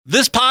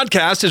This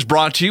podcast is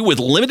brought to you with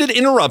limited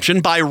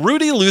interruption by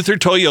Rudy Luther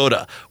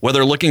Toyota.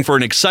 Whether looking for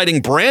an exciting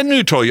brand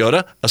new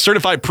Toyota, a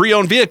certified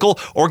pre-owned vehicle,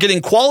 or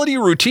getting quality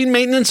routine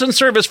maintenance and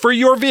service for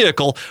your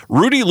vehicle,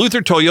 Rudy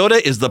Luther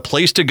Toyota is the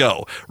place to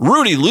go.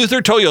 Rudy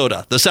Luther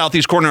Toyota, the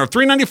southeast corner of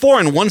 394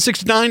 and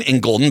 169 in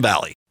Golden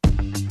Valley.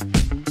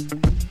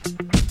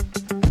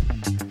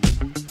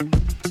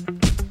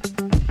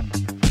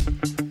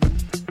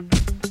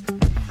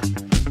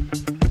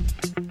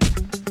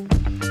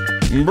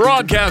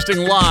 Broadcasting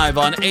live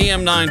on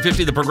AM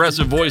 950, the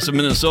progressive voice of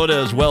Minnesota,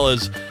 as well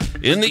as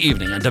in the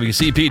evening on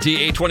WCPT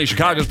 820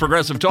 Chicago's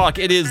Progressive Talk.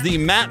 It is the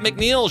Matt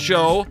McNeil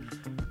Show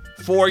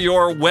for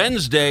your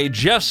Wednesday.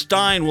 Jeff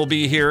Stein will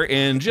be here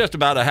in just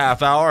about a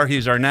half hour.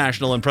 He's our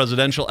national and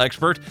presidential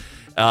expert,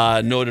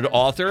 noted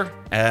author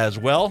as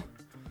well.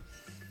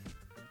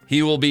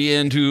 He will be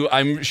in to,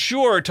 I'm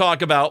sure,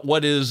 talk about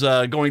what is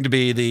going to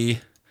be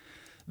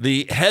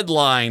the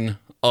headline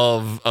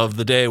of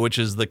the day, which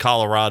is the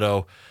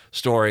Colorado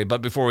story.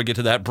 But before we get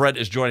to that, Brett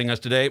is joining us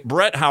today.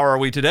 Brett, how are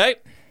we today?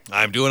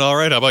 I'm doing all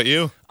right. How about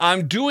you?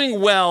 I'm doing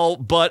well,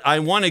 but I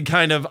wanted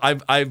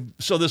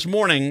so this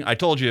morning, I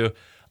told you,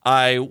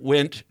 I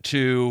went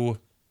to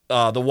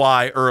the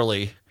Y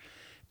early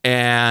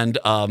and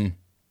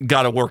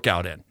got a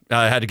workout in.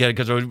 I had to get it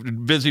because I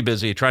was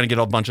busy trying to get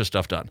a bunch of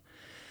stuff done.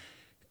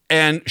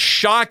 And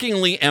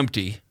shockingly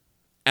empty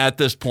at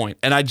this point.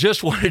 And I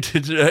just wanted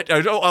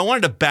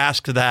to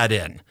bask that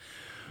in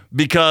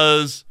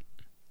because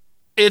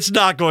it's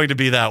not going to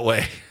be that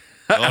way.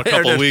 Well, in a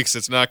couple of weeks,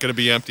 it's not going to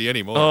be empty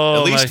anymore.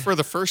 At least for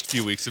the first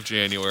few weeks of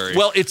January.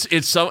 Well,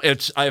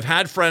 I've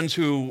had friends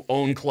who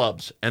own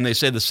clubs, and they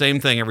say the same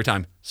thing every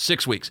time.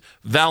 6 weeks,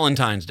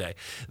 Valentine's Day.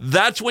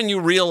 That's when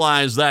you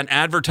realize that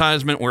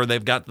advertisement where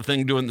they've got the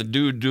thing doing the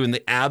dude doing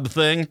the ab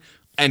thing,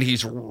 and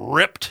he's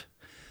ripped.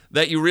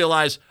 That you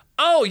realize,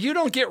 oh, you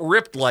don't get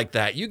ripped like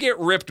that. You get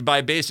ripped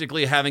by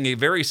basically having a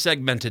very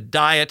segmented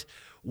diet,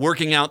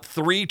 working out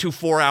 3 to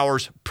 4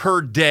 hours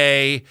per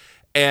day,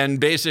 and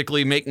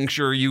basically making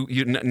sure you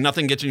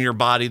nothing gets in your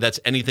body that's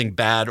anything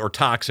bad or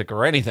toxic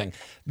or anything.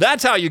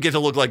 That's how you get to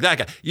look like that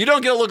guy. You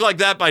don't get to look like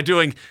that by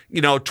doing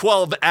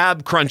 12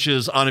 ab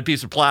crunches on a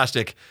piece of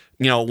plastic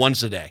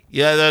once a day.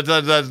 Yeah,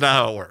 that's not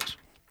how it works.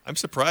 I'm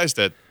surprised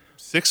that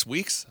 6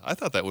 weeks. I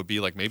thought that would be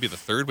like maybe the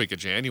third week of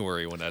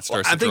January when that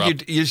starts to drop. I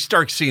think you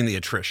start seeing the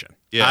attrition.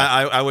 Yeah.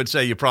 I would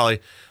say you probably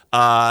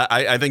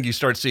I think you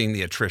start seeing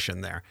the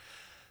attrition there.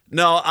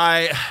 No,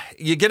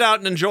 you get out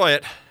and enjoy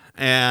it.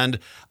 And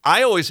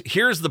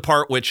here's the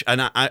part which,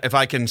 and if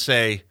I can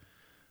say,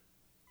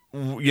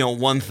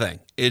 one thing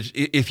is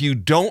if you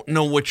don't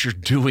know what you're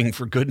doing,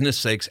 for goodness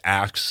sakes,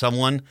 ask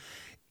someone.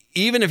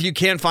 Even if you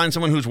can't find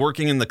someone who's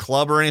working in the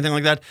club or anything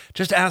like that,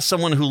 just ask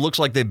someone who looks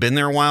like they've been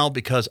there a while,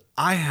 because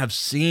I have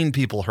seen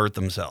people hurt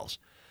themselves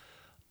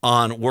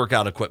on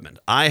workout equipment.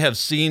 I have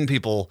seen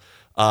people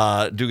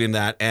doing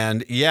that.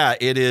 And yeah,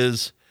 it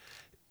is.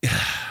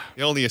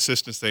 The only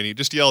assistance they need,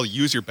 just yell,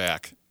 use your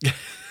back.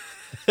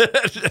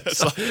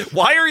 So,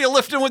 why are you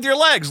lifting with your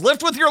legs?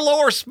 Lift with your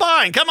lower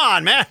spine. Come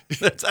on, man.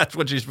 That's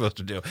what you're supposed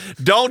to do.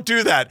 Don't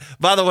do that.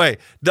 By the way,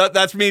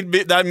 that's me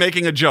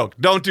making a joke.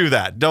 Don't do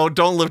that.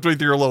 Don't lift with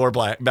your lower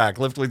back.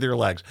 Lift with your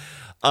legs.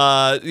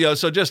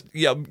 So just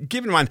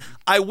keep in mind.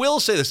 I will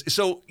say this.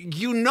 So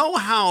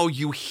how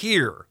you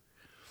hear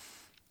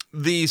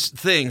these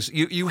things.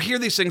 You hear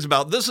these things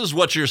about, this is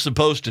what you're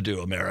supposed to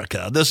do,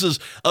 America. This is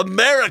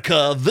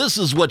America. This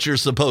is what you're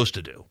supposed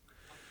to do.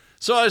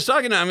 So I was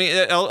talking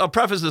I'll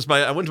preface this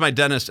by, I went to my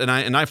dentist and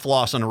I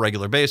floss on a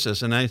regular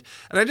basis. And I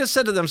just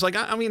said to them, it's like,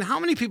 how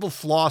many people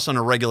floss on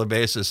a regular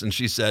basis? And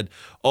she said,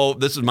 oh,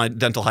 this is my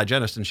dental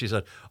hygienist. And she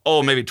said,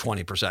 oh, maybe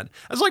 20%. I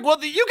was like, well,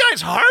 you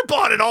guys harp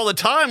on it all the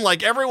time.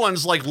 Like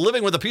everyone's like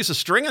living with a piece of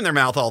string in their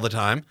mouth all the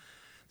time.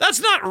 That's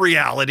not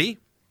reality.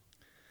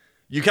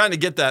 You kind of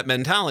get that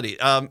mentality.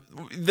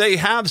 They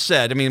have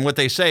said, what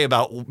they say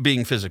about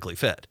being physically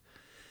fit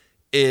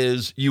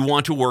is you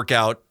want to work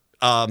out,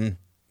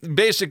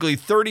 basically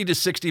 30 to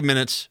 60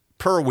 minutes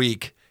per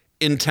week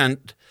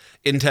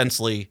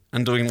intensely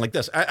and doing like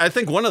this. I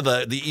think one of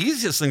the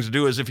easiest things to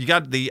do is if you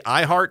got the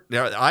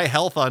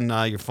iHealth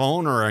on your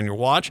phone or on your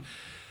watch,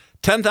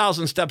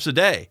 10,000 steps a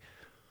day.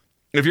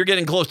 If you're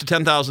getting close to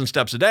 10,000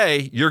 steps a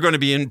day, you're going to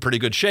be in pretty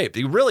good shape.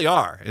 You really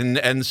are.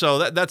 And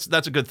so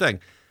that's a good thing.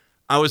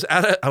 I was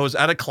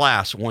at a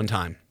class one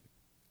time,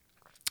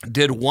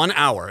 did 1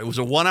 hour. It was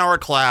a 1 hour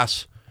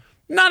class.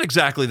 Not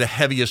exactly the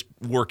heaviest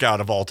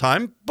workout of all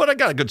time, but I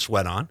got a good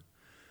sweat on.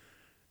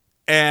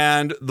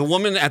 And the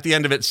woman at the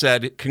end of it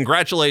said,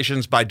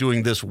 congratulations, by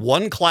doing this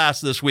one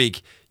class this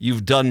week,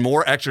 you've done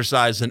more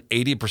exercise than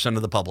 80%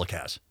 of the public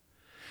has.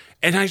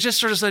 And I just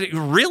sort of said,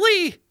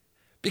 really?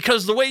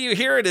 Because the way you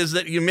hear it is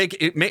that you make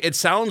it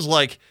sounds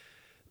like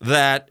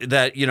that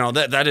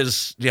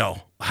is,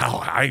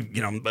 how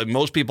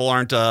most people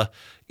aren't, are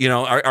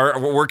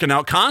working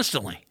out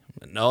constantly.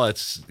 No,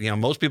 it's,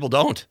 most people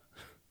don't.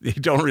 You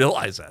don't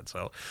realize that.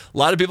 So a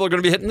lot of people are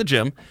going to be hitting the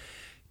gym.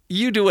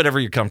 You do whatever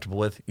you're comfortable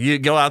with. You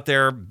go out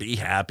there, be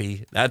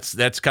happy.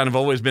 That's kind of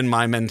always been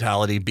my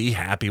mentality. Be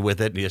happy with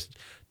it. Just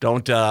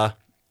don't don't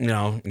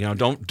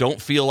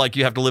feel like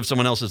you have to live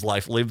someone else's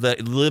life. Live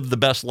the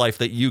best life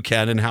that you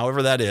can, and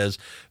however that is,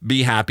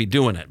 be happy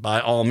doing it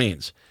by all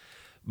means.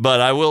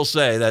 But I will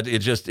say that it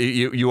just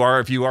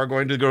if you are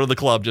going to go to the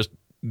club, just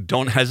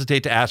don't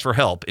hesitate to ask for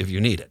help if you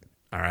need it.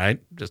 All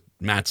right? Just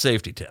Matt's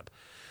safety tip.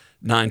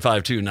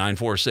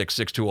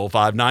 952-946-6205,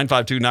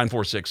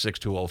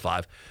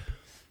 952-946-6205.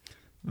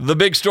 The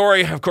big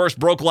story, of course,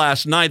 broke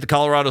last night. The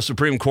Colorado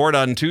Supreme Court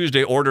on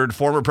Tuesday ordered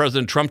former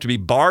President Trump to be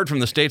barred from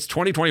the state's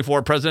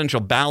 2024 presidential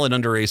ballot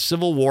under a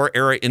Civil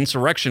War-era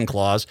insurrection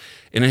clause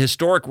in a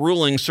historic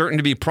ruling certain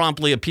to be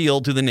promptly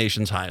appealed to the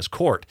nation's highest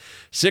court.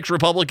 6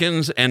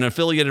 Republicans and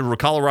affiliated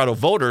Colorado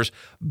voters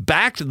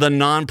backed the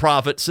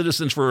nonprofit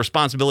Citizens for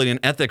Responsibility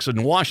and Ethics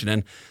in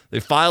Washington. They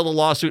filed a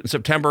lawsuit in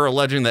September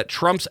alleging that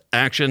Trump's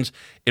actions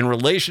in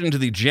relation to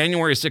the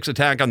January 6th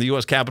attack on the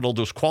U.S. Capitol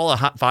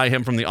disqualify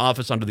him from the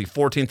office under the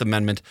 14th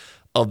Amendment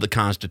of the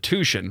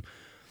Constitution.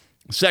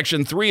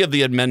 Section 3 of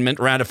the amendment,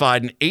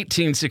 ratified in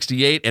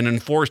 1868 and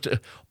enforced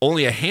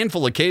only a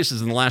handful of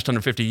cases in the last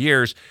 150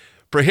 years,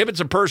 prohibits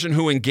a person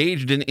who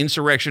engaged in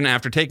insurrection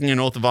after taking an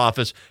oath of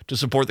office to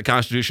support the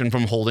Constitution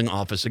from holding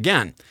office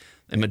again.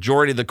 A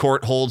majority of the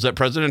court holds that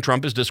President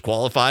Trump is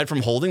disqualified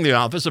from holding the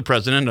office of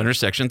president under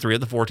Section 3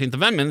 of the 14th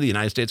Amendment of the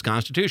United States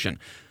Constitution.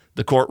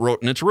 The court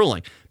wrote in its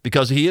ruling,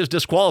 because he is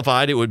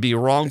disqualified, it would be a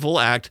wrongful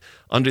act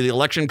under the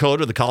election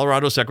code of the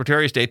Colorado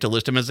Secretary of State to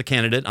list him as a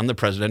candidate on the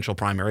presidential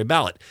primary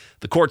ballot.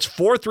 The court's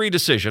 4-3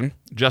 decision,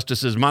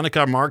 Justices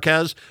Monica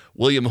Marquez,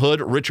 William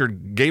Hood,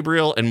 Richard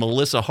Gabriel, and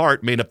Melissa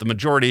Hart made up the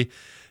majority.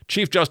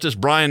 Chief Justice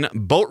Brian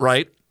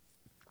Boatwright,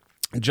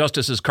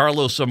 Justices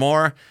Carlos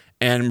Zamora,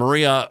 and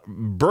Maria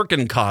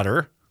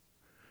Birkenkotter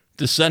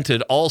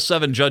dissented. All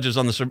 7 judges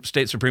on the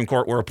state Supreme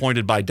Court were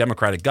appointed by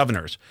Democratic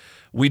governors.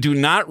 We do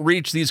not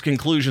reach these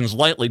conclusions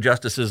lightly,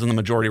 justices in the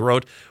majority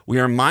wrote. We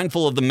are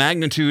mindful of the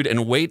magnitude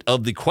and weight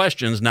of the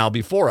questions now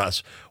before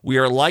us. We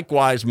are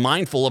likewise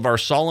mindful of our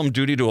solemn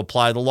duty to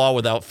apply the law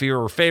without fear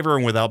or favor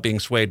and without being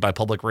swayed by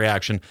public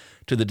reaction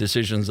to the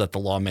decisions that the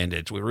law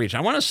mandates we reach.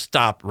 I want to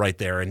stop right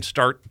there and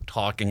start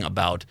talking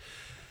about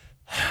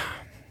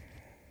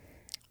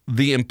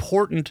the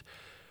important,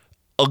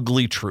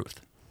 ugly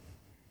truth.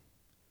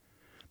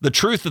 The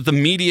truth that the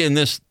media in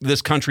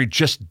this country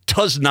just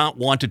does not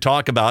want to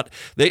talk about.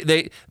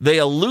 They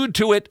allude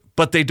to it,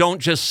 but they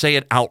don't just say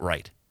it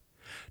outright.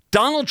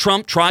 Donald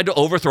Trump tried to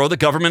overthrow the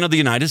government of the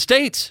United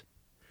States.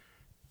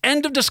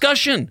 End of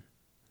discussion.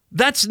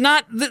 This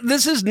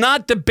is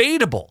not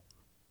debatable.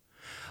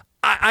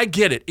 I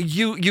get it.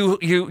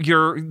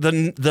 You're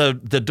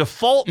the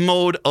default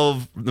mode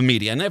of the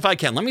media. And if I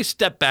can, let me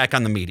step back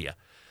on the media.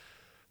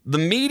 The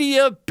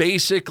media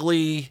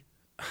basically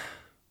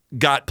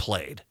got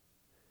played.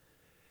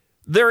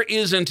 There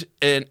isn't,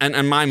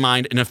 in my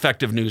mind, an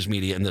effective news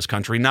media in this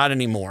country. Not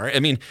anymore. I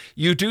mean,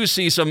 you do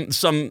see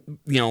some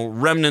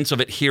remnants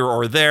of it here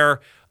or there.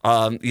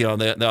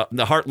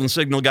 The Heartland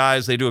Signal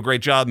guys, they do a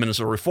great job.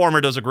 Minnesota Reformer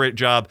does a great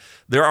job.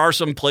 There are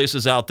some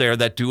places out there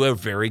that do a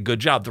very good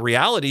job. The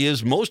reality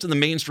is most of the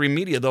mainstream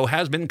media, though,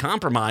 has been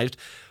compromised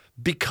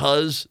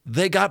because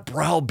they got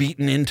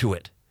browbeaten into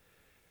it.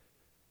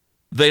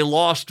 They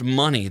lost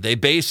money. They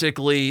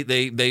basically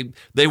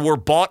they were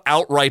bought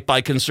outright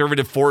by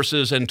conservative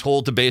forces and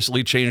told to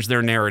basically change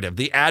their narrative.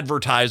 The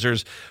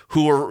advertisers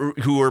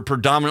who are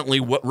predominantly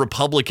what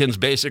Republicans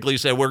basically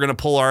said, we're going to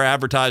pull our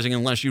advertising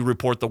unless you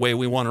report the way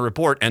we want to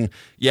report. And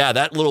yeah,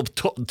 that little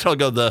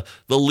tug of the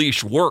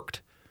leash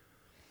worked.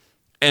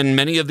 And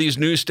many of these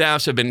news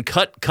staffs have been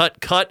cut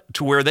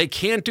to where they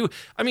can't do.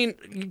 I mean,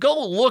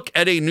 go look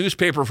at a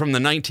newspaper from the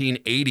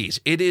 1980s.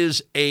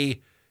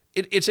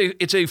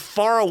 It's a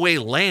faraway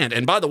land.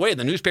 And by the way,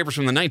 the newspapers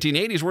from the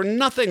 1980s were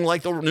nothing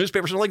like the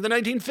newspapers from like the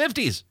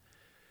 1950s.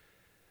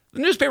 The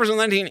newspapers in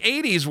the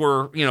 1980s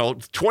were,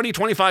 20,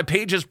 25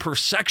 pages per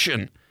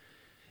section,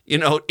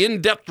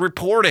 in-depth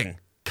reporting,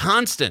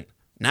 constant.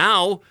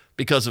 Now,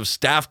 because of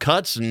staff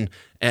cuts and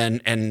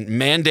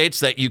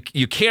mandates that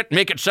you can't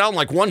make it sound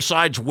like one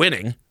side's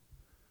winning,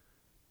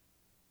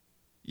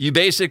 you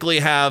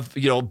basically have,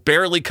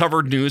 barely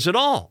covered news at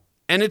all.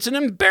 And it's an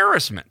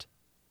embarrassment.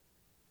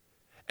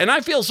 And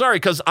I feel sorry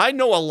because I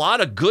know a lot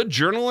of good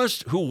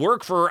journalists who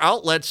work for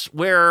outlets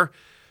where,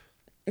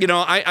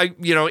 I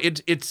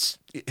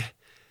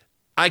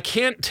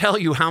can't tell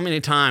you how many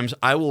times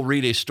I will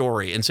read a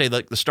story and say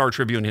like the Star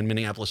Tribune in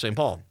Minneapolis, St.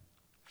 Paul.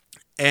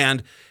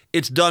 And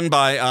it's done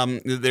by,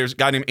 there's a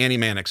guy named Andy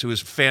Mannix, who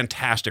is a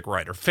fantastic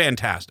writer,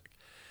 fantastic.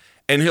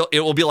 And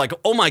it will be like,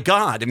 oh my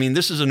God, I mean,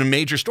 this is a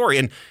major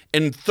story.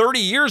 And 30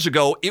 years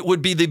ago, it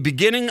would be the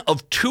beginning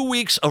of 2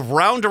 weeks of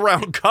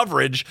round-to-round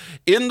coverage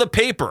in the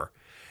paper.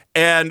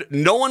 And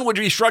no one would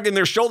be shrugging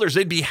their shoulders.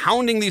 They'd be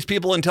hounding these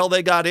people until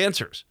they got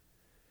answers.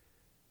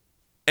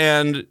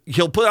 And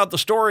he'll put out the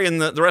story,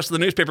 and the rest of the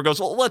newspaper goes,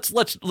 well,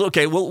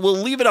 we'll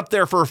leave it up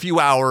there for a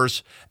few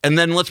hours, and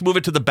then let's move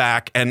it to the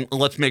back, and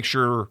let's make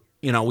sure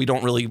we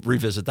don't really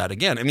revisit that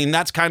again. I mean,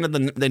 that's kind of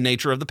the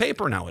nature of the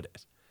paper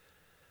nowadays.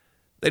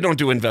 They don't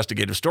do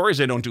investigative stories.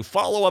 They don't do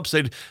follow-ups.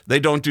 They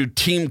don't do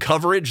team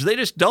coverage. They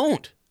just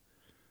don't.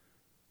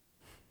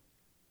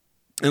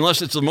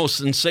 Unless it's the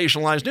most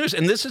sensationalized news.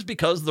 And this is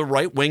because the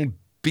right wing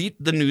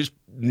beat the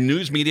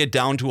news media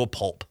down to a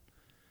pulp.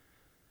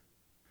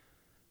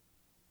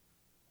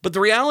 But the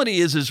reality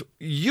is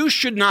you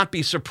should not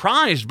be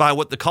surprised by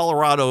what the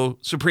Colorado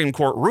Supreme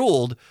Court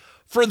ruled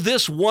for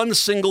this one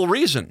single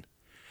reason.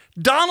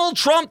 Donald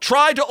Trump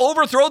tried to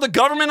overthrow the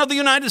government of the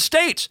United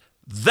States.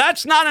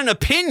 That's not an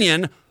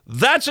opinion.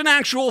 That's an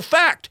actual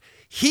fact.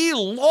 He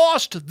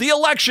lost the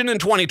election in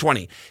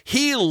 2020.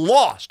 He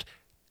lost.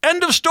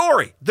 End of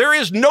story. There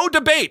is no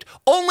debate.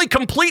 Only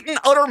complete and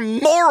utter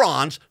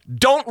morons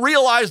don't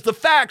realize the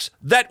facts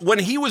that when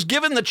he was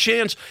given the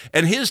chance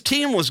and his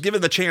team was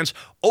given the chance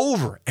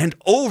over and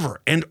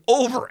over and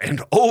over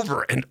and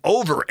over and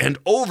over and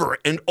over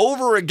and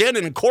over again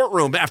in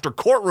courtroom after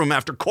courtroom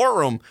after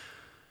courtroom.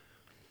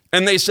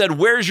 And they said,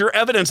 where's your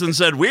evidence? And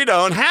said, we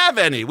don't have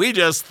any. We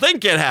just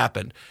think it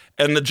happened.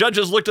 And the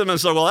judges looked at them and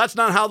said, well, that's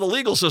not how the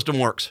legal system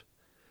works.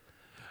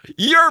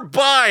 You're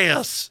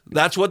biased.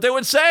 That's what they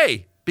would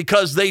say.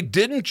 Because they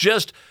didn't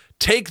just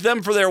take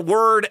them for their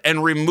word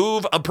and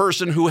remove a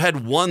person who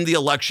had won the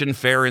election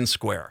fair and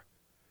square.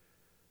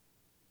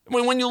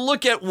 When you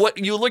look at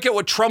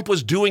what Trump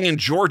was doing in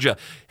Georgia,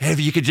 if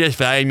you could just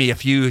find me a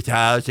few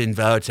thousand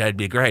votes, that'd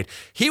be great.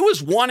 He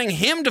was wanting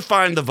him to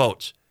find the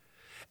votes.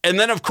 And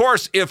then, of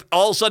course, if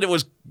all of a sudden it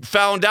was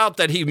found out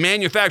that he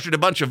manufactured a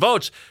bunch of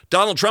votes,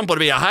 Donald Trump would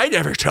be, I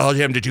never told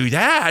him to do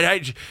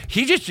that.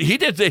 He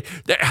did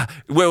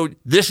well,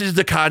 this is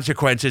the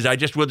consequences.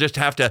 We'll just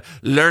have to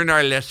learn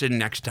our lesson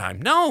next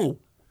time. No.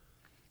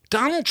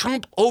 Donald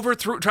Trump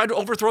tried to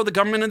overthrow the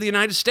government of the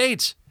United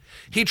States.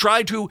 He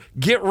tried to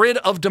get rid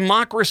of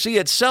democracy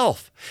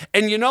itself.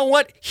 And you know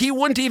what? He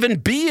wouldn't even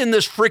be in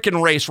this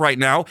freaking race right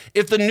now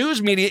if the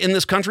news media in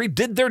this country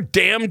did their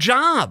damn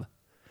job.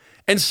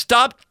 And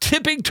stop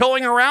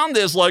tipping-toeing around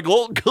this like,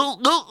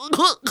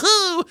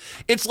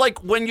 it's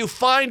like when you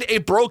find a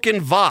broken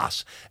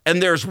vase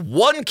and there's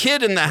one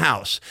kid in the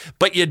house,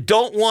 but you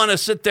don't want to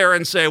sit there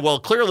and say,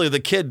 well, clearly the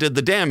kid did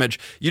the damage.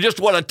 You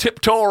just want to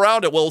tiptoe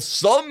around it. Well,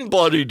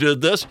 somebody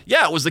did this.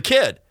 Yeah, it was the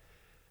kid.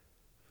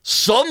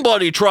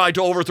 Somebody tried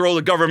to overthrow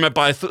the government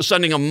by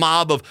sending a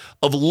mob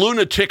of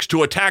lunatics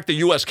to attack the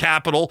U.S.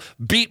 Capitol,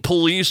 beat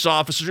police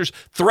officers,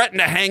 threaten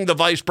to hang the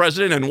vice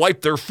president, and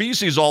wipe their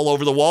feces all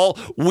over the wall.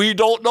 We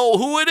don't know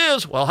who it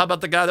is. Well, how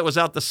about the guy that was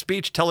out the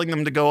speech telling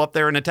them to go up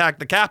there and attack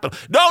the Capitol?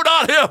 No,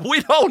 not him.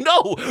 We don't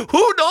know.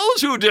 Who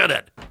knows who did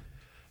it?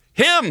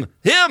 Him,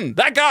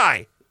 that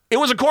guy. It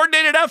was a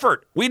coordinated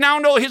effort. We now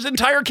know his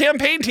entire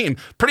campaign team,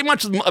 pretty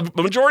much the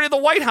majority of the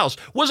White House,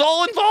 was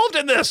all involved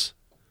in this.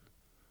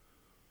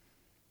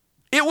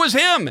 It was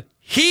him.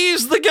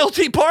 He's the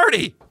guilty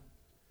party.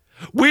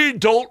 We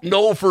don't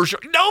know for sure.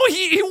 No,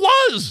 he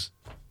was.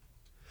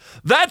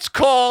 That's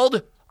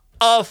called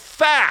a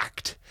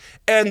fact.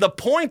 And the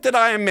point that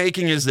I am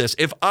making is this.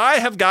 If I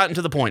have gotten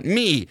to the point,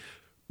 me,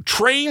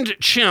 trained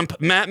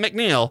chimp Matt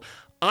McNeil,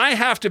 I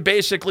have to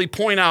basically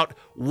point out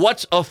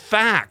what's a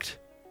fact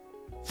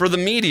for the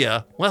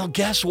media. Well,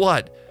 guess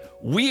what?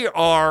 We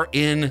are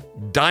in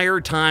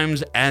dire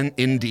times and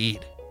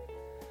indeed.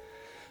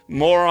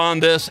 More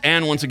on this,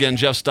 and once again,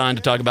 Jeff Stein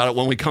to talk about it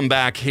when we come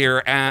back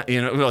here at,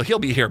 he'll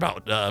be here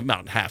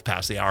about half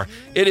past the hour.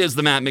 It is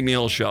the Matt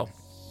McNeil Show.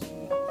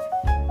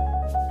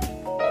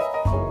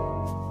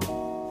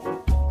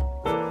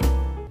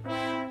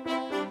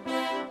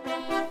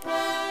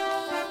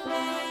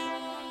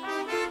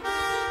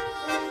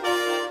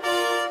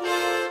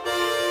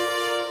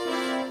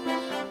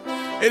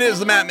 It is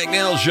the Matt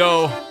McNeil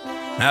Show.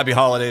 Happy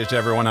holidays to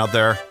everyone out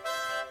there.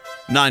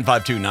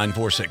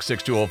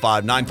 952-946-6205,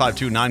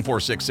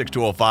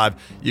 952-946-6205.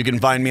 You can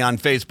find me on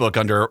Facebook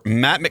under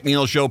Matt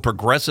McNeil Show,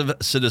 Progressive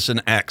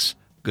Citizen X.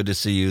 Good to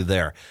see you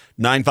there.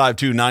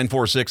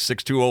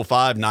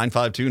 952-946-6205,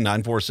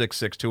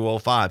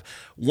 952-946-6205.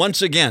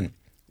 Once again,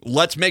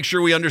 let's make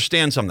sure we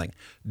understand something.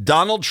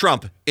 Donald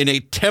Trump, in a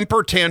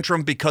temper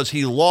tantrum because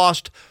he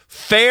lost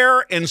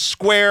fair and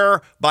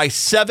square by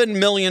 7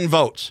 million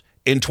votes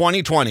in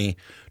 2020,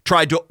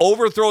 tried to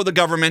overthrow the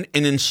government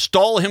and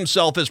install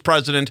himself as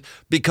president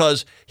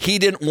because he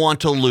didn't want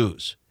to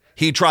lose.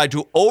 He tried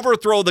to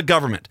overthrow the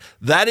government.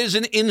 That is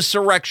an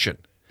insurrection.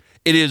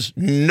 It is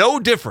no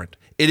different.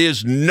 It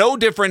is no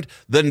different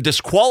than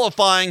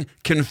disqualifying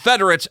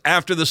Confederates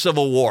after the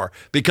Civil War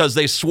because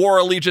they swore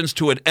allegiance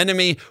to an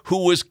enemy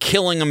who was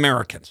killing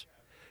Americans.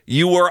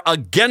 You were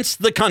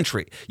against the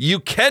country. You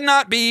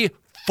cannot be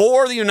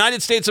for the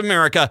United States of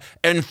America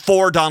and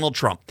for Donald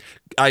Trump.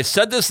 I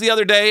said this the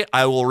other day.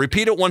 I will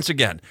repeat it once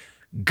again.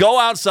 Go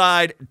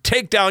outside,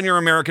 take down your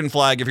American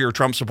flag if you're a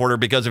Trump supporter,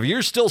 because if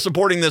you're still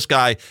supporting this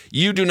guy,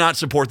 you do not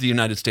support the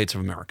United States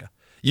of America.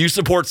 You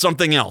support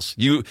something else.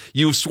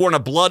 You've sworn a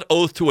blood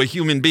oath to a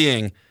human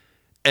being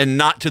and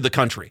not to the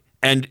country.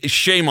 And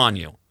shame on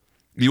you,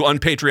 you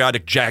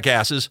unpatriotic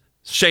jackasses.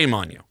 Shame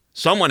on you.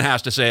 Someone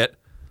has to say it.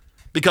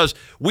 because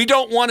we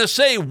don't want to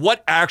say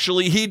what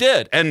actually he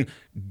did. And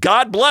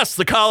God bless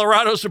the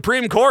Colorado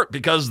Supreme Court,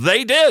 because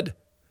they did.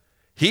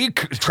 He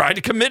tried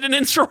to commit an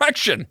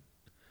insurrection.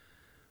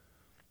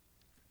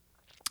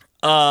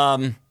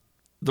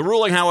 The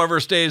ruling, however,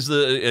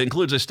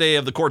 includes a stay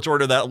of the court's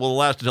order that will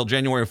last until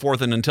January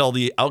 4th and until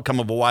the outcome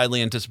of a widely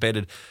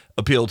anticipated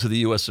appeal to the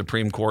U.S.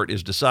 Supreme Court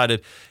is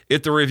decided.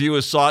 If the review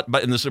is sought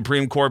in the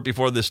Supreme Court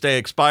before the stay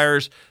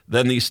expires,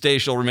 then the stay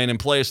shall remain in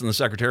place, and the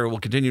Secretary will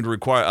continue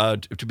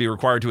to be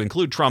required to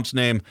include Trump's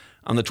name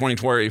on the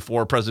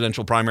 2024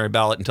 presidential primary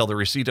ballot until the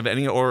receipt of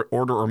any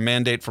order or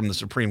mandate from the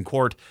Supreme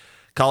Court.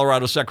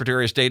 Colorado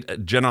Secretary of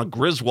State Jenna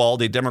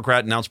Griswold, a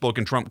Democrat and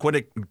outspoken Trump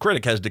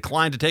critic, has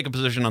declined to take a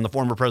position on the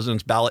former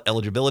president's ballot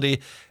eligibility,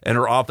 and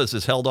her office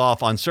is held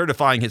off on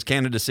certifying his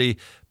candidacy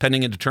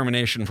pending a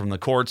determination from the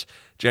courts.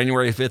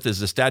 January 5th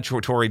is the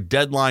statutory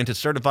deadline to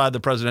certify the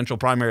presidential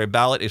primary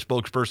ballot, a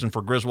spokesperson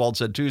for Griswold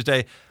said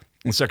Tuesday.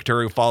 The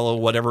Secretary will follow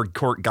whatever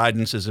court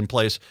guidance is in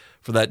place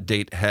for that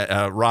date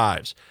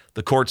arrives.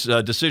 The court's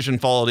decision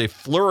followed a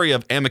flurry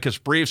of amicus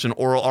briefs and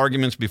oral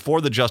arguments before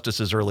the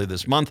justices early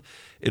this month.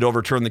 It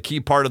overturned the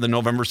key part of the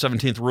November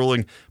 17th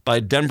ruling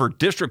by Denver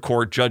District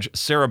Court Judge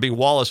Sarah B.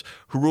 Wallace,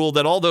 who ruled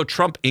that although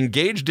Trump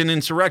engaged in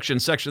insurrection,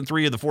 Section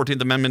 3 of the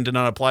 14th Amendment did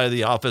not apply to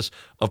the office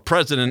of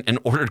president, and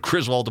ordered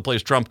Griswold to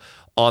place Trump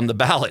on the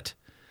ballot.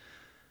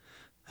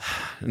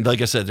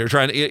 Like I said, they're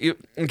trying to...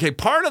 Okay,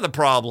 part of the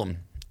problem...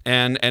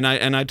 And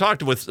I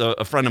talked with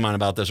a friend of mine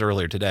about this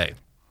earlier today.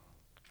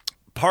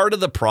 Part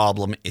of the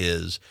problem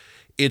is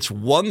it's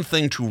one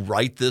thing to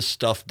write this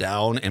stuff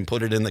down and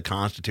put it in the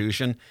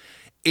Constitution.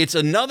 It's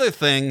another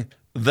thing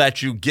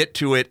that you get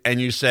to it and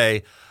you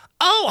say,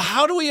 oh,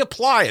 how do we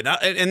apply it?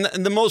 And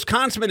the most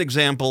consummate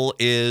example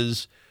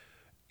is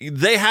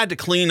they had to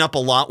clean up a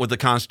lot with the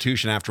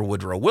Constitution after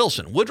Woodrow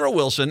Wilson. Woodrow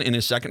Wilson, in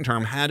his second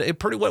term, had a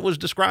what was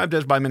described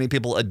as by many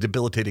people a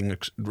debilitating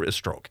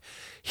stroke.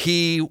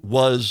 He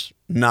was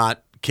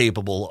not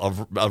capable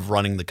of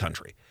running the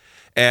country.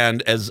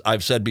 And as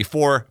I've said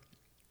before,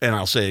 and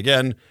I'll say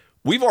again,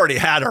 we've already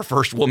had our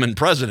first woman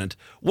president.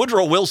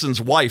 Woodrow Wilson's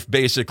wife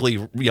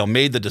basically,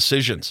 made the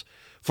decisions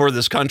for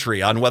this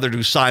country on whether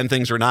to sign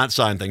things or not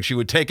sign things. She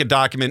would take a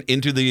document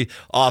into the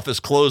office,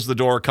 close the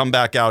door, come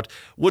back out.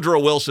 Woodrow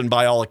Wilson,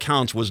 by all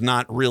accounts, was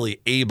not really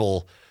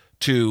able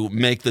to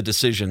make the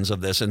decisions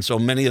of this. And so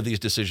many of these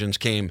decisions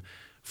came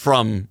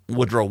from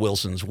Woodrow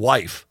Wilson's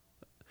wife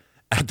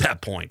at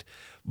that point.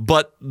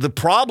 But the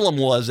problem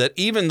was that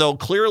even though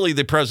clearly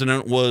the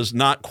president was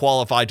not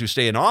qualified to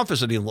stay in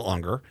office any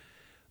longer,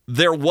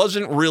 there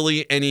wasn't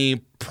really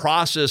any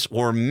process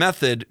or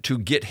method to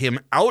get him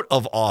out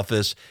of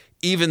office,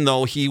 even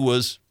though he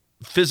was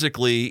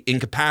physically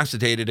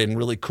incapacitated and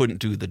really couldn't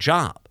do the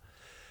job,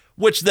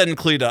 which then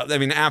cleaned up. I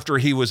mean, after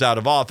he was out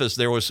of office,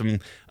 there was some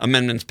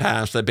amendments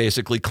passed that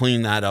basically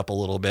cleaned that up a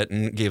little bit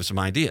and gave some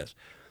ideas.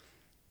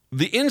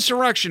 The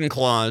insurrection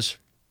clause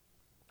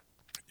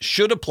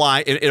should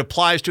apply. It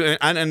applies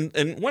to,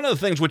 and one of the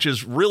things which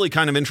is really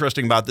kind of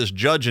interesting about this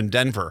judge in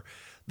Denver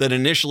that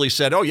initially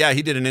said, oh, yeah,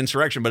 he did an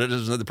insurrection, but it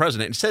isn't the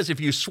president. It says if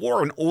you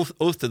swore an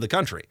oath to the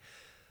country,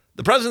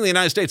 the president of the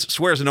United States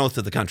swears an oath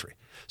to the country.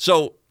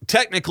 So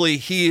technically,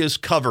 he is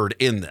covered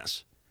in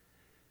this.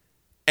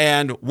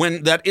 And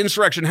when that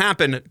insurrection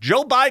happened,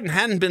 Joe Biden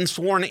hadn't been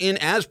sworn in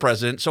as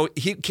president, so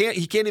he can't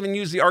even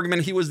use the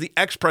argument he was the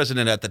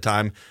ex-president at the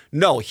time.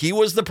 No, he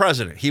was the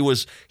president.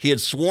 He had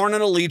sworn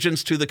an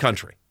allegiance to the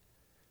country.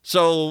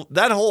 So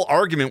that whole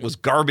argument was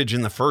garbage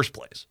in the first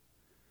place.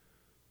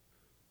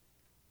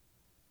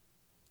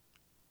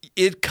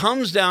 It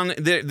comes down,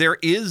 there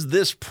is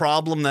this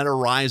problem that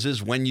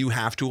arises when you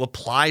have to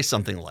apply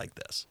something like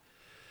this.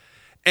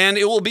 And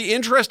it will be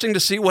interesting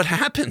to see what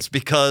happens,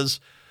 because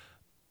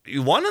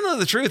you want to know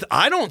the truth,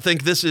 I don't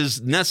think this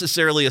is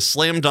necessarily a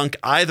slam dunk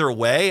either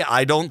way.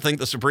 I don't think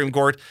the Supreme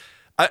Court,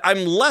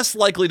 I'm less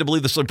likely to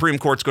believe the Supreme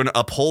Court's going to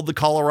uphold the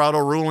Colorado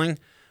ruling.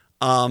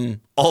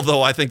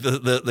 Although I think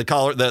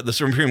the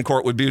Supreme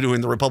Court would be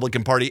doing the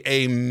Republican Party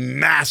a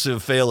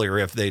massive failure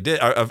if they did,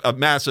 a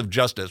massive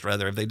justice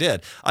rather if they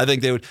did. I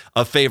think they would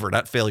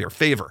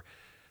favor.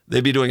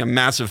 They'd be doing a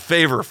massive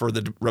favor for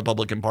the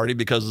Republican Party,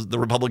 because the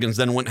Republicans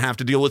then wouldn't have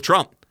to deal with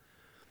Trump,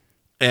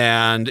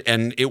 and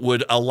it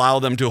would allow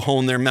them to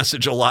hone their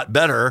message a lot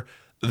better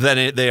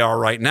than they are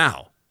right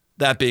now.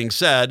 That being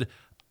said,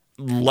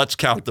 let's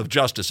count the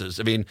justices.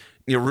 I mean,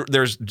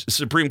 there's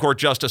Supreme Court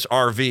Justice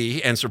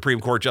RV and Supreme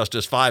Court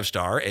Justice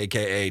 5-star,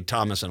 a.k.a.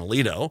 Thomas and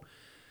Alito.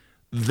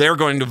 They're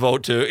going to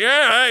vote to,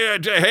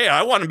 hey,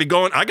 I want to be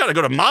going, I got to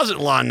go to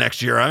Mazatlan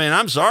next year. I mean,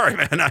 I'm sorry,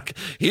 man.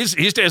 He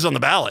stays on the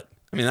ballot.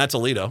 I mean, that's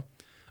Alito,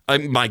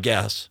 my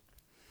guess.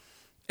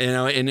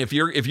 And if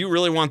you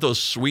really want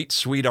those sweet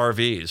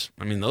RVs,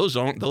 I mean, those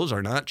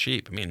are not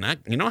cheap. I mean,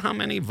 you know how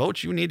many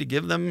votes you need to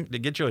give them to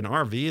get you an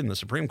RV in the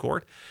Supreme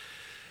Court?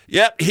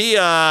 Yep,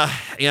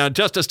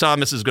 Justice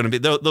Thomas is going to be.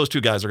 Those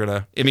two guys are going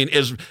to. I mean,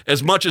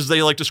 as much as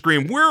they like to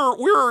scream,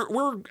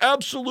 we're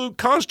absolute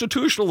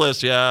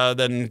constitutionalists. Yeah,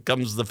 then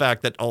comes the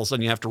fact that all of a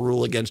sudden you have to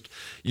rule against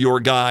your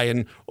guy,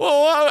 and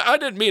I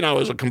didn't mean I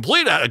was a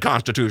complete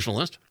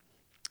constitutionalist.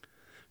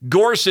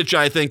 Gorsuch,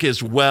 I think,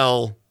 is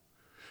well,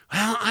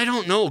 I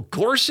don't know.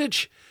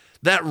 Gorsuch,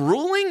 that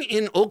ruling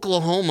in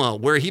Oklahoma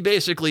where he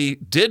basically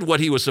did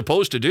what he was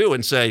supposed to do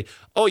and say,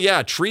 oh,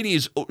 yeah,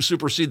 treaties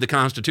supersede the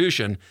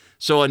Constitution,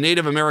 so a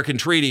Native American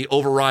treaty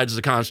overrides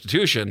the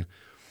Constitution.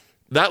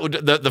 That would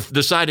the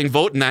deciding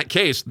vote in that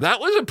case, that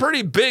was a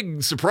pretty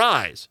big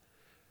surprise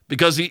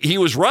because he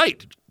was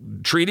right.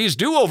 Treaties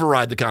do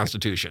override the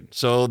Constitution,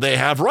 so they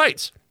have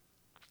rights.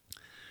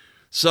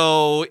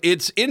 So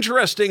it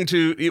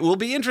will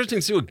be interesting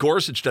to see what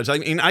Gorsuch does. I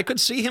mean, I could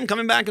see him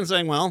coming back and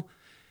saying, well,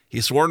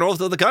 he swore an oath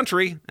to the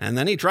country, and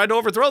then he tried to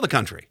overthrow the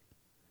country.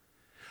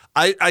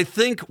 I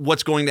think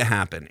what's going to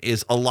happen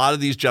is a lot of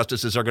these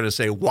justices are going to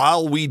say,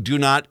 while we do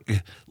not,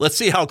 let's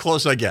see how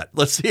close I get.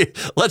 Let's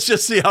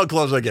just see how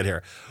close I get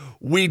here.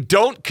 We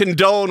don't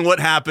condone what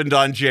happened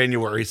on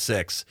January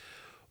 6th,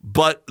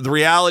 but the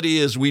reality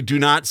is we do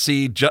not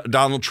see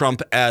Donald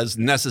Trump as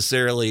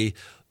necessarily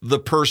the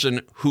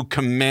person who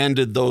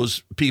commanded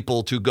those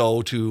people to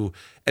go to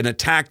and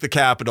attack the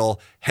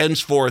Capitol.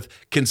 Henceforth,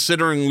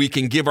 considering we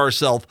can give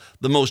ourselves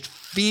the most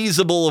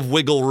feasible of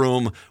wiggle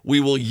room,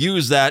 we will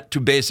use that to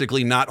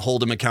basically not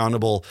hold him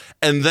accountable.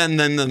 And then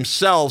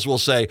themselves will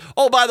say,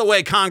 oh, by the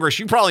way, Congress,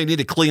 you probably need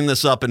to clean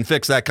this up and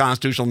fix that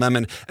constitutional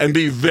amendment and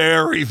be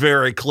very,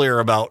 very clear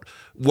about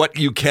what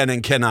you can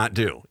and cannot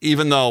do.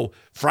 Even though,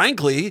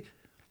 frankly,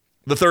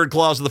 the third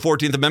clause of the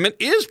 14th Amendment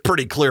is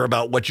pretty clear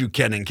about what you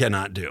can and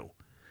cannot do.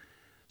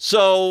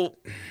 So,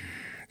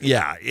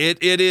 yeah,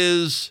 it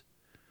is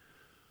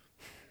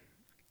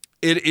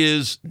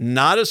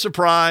not a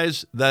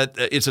surprise that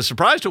it's a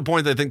surprise to a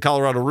point that I think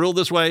Colorado ruled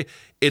this way.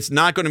 It's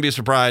not going to be a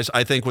surprise,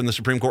 I think, when the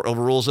Supreme Court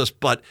overrules this.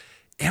 But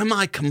am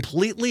I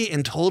completely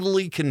and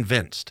totally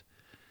convinced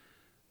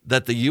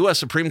that the U.S.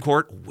 Supreme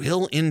Court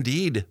will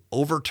indeed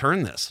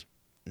overturn this?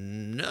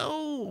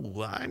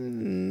 No,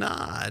 I'm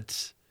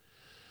not.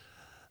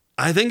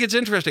 I think it's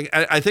interesting.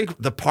 I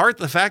think the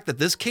fact that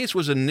this case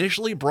was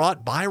initially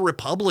brought by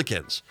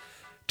Republicans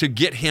to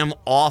get him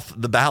off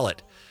the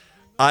ballot,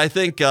 I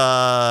think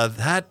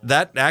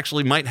that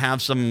actually might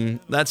have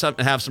some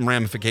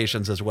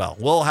ramifications as well.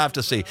 We'll have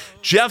to see.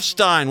 Jeff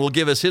Stein will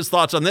give us his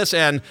thoughts on this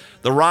and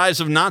the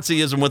rise of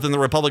Nazism within the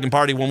Republican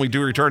Party when we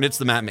do return. It's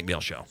the Matt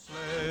McNeil Show.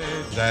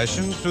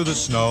 Dashing through the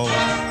snow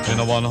in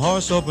a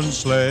one-horse open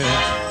sleigh,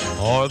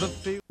 or the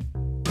field.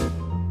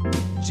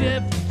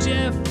 Jeff.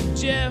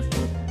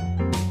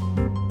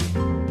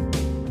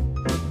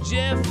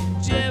 Jeff,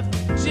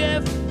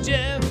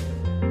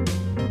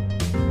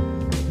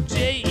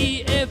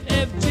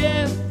 J-E-F-F,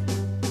 Jeff,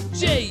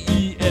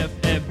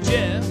 J-E-F-F,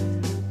 Jeff,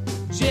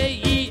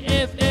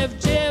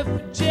 J-E-F-F,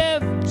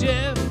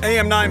 Jeff.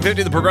 AM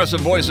 950, the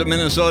progressive voice of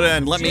Minnesota,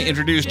 and let me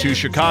introduce to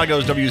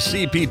Chicago's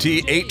WCPT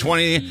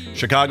 820,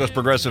 Chicago's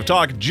Progressive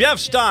Talk, Jeff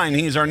Stein.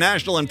 He's our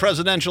national and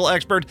presidential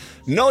expert,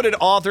 noted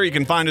author. You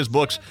can find his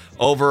books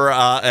over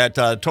at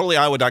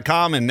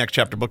totallyiowa.com and Next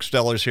Chapter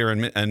Booksellers here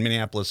in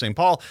Minneapolis, St.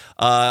 Paul.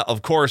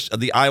 Of course,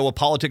 the Iowa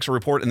Politics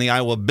Report and the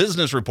Iowa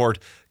Business Report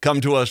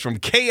come to us from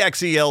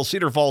KXEL,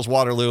 Cedar Falls,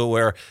 Waterloo,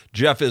 where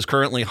Jeff is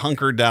currently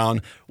hunkered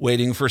down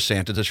waiting for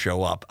Santa to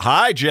show up.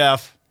 Hi,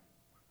 Jeff.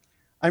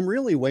 I'm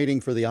really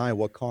waiting for the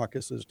Iowa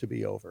caucuses to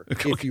be over.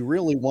 If you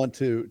really want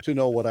to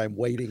know what I'm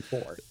waiting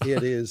for,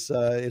 it's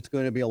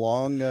going to be a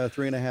long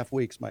 3.5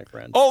 weeks, my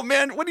friend. Oh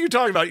man, what are you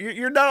talking about?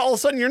 You're not all of a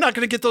sudden you're not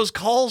going to get those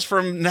calls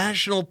from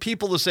national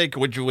people to say,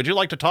 would you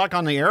like to talk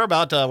on the air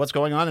about what's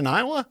going on in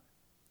Iowa?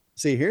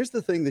 See, here's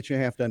the thing that you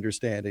have to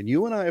understand, and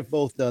you and I have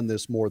both done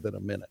this more than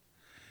a minute.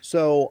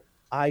 So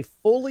I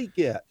fully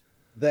get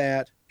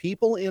that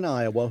people in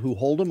Iowa who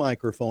hold a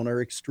microphone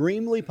are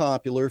extremely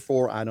popular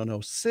for,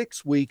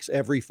 6 weeks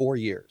every 4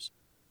 years.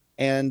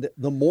 And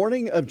the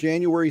morning of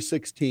January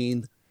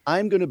 16th,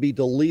 I'm going to be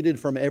deleted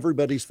from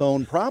everybody's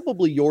phone,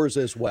 probably yours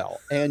as well.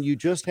 And you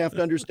just have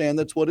to understand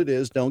that's what it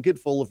is. Don't get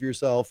full of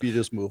yourself. You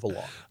just move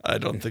along. I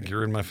don't think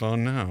you're in my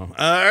phone now.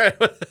 All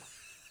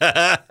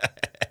right.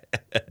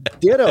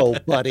 Ditto,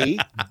 buddy.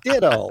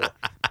 Ditto.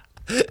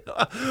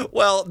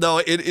 Well,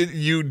 no,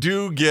 you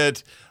do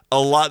get a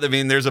lot. I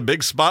mean, there's a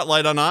big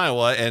spotlight on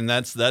Iowa, and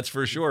that's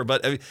for sure.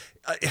 But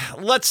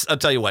I'll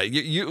tell you what.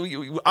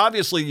 You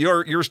obviously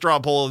your straw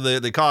poll of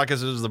the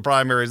caucuses, the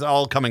primaries,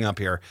 all coming up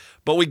here.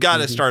 But we got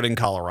to start in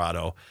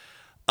Colorado.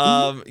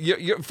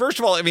 First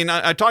of all, I mean,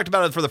 I talked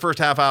about it for the first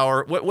half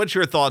hour. What's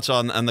your thoughts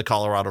on the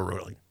Colorado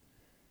ruling?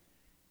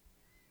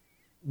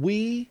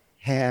 We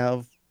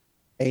have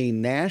a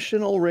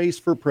national race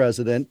for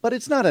president, but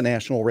it's not a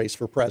national race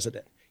for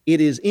president. It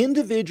is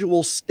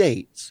individual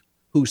states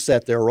who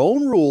set their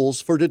own rules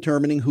for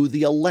determining who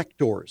the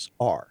electors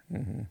are.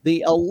 Mm-hmm.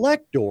 The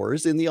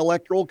electors in the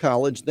Electoral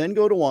College then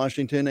go to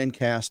Washington and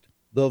cast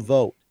the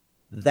vote.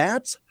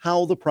 That's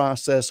how the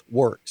process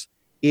works.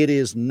 It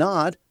is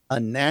not a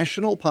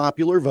national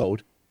popular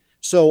vote.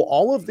 So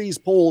all of these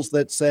polls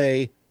that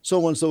say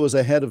so-and-so is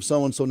ahead of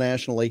so-and-so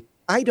nationally,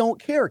 I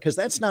don't care, because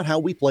that's not how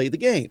we play the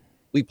game.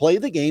 We play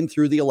the game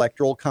through the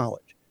Electoral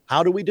College.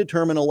 How do we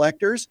determine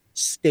electors?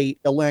 State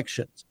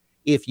elections.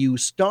 If you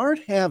start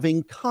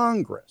having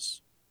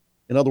Congress,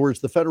 in other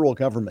words, the federal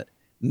government,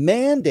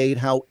 mandate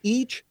how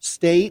each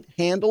state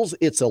handles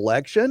its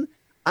election,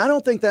 I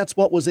don't think that's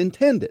what was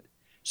intended.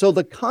 So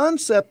the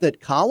concept that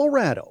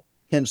Colorado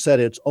can set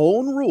its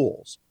own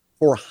rules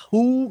for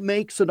who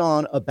makes it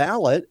on a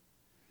ballot,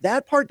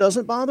 that part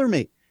doesn't bother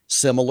me.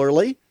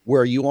 Similarly,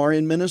 where you are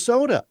in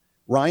Minnesota,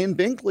 Ryan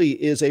Binkley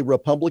is a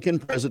Republican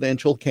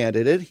presidential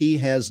candidate. He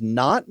has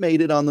not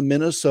made it on the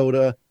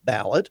Minnesota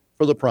ballot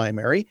for the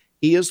primary.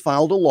 He has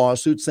filed a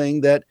lawsuit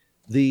saying that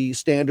the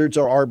standards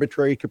are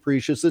arbitrary,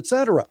 capricious,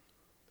 etc.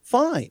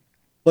 Fine.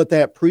 But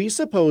that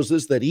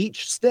presupposes that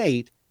each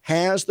state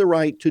has the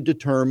right to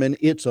determine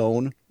its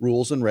own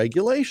rules and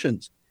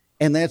regulations.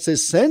 And that's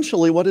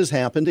essentially what has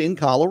happened in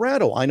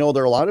Colorado. I know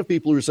there are a lot of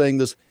people who are saying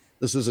this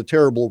is a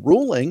terrible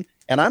ruling,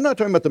 and I'm not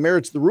talking about the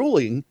merits of the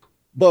ruling,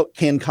 but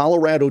can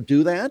Colorado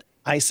do that?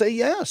 I say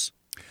yes.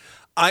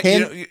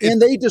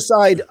 And they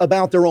decide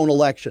about their own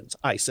elections?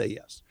 I say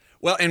yes.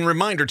 Well, and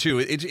reminder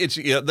too,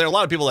 there are a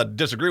lot of people that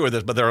disagree with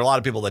this, but there are a lot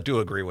of people that do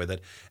agree with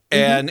it,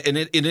 and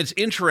it's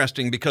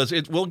interesting because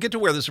we'll get to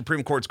where the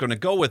Supreme Court's going to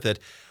go with it.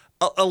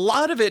 A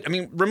lot of it, I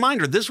mean,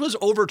 reminder, this was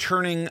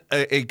overturning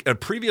a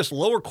previous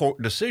lower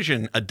court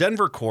decision, a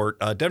Denver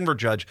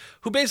judge,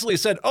 who basically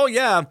said, oh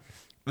yeah,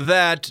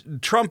 that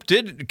Trump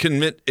did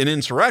commit an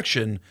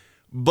insurrection,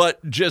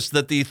 but just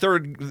that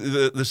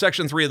the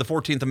Section 3 of the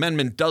 14th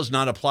Amendment does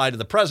not apply to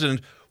the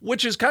president,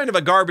 which is kind of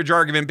a garbage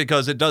argument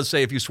because it does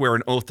say if you swear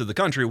an oath to the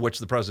country, which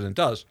the president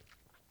does.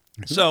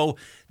 So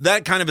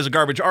that kind of is a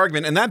garbage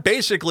argument, and that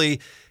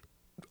basically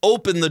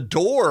opened the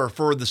door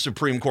for the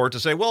Supreme Court to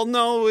say, well,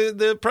 no,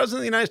 the president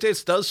of the United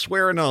States does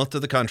swear an oath to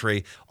the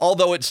country,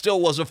 although it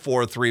still was a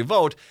 4-3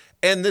 vote.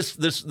 And this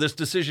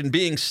decision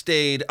being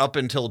stayed up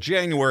until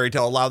January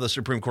to allow the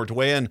Supreme Court to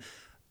weigh in.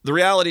 The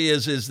reality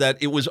is that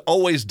it was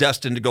always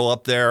destined to go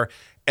up there.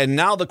 And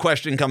now the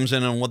question comes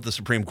in on what the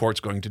Supreme Court's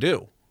going to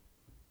do.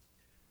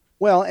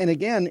 Well, and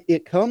again,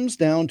 it comes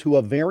down to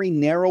a very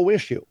narrow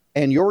issue.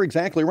 And you're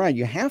exactly right.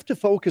 You have to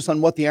focus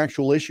on what the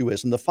actual issue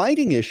is. And the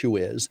fighting issue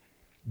is,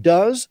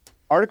 does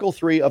Article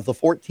 3 of the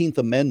 14th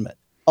Amendment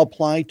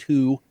apply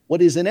to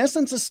what is in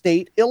essence a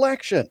state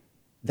election?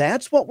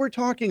 That's what we're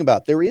talking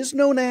about. There is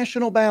no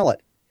national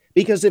ballot,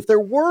 because if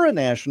there were a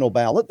national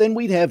ballot, then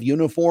we'd have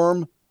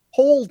uniform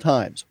poll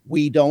times.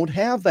 We don't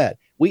have that.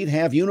 We'd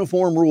have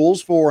uniform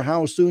rules for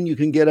how soon you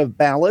can get a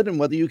ballot and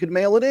whether you can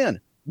mail it in.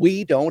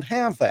 We don't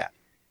have that.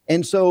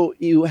 And so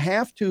you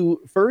have to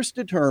first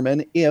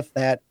determine if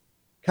that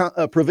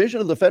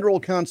provision of the federal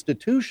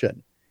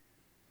Constitution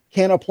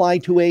can apply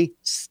to a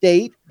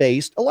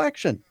state-based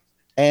election.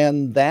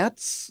 And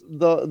that's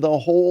the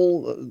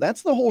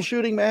whole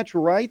shooting match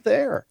right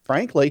there,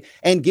 frankly.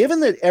 And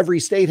given that every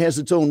state has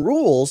its own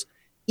rules,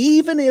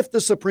 even if the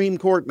Supreme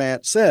Court,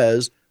 Matt,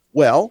 says,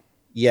 well,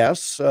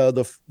 yes,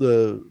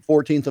 the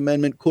 14th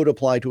Amendment could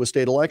apply to a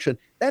state election,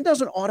 that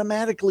doesn't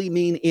automatically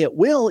mean it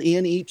will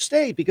in each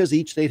state, because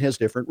each state has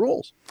different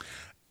rules.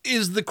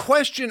 Is the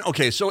question,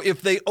 okay, so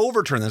if they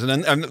overturn this,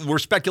 and we're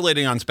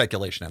speculating on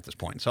speculation at this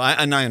point, so I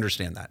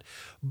understand that.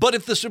 But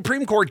if the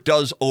Supreme Court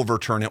does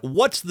overturn it,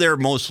 what's their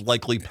most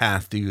likely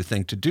path, do you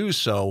think, to do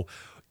so?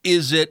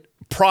 Is it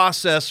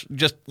process,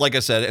 just like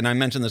I said, and I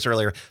mentioned this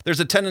earlier, there's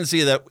a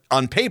tendency that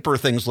on paper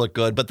things look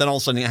good, but then all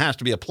of a sudden it has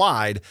to be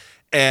applied.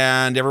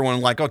 And everyone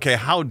like, okay,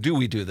 how do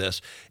we do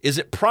this? Is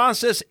it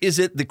process? Is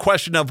it the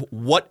question of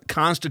what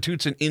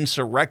constitutes an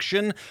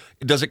insurrection?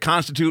 Does it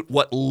constitute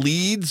what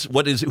leads?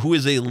 Who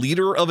is a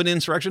leader of an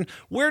insurrection?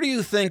 Where do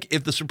you think,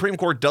 if the Supreme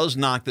Court does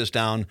knock this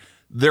down,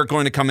 they're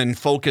going to come and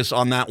focus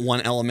on that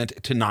one element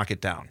to knock it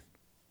down?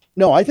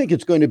 No, I think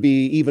it's going to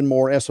be even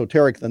more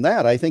esoteric than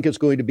that. I think it's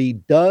going to be,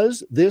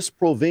 does this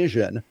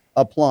provision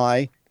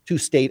apply to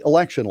state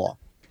election law?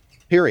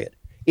 Period.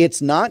 It's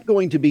not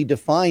going to be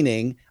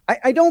defining.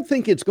 I don't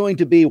think it's going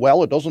to be,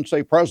 well, it doesn't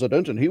say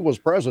president and he was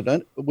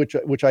president,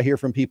 which I hear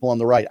from people on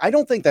the right. I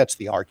don't think that's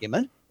the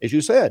argument. As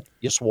you said,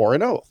 you swore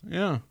an oath.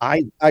 Yeah.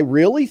 I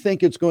really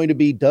think it's going to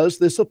be, does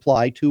this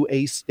apply to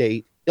a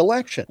state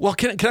election? Well,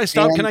 can I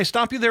stop? Can I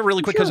stop you there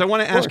really quick? Because I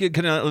want to ask you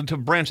to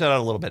branch that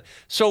out a little bit.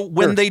 So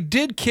when they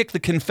did kick the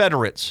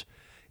Confederates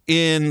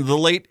in the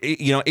late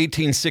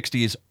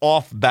 1860s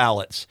off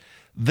ballots,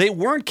 they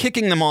weren't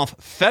kicking them off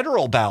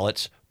federal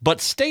ballots, but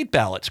state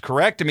ballots,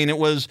 correct? I mean, it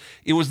was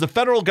the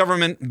federal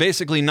government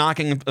basically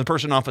knocking a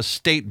person off a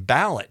state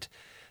ballot.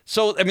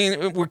 So, I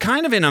mean, we're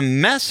kind of in a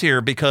mess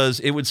here, because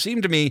it would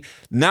seem to me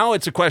now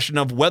it's a question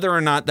of whether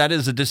or not that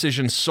is a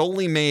decision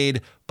solely made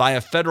by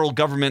a federal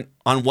government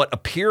on what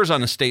appears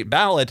on a state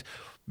ballot,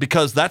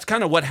 because that's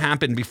kind of what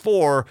happened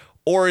before.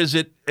 Or is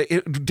it?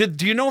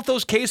 Do you know if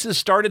those cases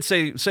started?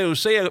 Say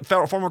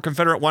a former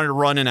Confederate wanted to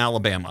run in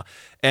Alabama,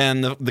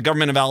 and the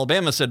government of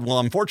Alabama said, "Well,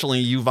 unfortunately,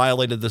 you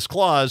violated this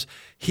clause."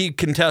 He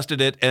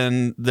contested it,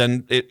 and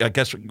then it, I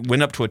guess,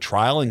 went up to a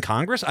trial in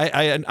Congress.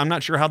 I'm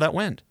not sure how that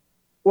went.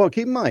 Well,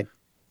 keep in mind,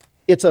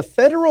 it's a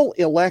federal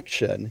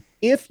election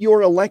if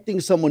you're electing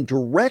someone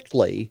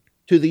directly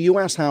to the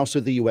U.S. House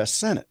or the U.S.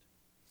 Senate.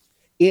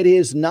 It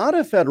is not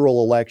a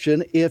federal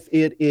election if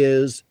it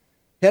is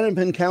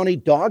Hennepin County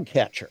dog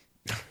catcher.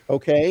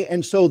 Okay.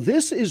 And so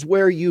this is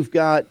where you've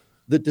got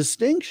the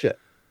distinction.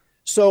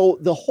 So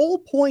the whole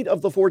point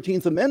of the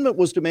 14th Amendment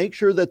was to make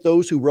sure that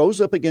those who rose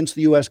up against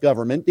the U.S.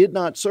 government did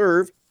not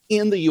serve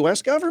in the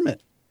U.S.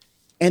 government.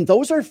 And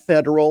those are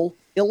federal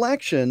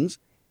elections.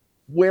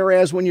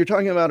 Whereas when you're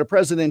talking about a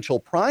presidential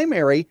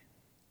primary,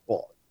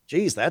 well,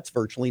 geez, that's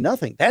virtually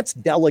nothing. That's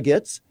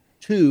delegates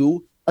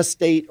to a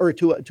state or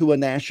to a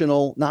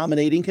national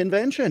nominating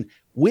convention,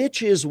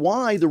 which is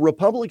why the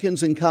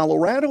Republicans in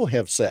Colorado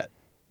have said,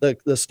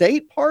 the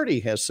state party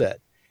has said,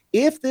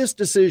 if this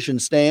decision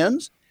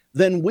stands,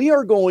 then we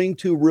are going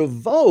to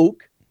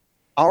revoke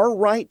our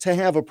right to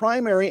have a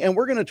primary and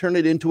we're going to turn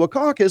it into a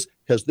caucus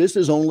because this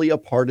is only a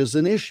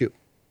partisan issue.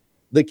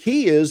 The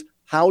key is,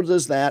 how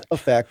does that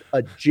affect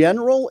a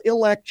general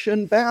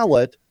election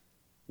ballot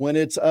when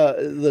it's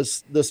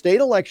the state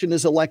election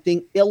is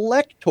electing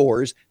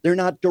electors? They're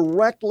not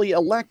directly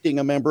electing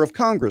a member of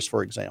Congress,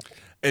 for example.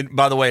 And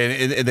by the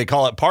way, and they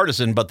call it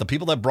partisan, but the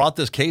people that brought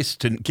this case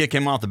to kick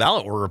him off the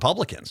ballot were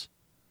Republicans.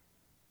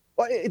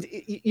 Well,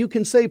 you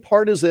can say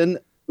partisan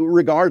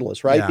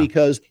regardless, right? Yeah.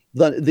 Because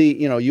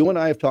you and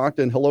I have talked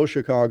in Hello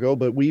Chicago,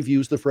 but we've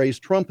used the phrase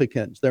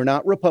Trumpicans. They're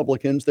not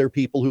Republicans. They're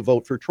people who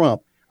vote for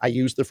Trump. I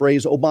used the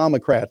phrase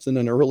Obamacrats in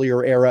an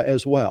earlier era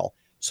as well.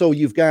 So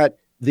you've got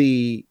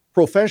the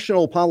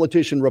professional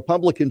politician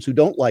Republicans who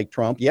don't like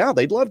Trump. Yeah,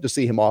 they'd love to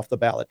see him off the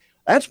ballot.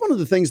 That's one of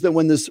the things that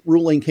when this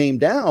ruling came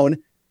down,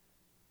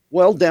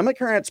 well,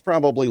 Democrats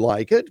probably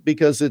like it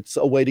because it's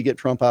a way to get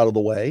Trump out of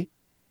the way.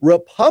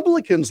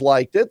 Republicans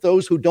liked it,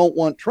 those who don't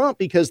want Trump,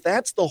 because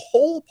that's the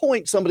whole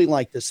point. Somebody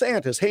like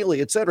DeSantis, Haley,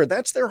 et cetera,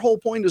 that's their whole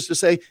point, is to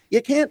say,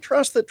 you can't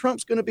trust that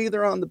Trump's going to be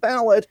there on the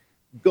ballot.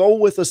 Go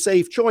with a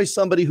safe choice,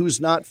 somebody who's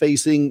not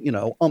facing,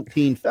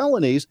 umpteen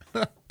felonies.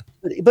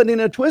 But in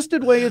a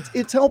twisted way,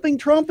 it's helping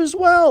Trump as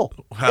well.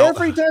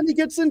 Every time he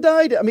gets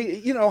indicted. I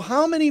mean,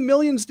 how many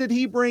millions did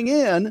he bring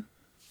in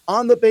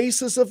on the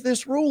basis of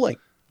this ruling?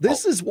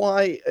 This is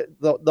why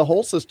the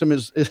whole system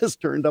is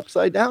turned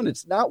upside down.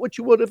 It's not what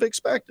you would have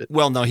expected.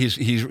 Well, no,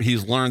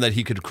 he's learned that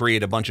he could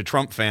create a bunch of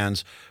Trump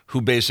fans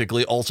who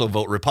basically also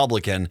vote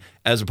Republican,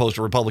 as opposed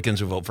to Republicans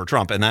who vote for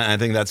Trump. And I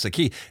think that's the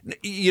key.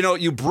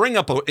 You bring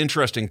up an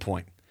interesting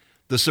point.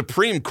 The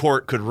Supreme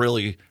Court could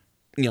really,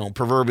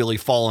 proverbially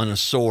fall on a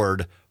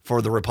sword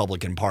for the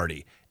Republican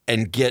Party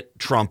and get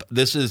Trump.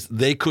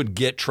 They could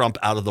get Trump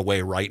out of the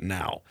way right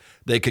now.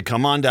 They could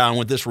come on down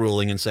with this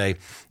ruling and say,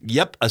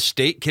 yep, a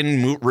state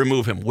can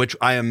remove him, which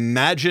I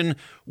imagine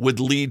would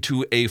lead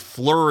to a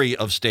flurry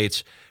of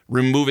states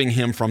removing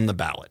him from the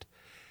ballot.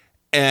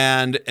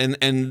 And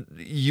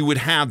you would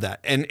have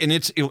that. And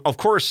it's, of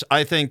course,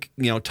 I think,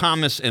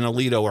 Thomas and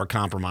Alito are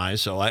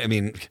compromised. So, I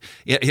mean,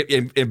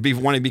 if you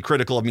want to be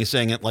critical of me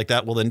saying it like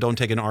that, well, then don't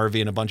take an RV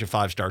and a bunch of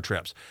 5-star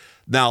trips.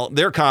 Now,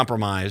 they're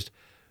compromised.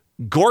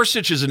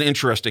 Gorsuch is an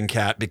interesting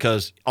cat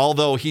because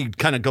although he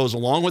kind of goes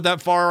along with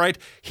that far right,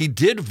 he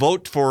did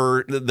vote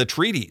for the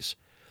treaties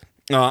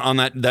on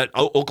that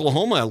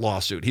Oklahoma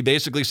lawsuit. He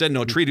basically said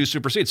no treaty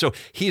supersedes. So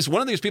he's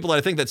one of these people that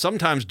I think that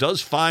sometimes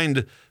does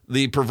find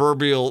the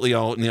proverbial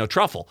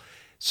truffle.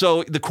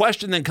 So the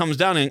question then comes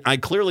down, and I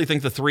clearly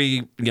think the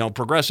 3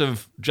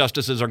 progressive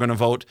justices are going to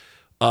vote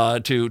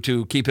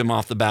to keep him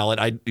off the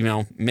ballot.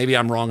 Maybe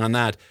I'm wrong on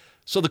that.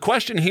 So the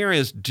question here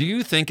is, do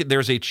you think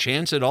there's a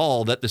chance at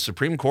all that the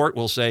Supreme Court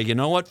will say, you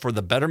know what, for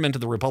the betterment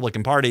of the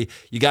Republican Party,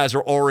 you guys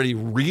are already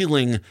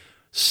reeling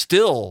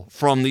still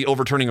from the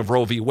overturning of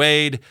Roe v.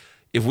 Wade.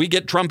 If we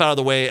get Trump out of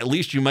the way, at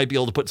least you might be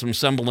able to put some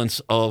semblance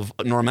of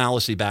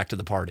normalcy back to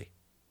the party.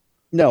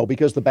 No,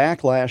 because the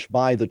backlash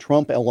by the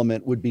Trump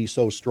element would be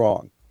so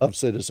strong of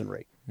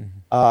citizenry.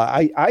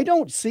 Mm-hmm. I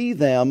don't see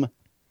them.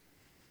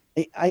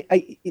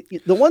 The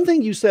one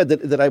thing you said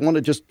that I want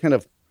to just kind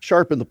of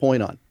sharpen the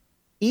point on,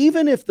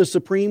 even if the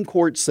Supreme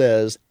Court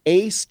says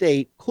a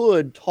state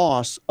could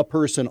toss a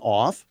person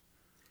off,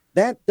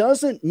 that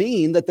doesn't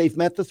mean that they've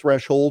met the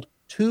threshold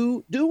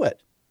to do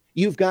it.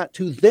 You've got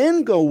to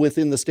then go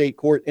within the state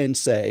court and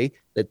say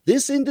that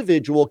this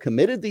individual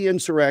committed the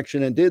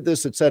insurrection and did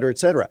this, et cetera, et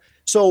cetera.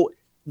 So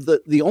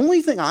the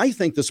only thing I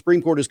think the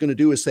Supreme Court is going to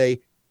do is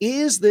say,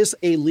 is this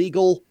a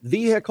legal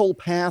vehicle,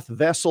 path,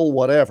 vessel,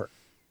 whatever?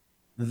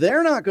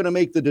 They're not going to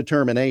make the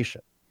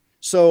determination.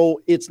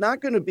 So it's not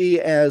going to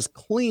be as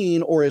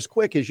clean or as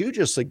quick as you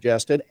just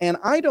suggested. And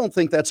I don't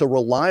think that's a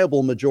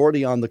reliable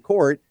majority on the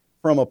court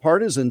from a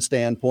partisan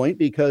standpoint,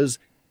 because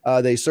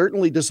they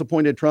certainly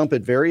disappointed Trump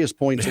at various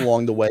points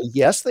along the way.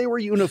 Yes, they were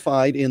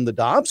unified in the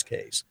Dobbs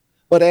case.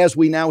 But as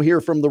we now hear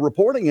from the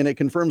reporting, and it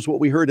confirms what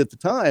we heard at the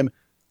time,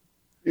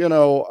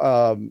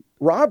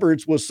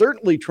 Roberts was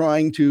certainly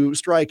trying to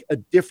strike a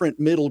different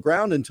middle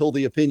ground until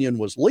the opinion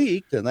was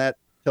leaked. And that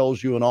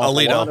tells you an awful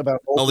lot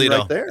about Bolton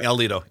right there.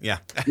 Alito, yeah.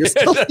 You're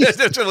still- It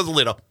was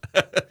Alito.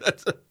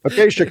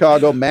 Okay,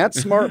 Chicago. Matt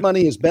Smart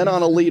Money has been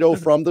on Alito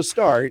from the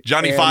start.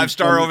 Johnny and-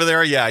 5-star over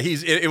there. Yeah,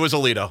 it was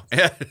Alito.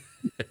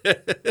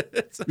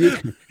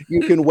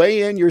 You can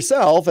weigh in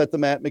yourself at the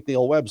Matt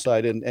McNeil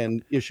website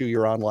and issue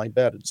your online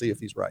bet and see if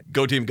he's right.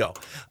 Go team, go.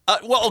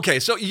 Well, okay.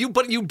 So you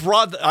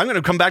brought. I'm going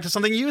to come back to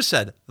something you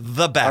said.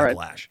 The backlash.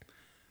 Right.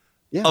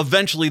 Yeah.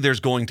 Eventually, there's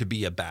going to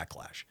be a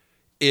backlash.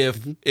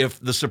 If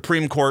the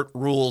Supreme Court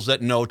rules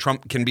that no,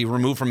 Trump can be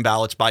removed from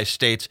ballots by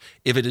states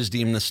if it is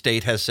deemed the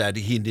state has said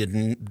he did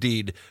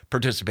indeed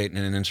participate in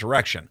an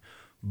insurrection,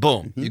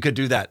 boom, you could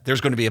do that.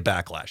 There's going to be a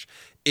backlash.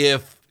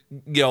 If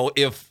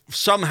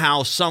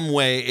somehow, some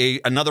way,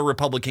 another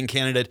Republican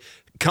candidate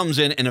comes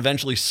in and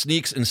eventually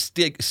sneaks and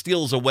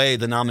steals away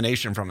the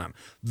nomination from him,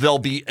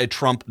 the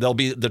Trump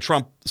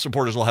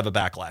supporters will have a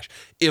backlash.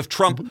 If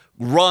Trump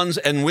runs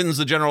and wins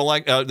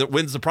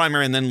wins the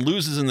primary and then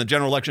loses in the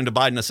general election to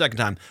Biden a second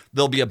time,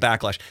 there'll be a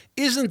backlash.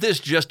 Isn't this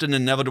just an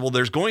inevitable?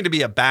 There's going to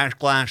be a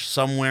backlash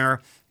somewhere.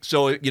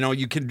 So,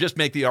 you can just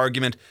make the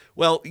argument,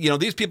 well,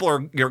 these people are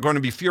going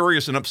to be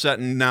furious and upset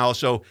now.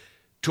 So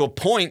to a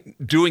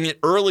point, doing it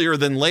earlier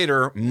than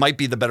later might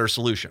be the better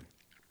solution.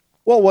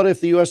 Well, what if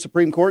the U.S.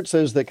 Supreme Court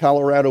says that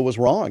Colorado was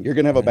wrong? You're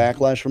going to have a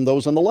backlash from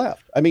those on the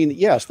left. I mean,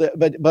 yes,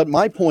 but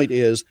my point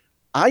is,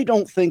 I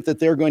don't think that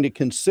they're going to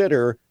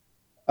consider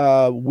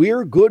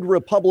we're good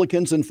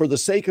Republicans, and for the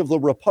sake of the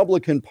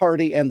Republican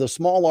Party and the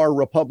small R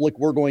republic,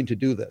 we're going to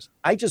do this.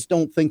 I just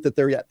don't think that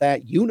they're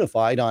that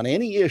unified on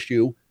any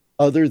issue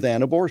other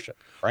than abortion,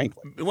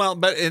 frankly. Well,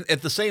 but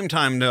at the same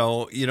time,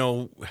 no,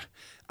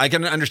 I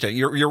can understand.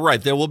 You're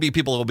right. There will be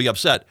people who will be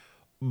upset.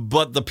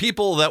 But the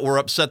people that were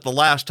upset the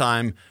last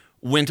time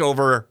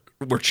were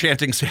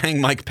chanting,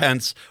 saying Mike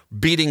Pence,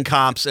 beating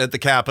cops at the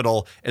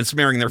Capitol and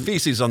smearing their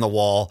feces on the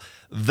wall.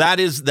 That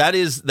is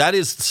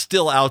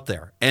still out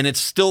there, and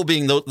it's still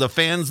being they're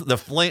fanning the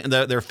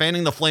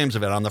flames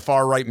of it on the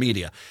far right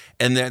media,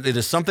 and that it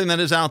is something that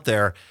is out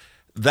there.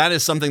 That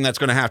is something that's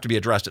going to have to be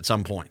addressed at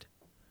some point.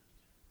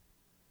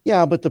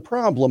 Yeah, but the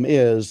problem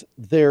is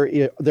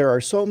there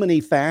are so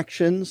many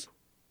factions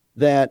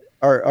that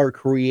are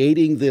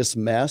creating this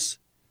mess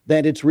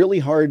that it's really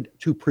hard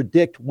to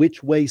predict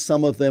which way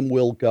some of them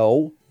will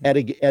go at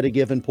a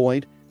given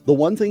point. The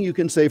one thing you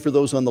can say for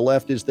those on the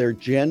left is they're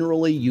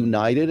generally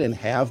united and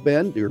have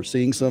been. You're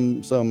seeing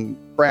some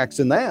cracks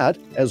in that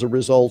as a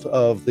result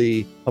of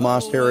the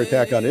Hamas terror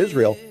attack on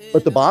Israel.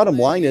 But the bottom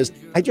line is,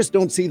 I just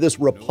don't see this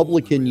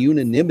Republican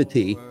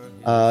unanimity.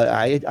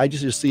 I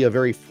just see a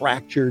very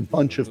fractured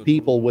bunch of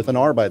people with an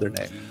R by their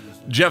name.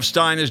 Jeff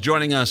Stein is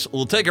joining us.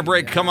 We'll take a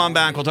break. Come on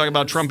back. We'll talk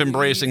about Trump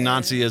embracing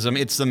Nazism.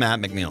 It's the Matt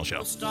McNeil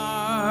Show.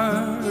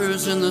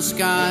 Stars in the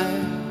sky,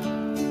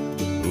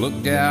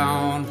 look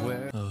down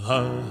where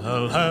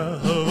I'll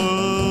have a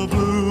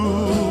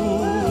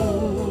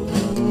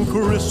blue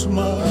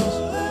Christmas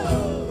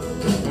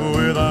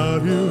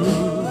without you.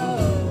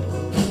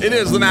 It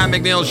is the Matt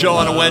McNeil Show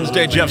on a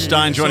Wednesday. Jeff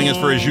Stein joining us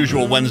for his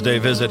usual Wednesday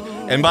visit.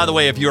 And by the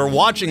way, if you're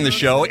watching the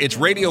show, it's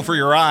radio for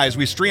your eyes.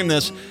 We stream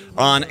this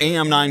on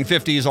AM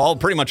 950s,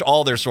 pretty much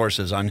all their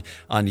sources, on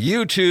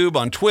YouTube,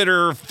 on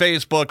Twitter,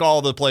 Facebook,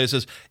 all the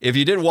places. If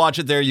you did watch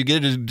it there, you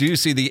do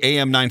see the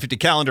AM 950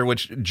 calendar,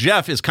 which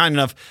Jeff is kind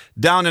enough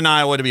down in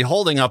Iowa to be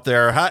holding up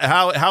there.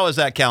 How is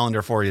that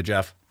calendar for you,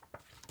 Jeff?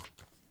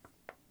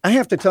 I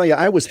have to tell you,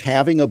 I was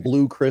having a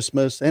blue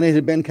Christmas, and it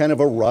had been kind of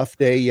a rough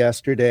day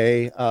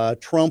yesterday.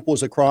 Trump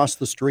was across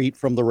the street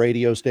from the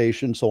radio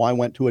station, so I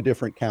went to a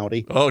different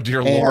county. Oh,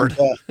 dear Lord.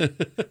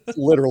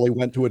 Literally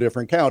went to a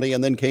different county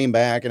and then came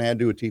back and had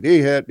to do a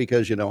TV hit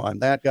because, I'm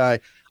that guy.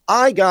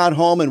 I got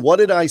home, and what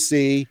did I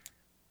see?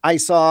 I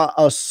saw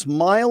a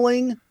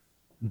smiling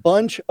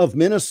bunch of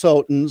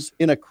Minnesotans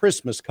in a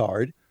Christmas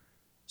card.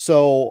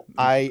 So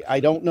I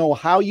don't know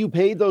how you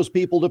paid those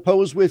people to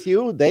pose with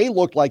you. They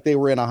looked like they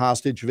were in a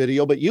hostage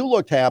video, but you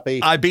looked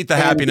happy. I beat the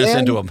happiness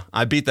into them.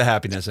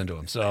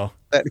 So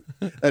that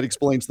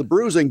explains the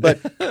bruising. But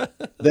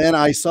then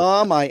I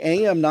saw my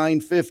AM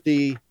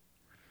 950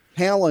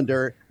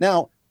 calendar.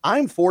 Now,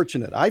 I'm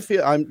fortunate. I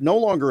feel I'm no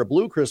longer a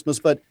blue Christmas,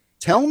 but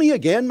tell me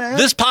again,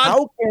 Matt,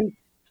 how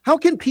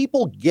can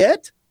people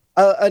get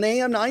an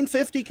AM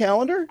 950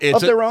 calendar of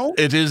their own?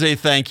 It is a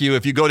thank you.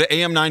 If you go to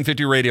AM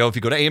 950 Radio,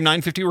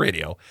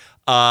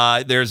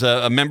 there's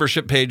a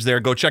membership page there.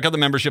 Go check out the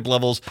membership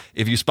levels.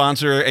 If you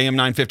sponsor AM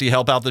 950,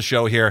 help out the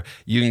show here,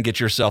 you can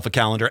get yourself a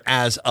calendar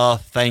as a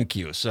thank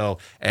you. So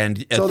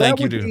thank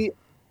you to.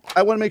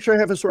 I want to make sure I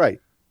have this right.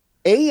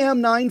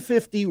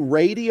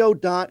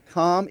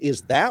 AM950radio.com.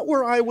 Is that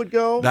where I would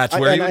go? That's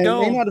where you would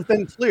go. I may not have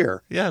been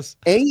clear. Yes.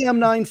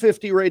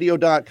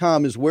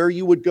 AM950radio.com is where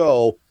you would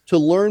go to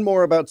learn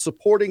more about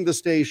supporting the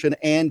station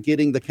and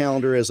getting the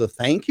calendar as a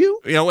thank you?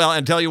 Yeah, well,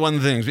 and tell you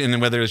one thing,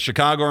 and whether it's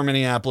Chicago or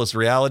Minneapolis, the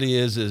reality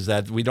is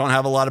that we don't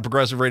have a lot of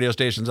progressive radio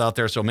stations out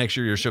there, so make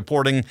sure you're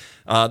supporting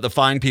the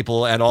fine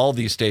people at all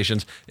these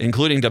stations,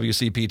 including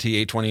WCPT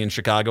 820 in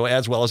Chicago,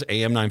 as well as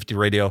AM 950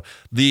 Radio,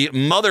 the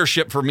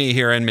mothership for me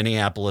here in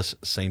Minneapolis,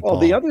 St. Paul. Well,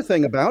 the other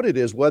thing about it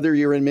is whether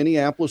you're in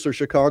Minneapolis or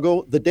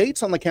Chicago, the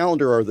dates on the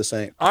calendar are the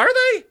same. Are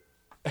they?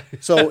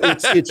 So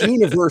it's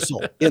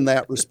universal in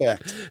that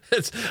respect.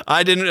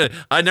 I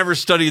never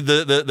studied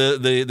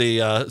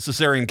the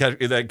Caesarean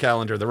that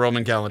calendar, the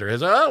Roman calendar.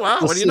 Oh wow,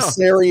 what do you know?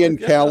 Caesarean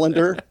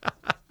calendar.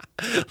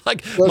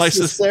 Like The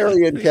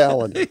Caesarean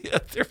calendar. Yeah,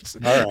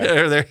 All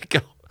right. there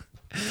you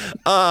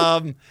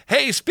go.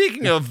 Hey,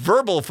 speaking of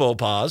verbal faux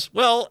pas,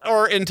 well,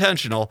 or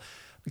intentional.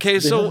 Okay,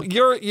 so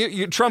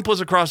Trump was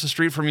across the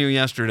street from you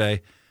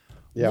yesterday.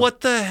 Yeah.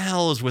 What the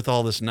hell is with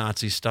all this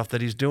Nazi stuff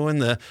that he's doing?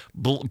 The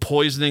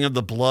poisoning of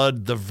the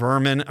blood, the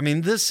vermin. I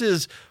mean, this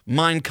is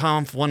Mein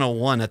Kampf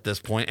 101 at this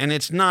point, and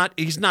he's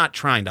not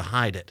trying to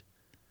hide it.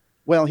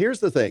 Well,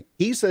 here's the thing.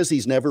 He says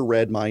he's never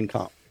read Mein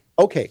Kampf.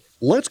 Okay,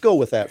 let's go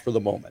with that for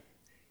the moment.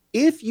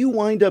 If you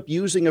wind up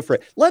using a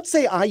phrase, let's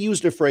say I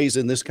used a phrase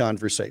in this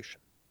conversation,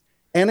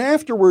 and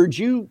afterwards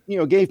you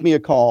gave me a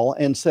call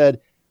and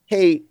said,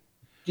 hey,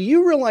 do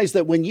you realize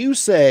that when you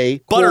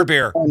say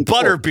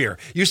butterbeer,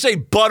 you say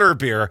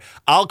butterbeer,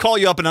 I'll call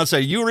you up and I'll say,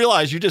 you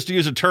realize you just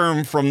used a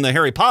term from the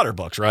Harry Potter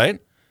books, right?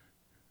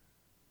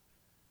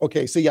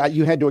 Okay, so yeah,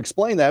 you had to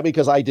explain that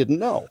because I didn't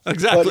know.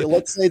 Exactly. But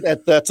let's say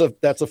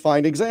that's a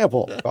fine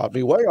example. Caught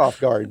me way off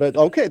guard, but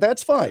okay,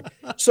 that's fine.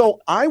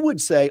 So I would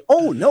say,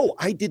 oh no,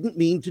 I didn't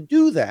mean to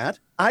do that.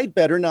 I'd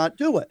better not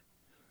do it.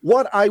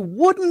 What I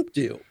wouldn't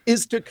do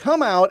is to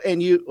come out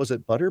and was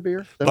it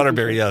butterbeer?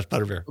 Butterbeer, yes,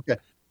 butterbeer. Okay.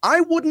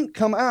 I wouldn't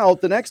come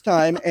out the next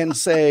time and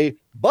say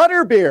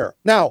butterbeer.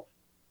 Now,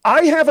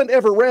 I haven't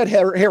ever read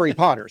Harry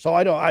Potter, so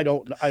I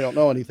don't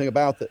know anything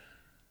about that.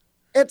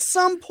 At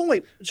some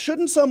point,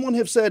 shouldn't someone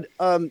have said,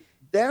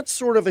 that's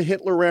sort of a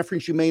Hitler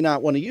reference, you may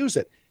not want to use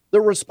it?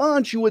 The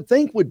response you would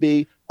think would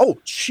be, oh,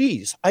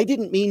 geez, I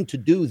didn't mean to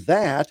do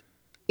that.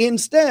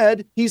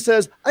 Instead, he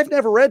says, I've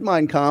never read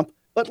Mein Kampf,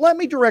 but let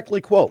me directly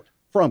quote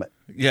from it.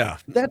 Yeah.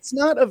 That's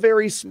not a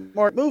very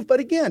smart move. But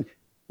again,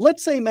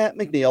 let's say Matt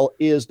McNeil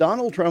is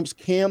Donald Trump's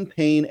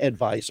campaign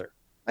advisor.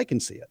 I can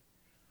see it.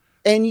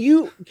 And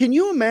can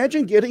you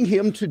imagine getting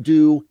him to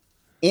do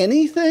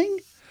anything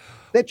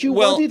that you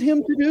wanted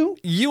him to do?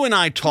 You and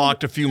I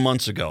talked a few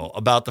months ago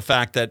about the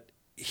fact that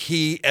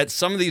at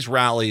some of these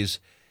rallies,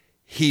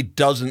 he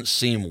doesn't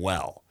seem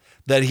well,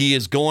 that he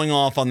is going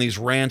off on these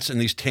rants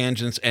and these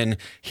tangents, and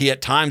he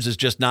at times is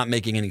just not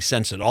making any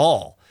sense at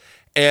all.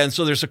 And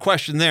so there's a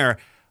question there.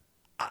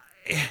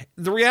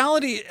 The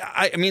reality,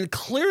 I mean,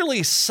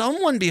 clearly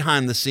someone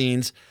behind the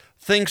scenes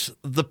thinks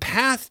the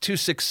path to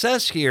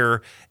success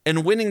here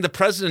and winning the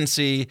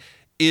presidency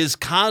is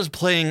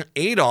cosplaying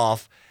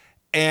Adolf.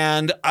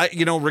 And,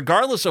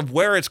 regardless of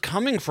where it's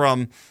coming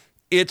from,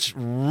 it's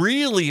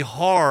really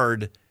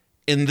hard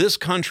in this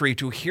country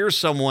to hear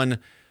someone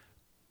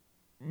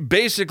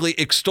basically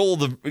extol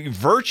the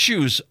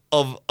virtues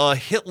of a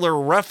Hitler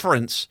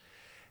reference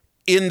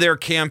in their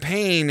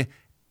campaign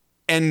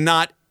and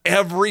not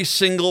every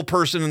single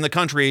person in the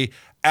country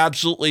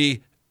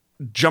absolutely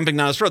jumping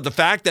down his throat. The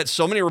fact that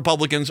so many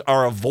Republicans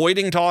are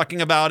avoiding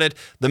talking about it,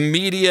 the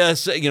media,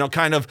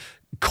 kind of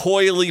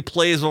coyly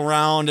plays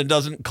around and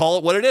doesn't call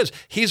it what it is.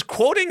 He's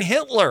quoting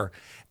Hitler.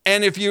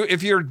 And if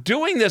you're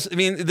doing this,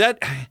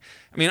 I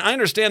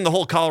understand the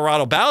whole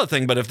Colorado ballot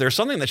thing, but if there's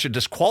something that should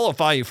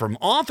disqualify you from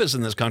office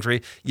in this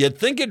country, you'd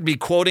think it'd be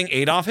quoting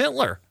Adolf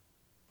Hitler.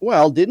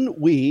 Well, didn't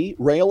we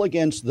rail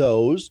against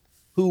those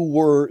who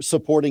were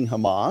supporting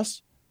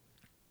Hamas?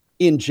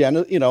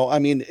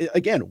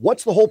 Again,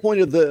 what's the whole point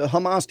of the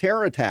Hamas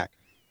terror attack?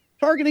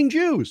 Targeting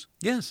Jews.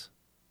 Yes.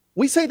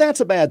 We say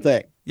that's a bad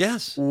thing.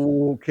 Yes.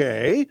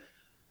 Okay.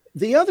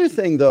 The other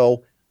thing,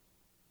 though,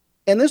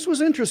 and this was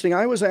interesting,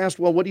 I was asked,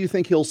 well, what do you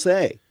think he'll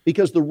say?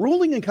 Because the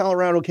ruling in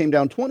Colorado came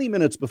down 20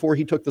 minutes before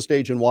he took the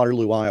stage in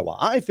Waterloo, Iowa.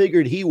 I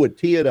figured he would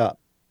tee it up.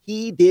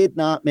 He did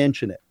not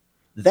mention it.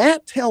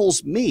 That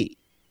tells me,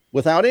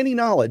 without any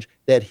knowledge,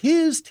 that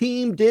his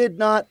team did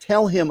not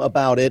tell him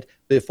about it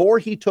before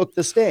he took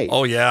the stage.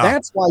 Oh, yeah.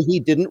 That's why he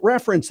didn't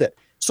reference it.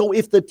 So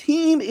if the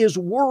team is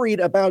worried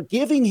about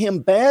giving him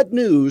bad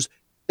news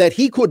that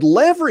he could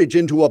leverage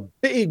into a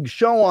big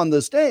show on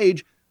the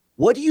stage,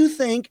 what do you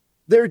think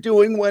they're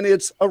doing when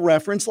it's a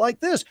reference like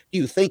this? Do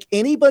you think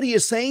anybody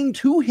is saying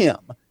to him,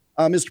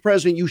 Mr.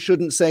 President, you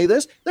shouldn't say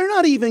this? They're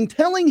not even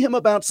telling him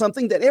about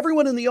something that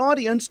everyone in the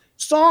audience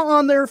saw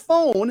on their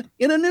phone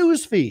in a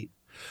news feed.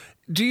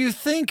 Do you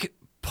think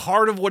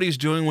part of what he's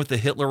doing with the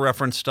Hitler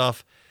reference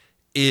stuff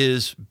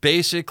is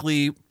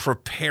basically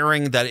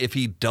preparing that if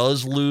he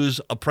does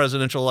lose a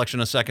presidential election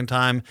a second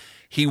time,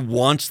 he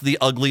wants the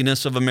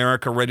ugliness of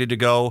America ready to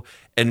go.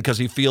 And because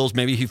he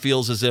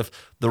feels as if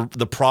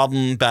the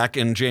problem back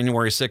in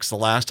January 6th, the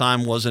last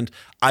time, wasn't,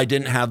 I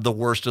didn't have the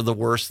worst of the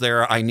worst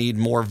there. I need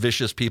more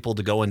vicious people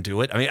to go and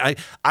do it. I mean,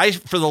 I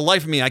for the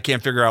life of me, I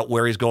can't figure out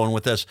where he's going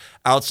with this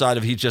outside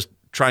of he's just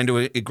trying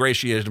to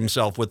ingratiate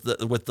himself with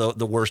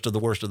the worst of the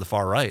worst of the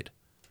far right.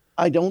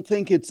 I don't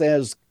think it's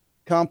as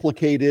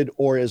complicated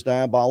or as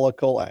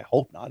diabolical, I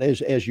hope not,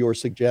 as you're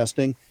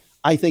suggesting.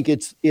 I think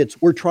it's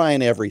we're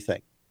trying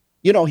everything.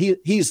 You know,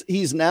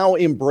 he's now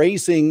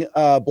embracing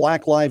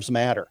Black Lives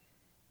Matter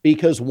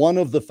because one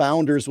of the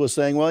founders was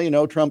saying, well, you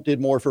know, Trump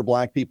did more for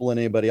black people than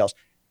anybody else.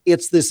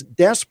 It's this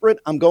desperate,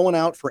 I'm going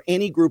out for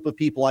any group of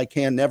people I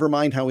can, never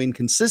mind how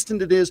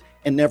inconsistent it is,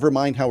 and never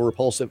mind how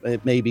repulsive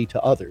it may be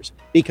to others.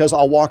 Because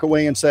I'll walk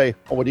away and say,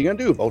 oh, what are you going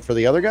to do? Vote for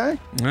the other guy?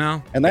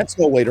 Well, and that's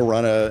no way to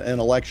run an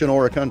election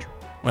or a country.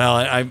 Well,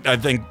 I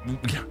think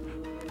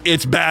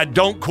it's bad.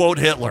 Don't quote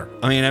Hitler.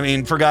 I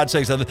mean, for God's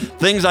sakes,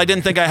 things I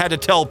didn't think I had to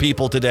tell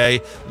people today.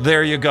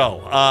 There you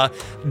go.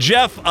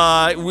 Jeff,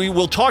 we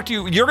will talk to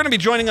you. You're going to be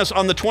joining us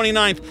on the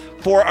 29th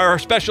for our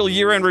special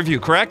year-end review,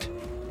 correct?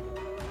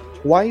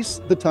 Twice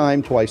the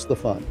time, twice the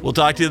fun. We'll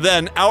talk to you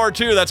then. Hour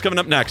 2, that's coming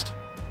up next.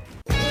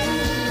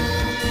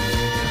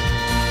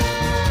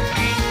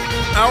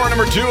 Hour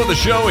number 2 of the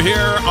show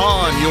here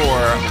on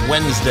your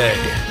Wednesday.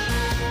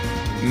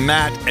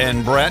 Matt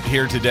and Brett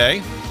here today.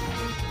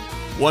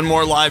 One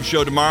more live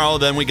show tomorrow.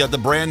 Then we got the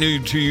brand new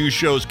To You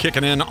shows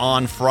kicking in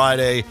on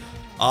Friday.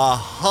 A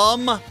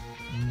humdinger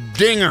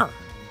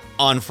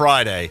on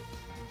Friday.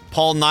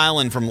 Paul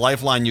Nyland from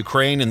Lifeline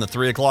Ukraine in the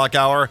 3 o'clock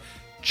hour.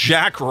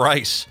 Jack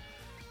Rice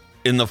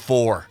in the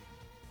 4.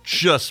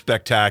 Just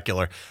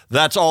spectacular.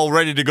 That's all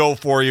ready to go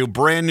for you.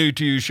 Brand new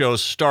To You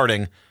shows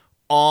starting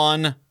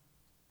on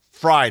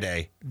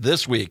Friday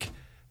this week.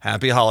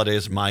 Happy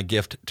holidays, my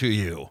gift to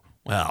you.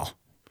 Well,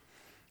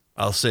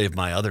 I'll save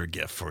my other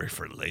gift for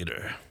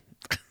later.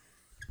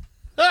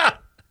 That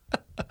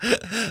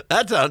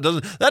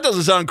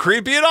doesn't sound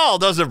creepy at all,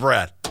 does it,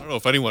 Brett? I don't know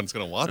if anyone's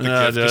going to want the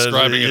gift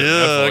describing it in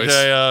that voice.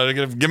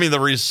 Okay, give me the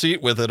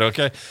receipt with it,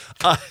 okay?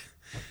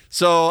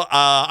 So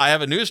I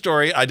have a news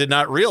story. I did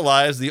not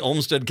realize the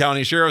Olmsted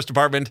County Sheriff's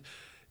Department,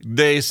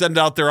 they send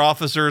out their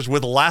officers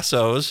with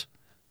lassos.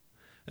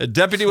 A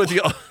deputy with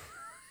the...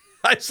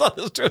 I saw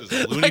this too.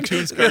 Looney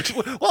Tunes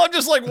cartoon. Well, I'm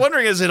just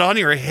wondering, is it on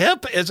your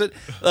hip? Is it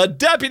a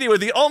deputy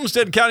with the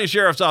Olmsted County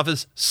Sheriff's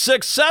Office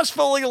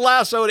successfully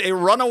lassoed a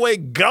runaway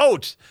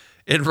goat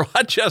in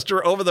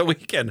Rochester over the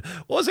weekend?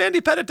 What was Andy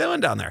Pettit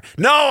doing down there?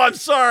 No, I'm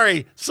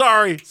sorry.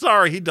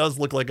 He does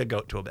look like a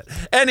goat to a bit.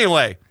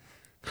 Anyway.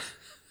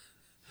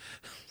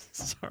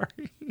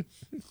 Sorry.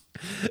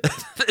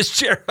 The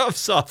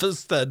sheriff's office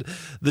said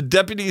the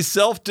deputy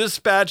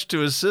self-dispatched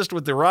to assist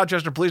with the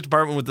Rochester Police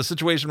Department with the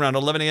situation around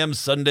 11 a.m.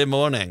 Sunday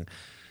morning.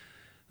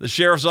 The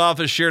sheriff's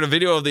office shared a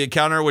video of the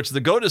encounter, which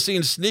the goat is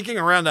seen sneaking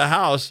around the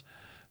house.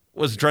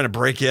 Was he trying to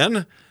break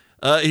in?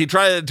 He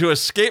tried to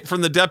escape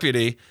from the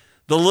deputy.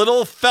 The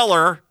little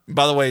feller,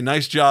 by the way,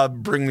 nice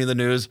job bringing me the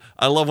news.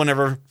 I love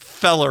whenever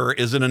feller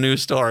is in a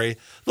news story.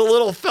 The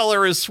little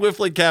feller is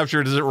swiftly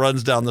captured as it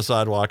runs down the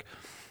sidewalk.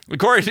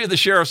 According to the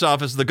sheriff's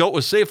office, the goat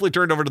was safely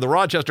turned over to the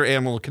Rochester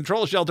Animal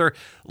Control Shelter,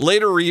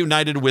 later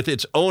reunited with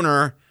its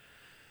owner.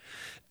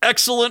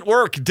 Excellent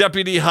work,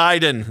 Deputy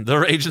Hayden,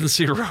 the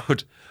agency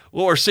wrote.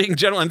 What we're seeing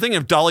generally, I'm thinking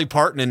of Dolly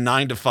Parton in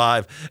 9 to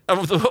 5.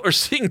 What we're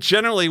seeing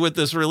generally with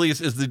this release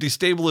is the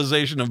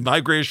destabilization of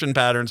migration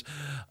patterns.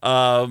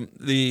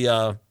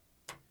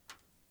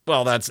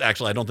 Well, that's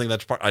actually, I don't think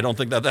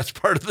that's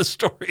part of the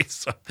story.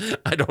 So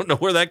I don't know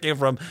where that came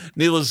from.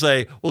 Needless to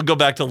say, we'll go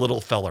back to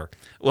little feller.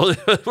 We'll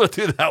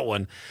do that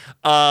one.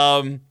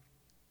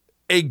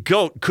 A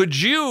goat.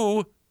 Could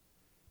you,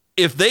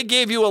 if they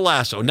gave you a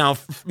lasso? Now,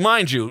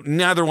 mind you,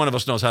 neither one of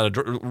us knows how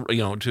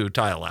to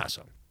tie a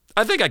lasso.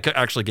 I think I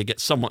could get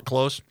somewhat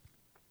close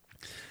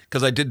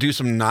because I did do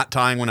some knot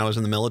tying when I was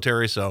in the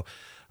military. So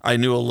I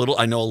know a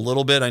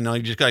little bit. I know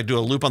you just got to do a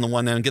loop on the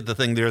one end, get the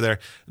thing there, and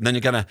then you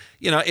got to,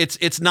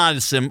 it's not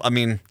as simple. I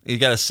mean, you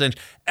got to cinch.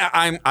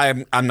 I'm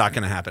not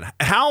going to happen.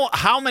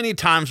 How many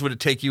times would it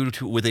take you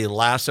with a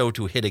lasso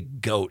to hit a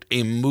goat,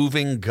 a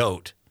moving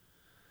goat?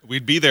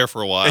 We'd be there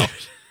for a while.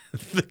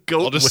 The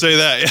goat. I'll just say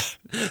that.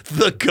 Yeah.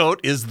 The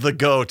goat is the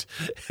goat.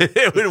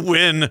 It would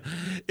win.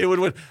 It would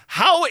win.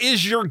 How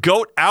is your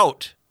goat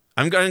out?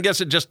 I'm going to guess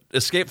it just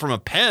escaped from a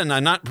pen.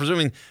 I'm not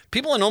presuming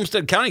people in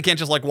Olmsted County can't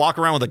just walk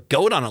around with a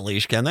goat on a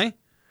leash, can they?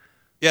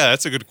 Yeah,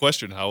 that's a good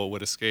question. How it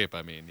would escape?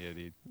 I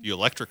mean, you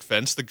electric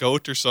fence the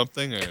goat or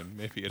something, and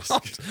maybe it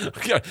escapes.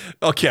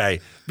 Okay.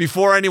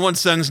 Before anyone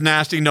sends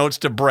nasty notes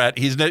to Brett,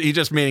 he's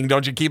just meaning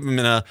don't you keep him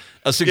in a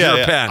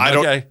secure pen?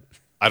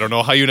 I don't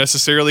know how you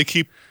necessarily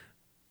keep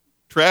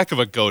track of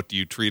a goat. Do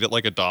you treat it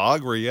like a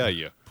dog where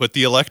you put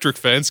the electric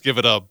fence, give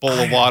it a bowl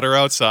of water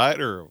outside,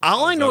 or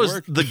all I know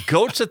is the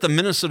goats at the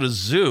Minnesota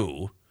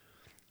Zoo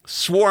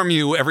swarm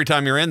you every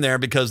time you're in there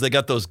because they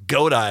got those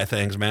goat eye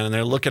things, man, and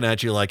they're looking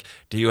at you like,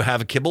 do you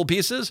have kibble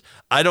pieces?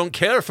 I don't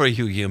care for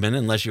you, human,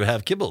 unless you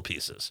have kibble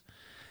pieces.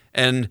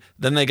 And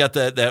then they got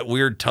that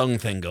weird tongue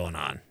thing going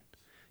on.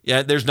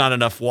 Yeah, there's not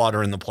enough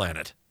water in the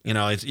planet. You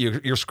know,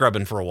 you're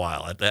scrubbing for a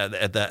while at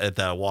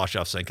the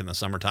wash-off sink in the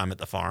summertime at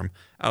the farm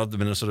out of the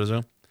Minnesota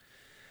Zoo.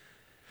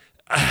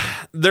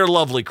 They're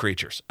lovely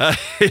creatures.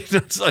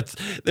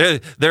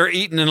 They're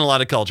eaten in a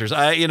lot of cultures.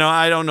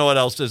 I don't know what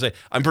else to say.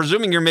 I'm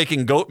presuming you're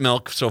making goat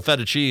milk, so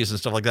feta cheese and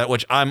stuff like that,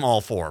 which I'm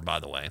all for, by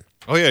the way.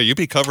 Oh yeah, you'd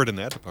be covered in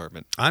that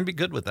department. I'd be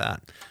good with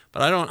that.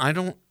 But I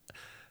don't.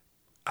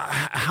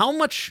 How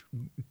much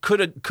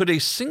could a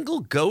single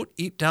goat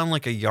eat down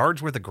like a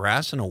yard's worth of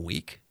grass in a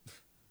week?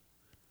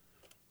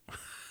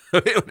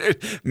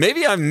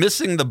 Maybe I'm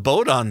missing the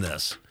boat on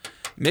this.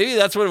 Maybe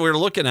that's what we're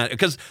looking at,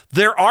 because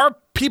there are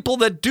people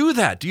that do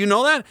that. Do you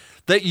know that?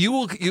 That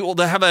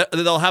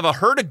they'll have a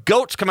herd of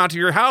goats come out to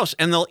your house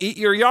and they'll eat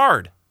your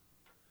yard.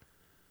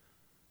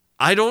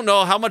 I don't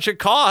know how much it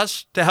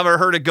costs to have a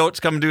herd of goats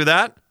come do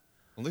that.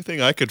 Only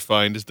thing I could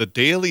find is the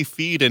daily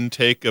feed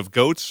intake of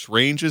goats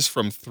ranges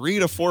from 3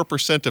 to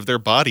 4% of their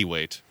body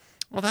weight.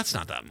 Well, that's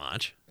not that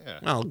much. Yeah.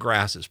 Well,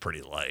 grass is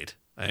pretty light.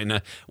 I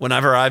mean,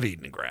 whenever I've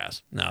eaten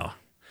grass, no.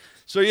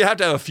 So you have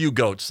to have a few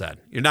goats then.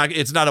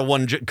 It's not a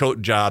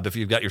one-goat job if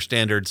you've got your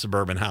standard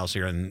suburban house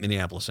here in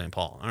Minneapolis, St.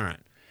 Paul. All right.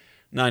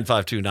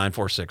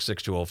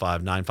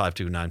 952-946-6205,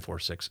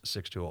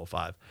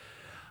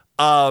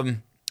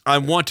 952-946-6205. I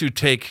want to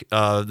take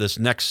this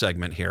next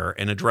segment here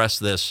and address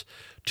this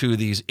to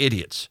these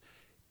idiots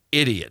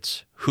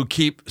who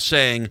keep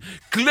saying,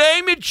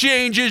 climate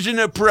change isn't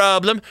a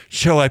problem,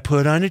 so I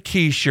put on a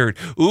T-shirt.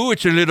 Ooh,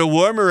 it's a little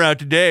warmer out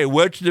today.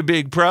 What's the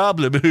big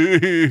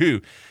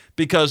problem?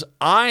 Because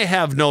I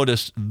have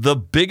noticed the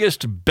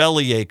biggest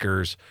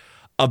bellyachers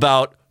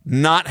about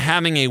not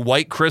having a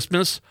white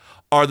Christmas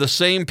are the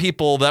same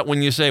people that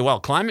when you say,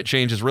 well, climate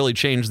change has really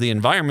changed the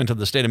environment of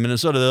the state of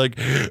Minnesota, they're like,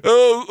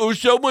 oh,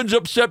 someone's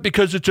upset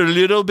because it's a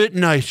little bit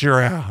nicer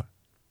out.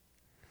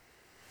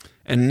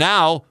 And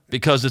now,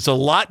 because it's a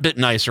lot bit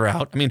nicer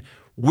out, I mean,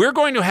 we're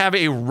going to have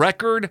a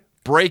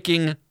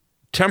record-breaking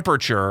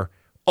temperature,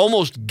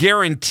 almost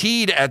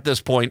guaranteed at this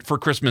point, for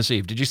Christmas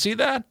Eve. Did you see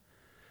that?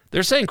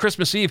 They're saying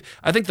Christmas Eve.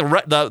 I think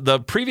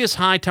the previous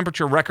high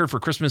temperature record for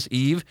Christmas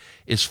Eve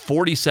is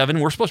 47.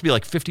 We're supposed to be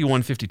like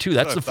 51, 52.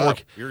 That's the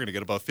forecast. You're going to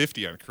get above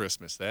 50 on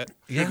Christmas. That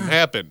shouldn't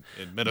happen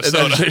in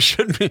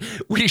Minnesota.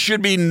 We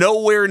should be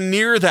nowhere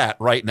near that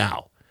right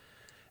now.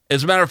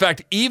 As a matter of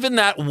fact, even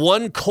that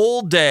one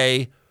cold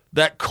day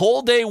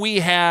we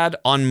had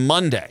on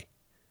Monday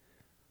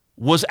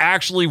was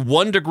actually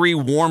 1 degree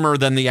warmer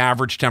than the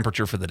average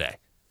temperature for the day.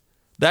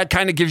 That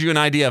kind of gives you an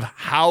idea of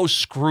how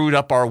screwed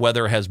up our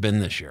weather has been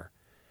this year.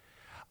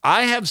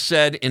 I have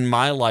said in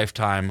my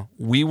lifetime,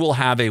 we will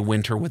have a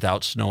winter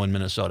without snow in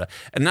Minnesota.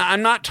 And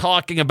I'm not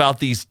talking about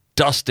these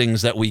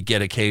dustings that we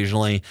get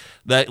occasionally.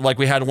 That, like,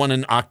 we had one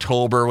in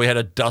October, we had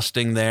a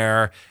dusting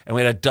there, and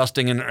we had a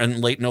dusting in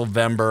late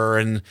November,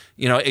 and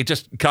it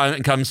just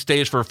comes,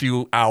 stays for a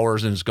few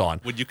hours and it's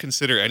gone. Would you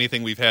consider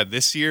anything we've had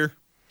this year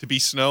to be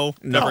snow?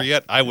 Never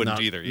yet? I wouldn't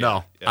either. Yeah.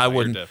 No, I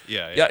wouldn't.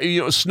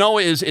 Snow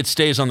it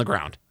stays on the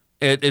ground.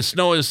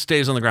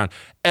 Stays on the ground.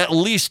 At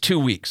least 2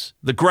 weeks.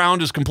 The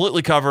ground is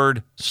completely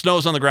covered.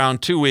 Snow's on the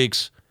ground. 2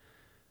 weeks.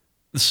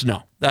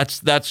 Snow.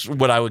 That's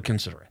what I would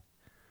consider it.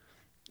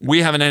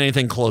 We haven't had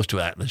anything close to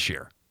that this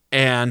year.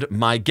 And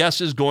my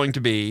guess is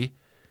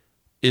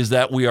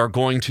that we are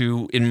going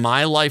to, in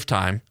my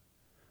lifetime,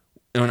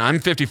 and I'm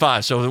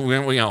 55,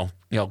 so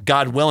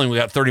God willing, we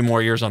got 30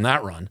 more years on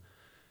that run.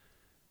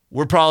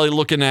 We're probably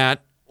looking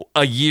at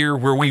a year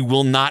where we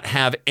will not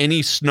have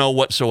any snow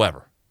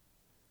whatsoever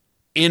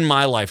in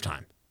my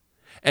lifetime.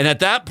 And at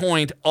that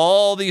point,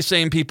 all these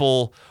same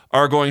people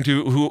are going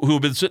to,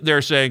 who've been sitting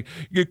there saying,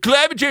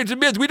 climate change is a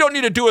myth, we don't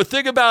need to do a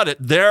thing about it.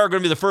 They're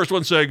going to be the first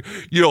ones saying,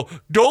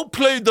 don't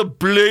play the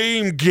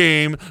blame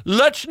game.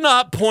 Let's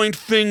not point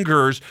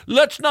fingers.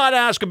 Let's not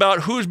ask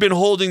about who's been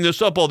holding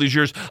this up all these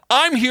years.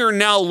 I'm here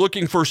now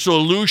looking for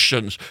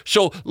solutions.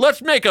 So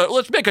let's make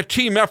a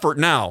team effort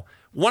now,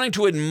 wanting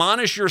to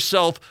admonish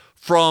yourself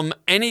from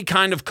any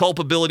kind of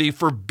culpability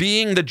for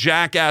being the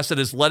jackass that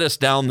has led us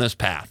down this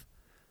path.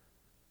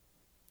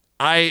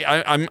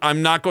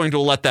 I'm not going to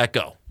let that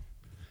go,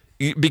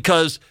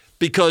 because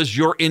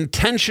your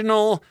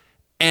intentional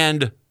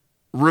and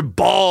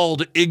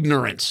ribald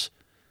ignorance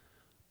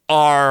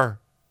are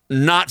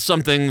not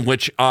something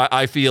which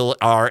I feel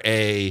are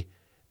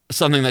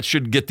something that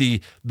should get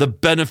the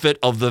benefit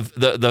of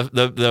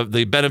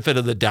the benefit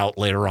of the doubt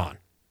later on.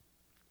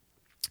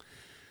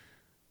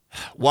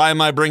 Why am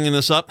I bringing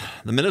this up?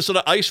 The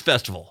Minnesota Ice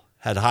Festival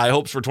had high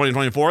hopes for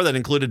 2024 that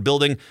included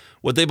building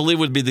what they believe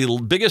would be the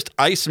biggest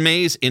ice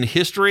maze in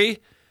history.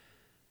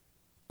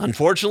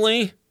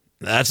 Unfortunately,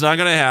 that's not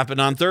going to happen.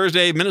 On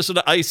Thursday,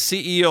 Minnesota Ice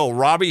CEO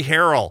Robbie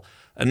Harrell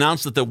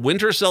announced that the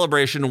winter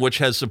celebration,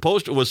 which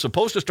was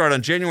supposed to start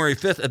on January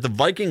 5th at the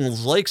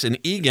Vikings Lakes in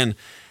Eagan,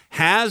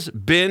 has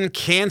been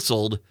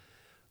canceled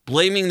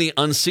blaming the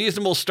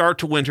unseasonable start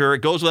to winter.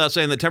 It goes without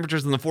saying that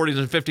temperatures in the 40s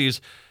and 50s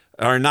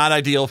are not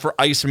ideal for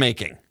ice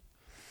making.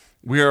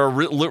 We are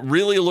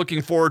really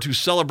looking forward to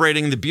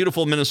celebrating the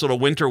beautiful Minnesota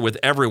winter with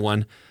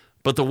everyone,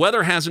 but the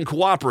weather hasn't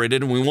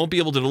cooperated and we won't be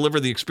able to deliver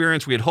the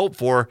experience we had hoped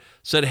for,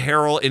 said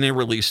Harrell in a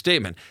release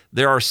statement.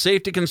 There are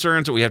safety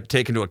concerns that we have to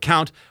take into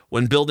account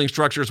when building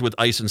structures with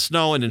ice and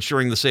snow, and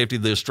ensuring the safety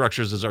of those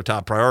structures is our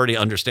top priority,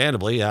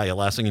 understandably. Yeah, the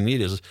last thing you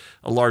need is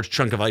a large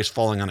chunk of ice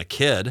falling on a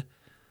kid.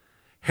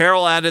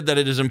 Harrell added that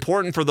it is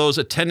important for those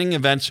attending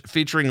events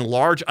featuring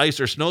large ice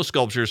or snow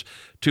sculptures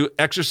to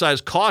exercise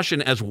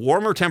caution, as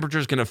warmer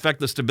temperatures can affect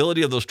the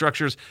stability of those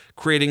structures,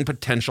 creating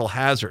potential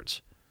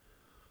hazards.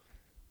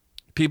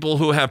 People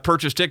who have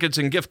purchased tickets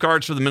and gift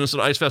cards for the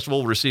Minnesota Ice Festival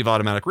will receive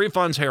automatic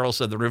refunds. Harrell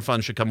said the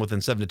refunds should come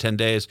within 7 to 10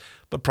 days,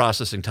 but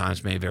processing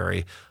times may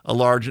vary. A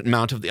large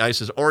amount of the ice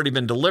has already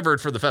been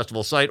delivered for the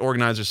festival site.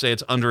 Organizers say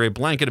it's under a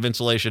blanket of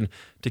insulation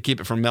to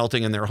keep it from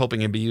melting, and they're hoping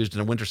it can be used in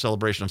a winter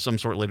celebration of some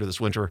sort later this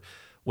winter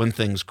when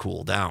things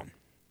cool down.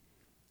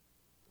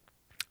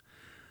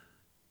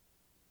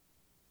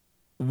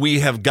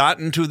 We have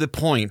gotten to the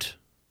point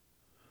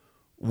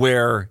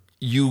where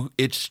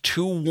it's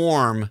too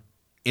warm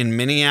in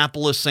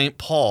Minneapolis, St.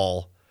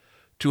 Paul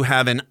to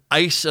have an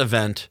ice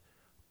event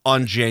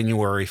on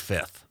January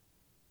 5th.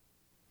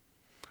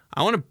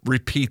 I want to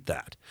repeat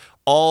that.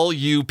 All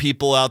you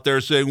people out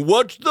there saying,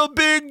 what's the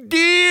big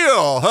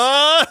deal,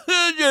 huh?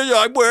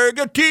 I'm wearing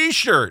a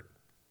t-shirt.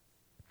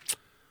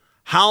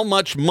 How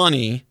much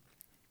money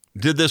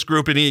did this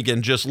group in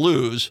Egan just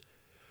lose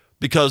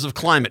because of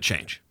climate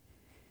change?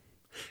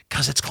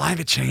 Because it's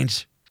climate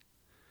change.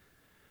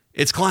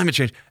 It's climate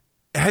change.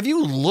 Have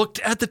you looked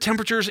at the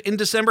temperatures in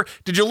December?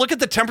 Did you look at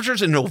the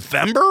temperatures in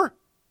November?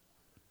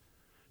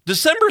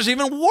 December is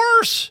even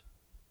worse.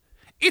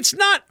 It's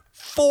not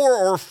 4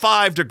 or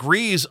 5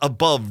 degrees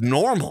above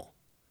normal.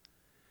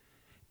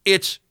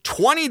 It's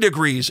 20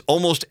 degrees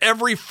almost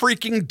every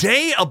freaking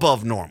day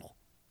above normal.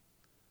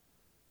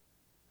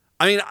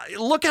 I mean,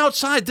 look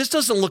outside. This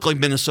doesn't look like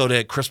Minnesota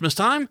at Christmas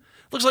time.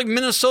 It looks like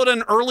Minnesota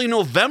in early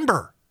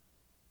November.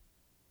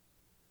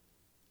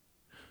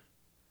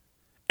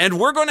 And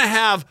we're going to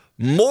have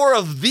more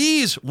of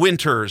these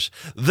winters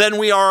than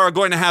we are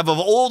going to have of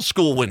old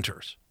school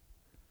winters.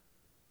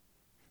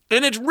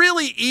 And it's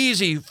really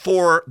easy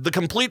for the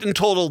complete and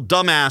total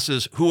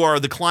dumbasses who are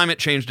the climate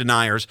change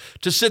deniers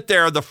to sit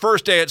there the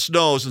first day it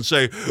snows and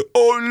say,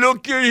 oh,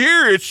 look at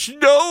here, it's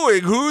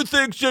snowing. Who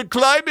thinks that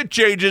climate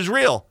change is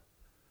real?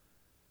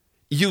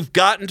 You've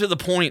gotten to the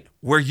point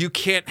where you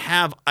can't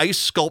have ice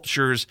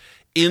sculptures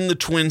in the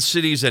Twin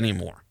Cities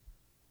anymore.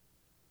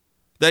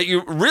 That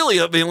you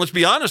really, I mean, let's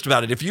be honest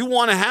about it. If you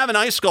want to have an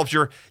ice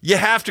sculpture, you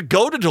have to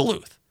go to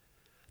Duluth.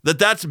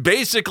 That's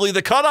basically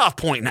the cutoff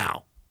point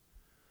now.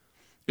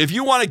 If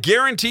you want to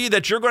guarantee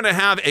that you're going to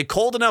have a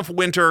cold enough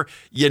winter,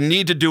 you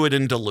need to do it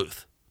in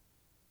Duluth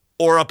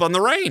or up on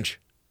the range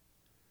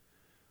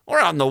or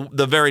on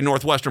the very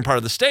northwestern part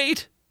of the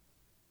state.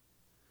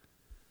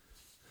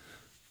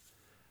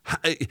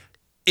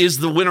 Is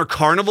the Winter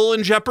Carnival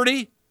in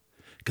jeopardy?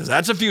 Because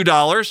that's a few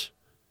dollars.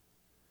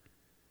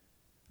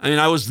 I mean,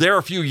 I was there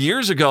a few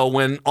years ago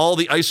when all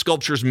the ice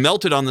sculptures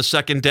melted on the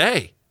second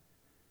day.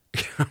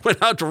 I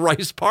went out to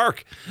Rice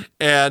Park,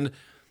 and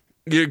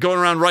you're going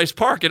around Rice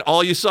Park, and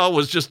all you saw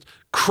was just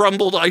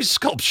crumbled ice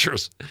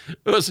sculptures.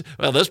 It was,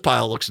 well, this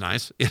pile looks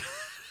nice.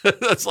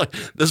 That's like,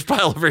 this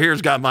pile over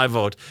here's got my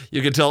vote.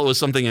 You can tell it was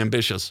something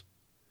ambitious.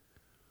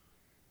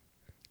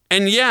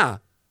 And yeah,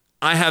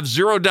 I have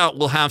zero doubt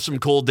we'll have some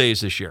cold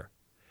days this year.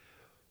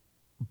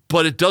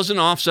 But it doesn't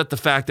offset the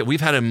fact that we've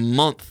had a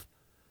month.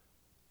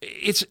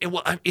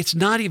 It's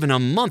not even a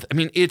month. I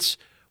mean, it's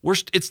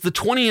the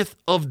 20th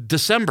of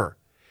December.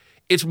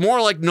 It's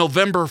more like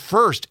November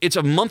 1st. It's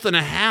a month and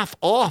a half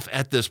off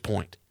at this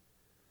point.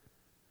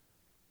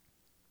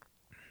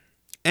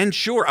 And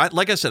sure,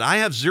 like I said, I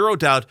have zero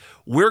doubt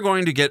we're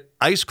going to get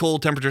ice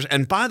cold temperatures.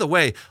 And by the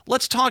way,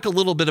 let's talk a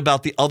little bit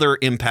about the other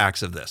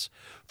impacts of this.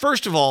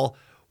 First of all,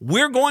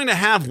 we're going to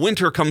have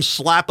winter come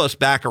slap us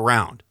back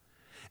around.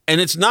 And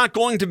it's not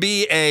going to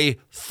be a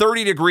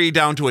 30 degree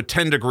down to a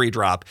 10 degree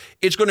drop.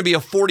 It's going to be a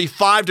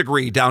 45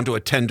 degree down to a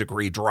 10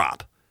 degree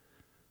drop.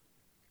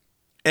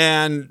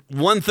 And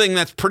one thing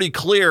that's pretty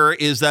clear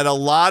is that a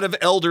lot of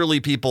elderly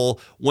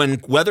people,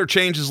 when weather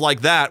changes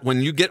like that,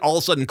 when you get all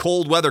of a sudden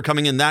cold weather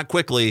coming in that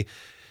quickly,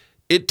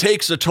 it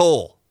takes a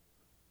toll.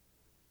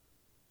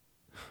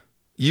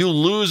 You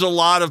lose a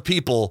lot of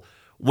people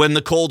when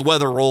the cold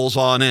weather rolls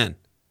on in.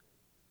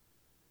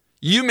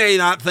 You may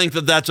not think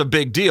that that's a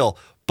big deal,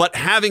 but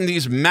having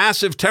these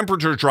massive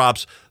temperature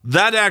drops,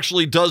 that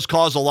actually does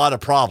cause a lot of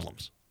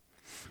problems.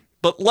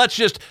 But let's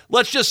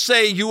just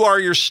say you are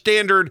your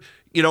standard,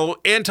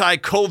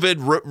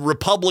 anti-COVID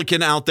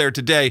Republican out there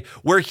today,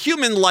 where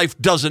human life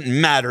doesn't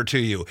matter to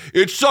you.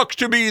 It sucks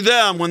to be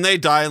them when they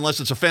die,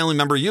 unless it's a family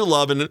member you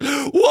love. And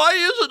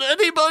why isn't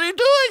anybody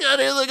doing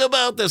anything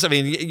about this? I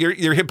mean,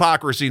 your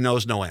hypocrisy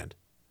knows no end.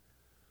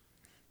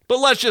 But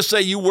let's just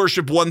say you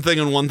worship one thing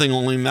and one thing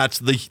only, and that's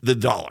the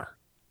dollar.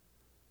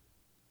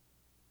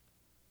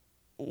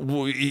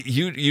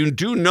 you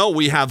do know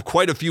we have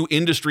quite a few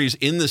industries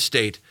in the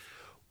state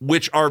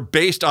which are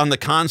based on the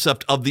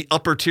concept of the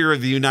upper tier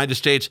of the United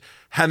States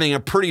having a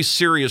pretty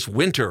serious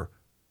winter,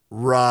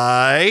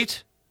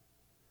 right?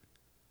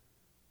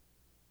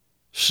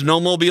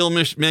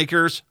 Snowmobile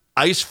makers,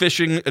 ice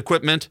fishing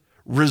equipment,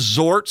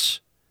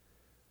 resorts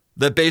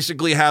that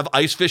basically have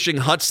ice fishing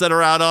huts that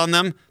are out on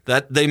them,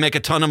 that they make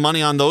a ton of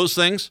money on those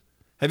things.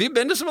 Have you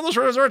been to some of those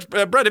resorts?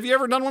 Brett, have you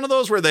ever done one of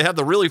those where they have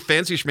the really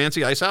fancy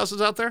schmancy ice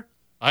houses out there?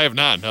 I have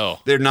not,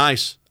 no. They're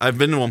nice. I've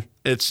been to them.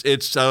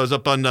 It's. I was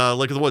up on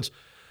Lake of the Woods.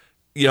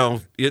 You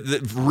know,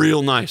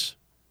 real nice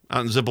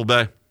out in Zipple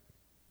Bay.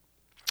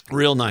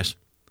 Real nice.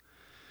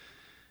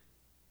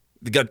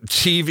 They got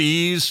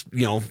TVs,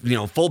 you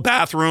know, full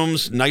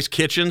bathrooms, nice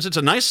kitchens. It's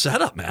a nice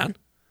setup, man.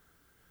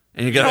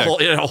 And you got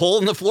a hole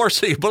in the floor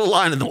so you put a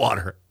line in the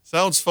water.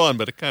 Sounds fun,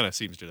 but it kind of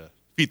seems to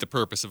defeat the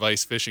purpose of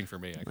ice fishing for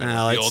me. I kind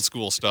of the old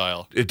school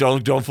style.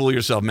 Don't fool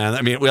yourself, man.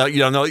 I mean, well,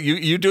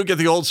 you do get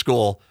the old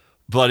school,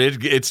 but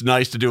it's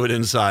nice to do it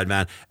inside,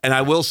 man. And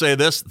I will say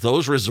this,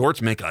 those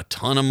resorts make a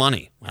ton of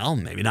money. Well,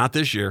 maybe not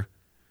this year.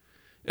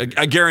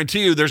 I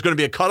guarantee you there's going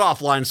to be a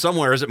cutoff line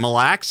somewhere. Is it Mille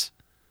Lacs?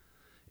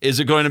 Is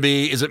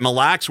it Mille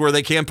Lacs where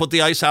they can't put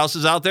the ice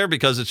houses out there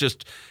because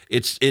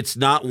it's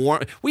not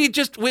warm? Wait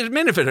a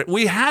minute.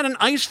 We had an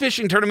ice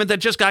fishing tournament that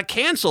just got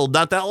canceled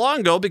not that long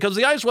ago because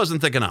the ice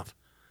wasn't thick enough.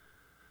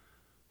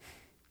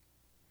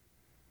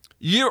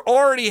 You're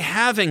already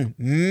having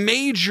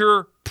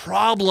major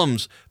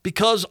problems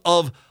because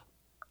of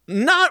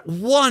not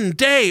 1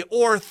 day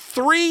or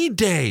 3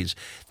 days.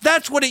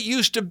 That's what it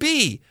used to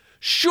be.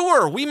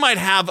 Sure, we might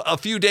have a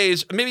few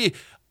days, maybe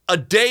a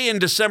day in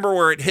December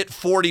where it hit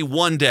 40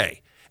 one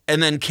day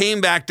and then came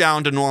back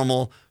down to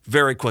normal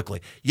very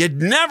quickly.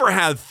 You'd never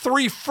had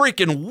 3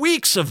 freaking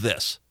weeks of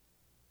this.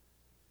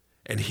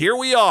 And here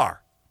we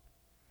are.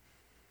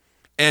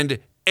 And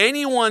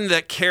anyone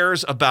that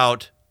cares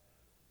about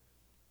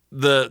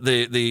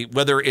the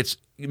whether it's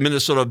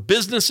Minnesota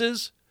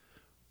businesses,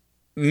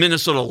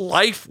 Minnesota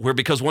life,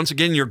 because once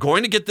again, you're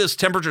going to get this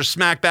temperature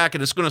smack back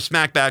and it's going to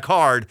smack back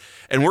hard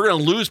and we're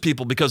going to lose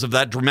people because of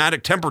that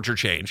dramatic temperature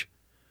change.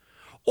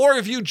 Or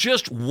if you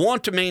just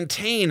want to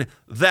maintain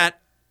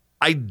that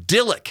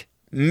idyllic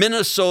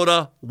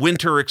Minnesota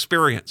winter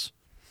experience.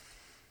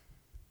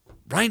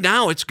 Right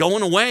now, it's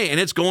going away, and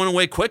it's going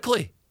away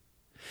quickly.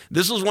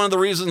 This is one of the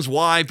reasons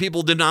why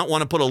people did not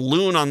want to put a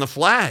loon on the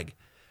flag,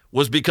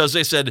 was because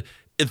they said,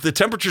 if the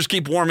temperatures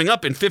keep warming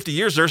up in 50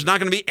 years, there's not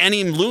going to be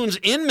any loons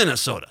in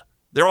Minnesota.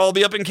 They'll all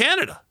be up in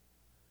Canada.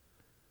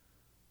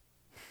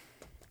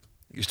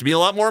 Used to be a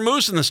lot more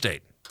moose in the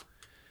state.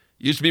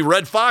 Used to be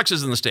red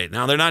foxes in the state.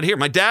 Now they're not here.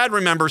 My dad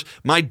remembers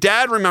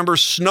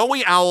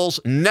snowy owls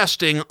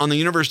nesting on the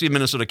University of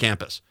Minnesota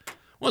campus.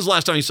 When was the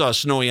last time you saw a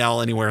snowy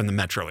owl anywhere in the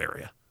metro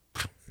area?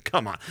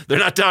 Come on. They're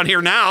not down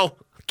here now.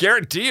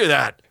 Guarantee you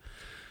that.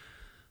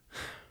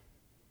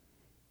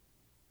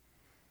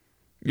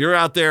 You're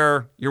out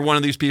there, you're one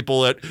of these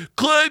people that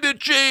climate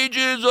change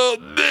is a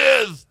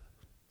myth.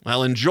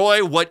 Well,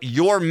 enjoy what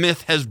your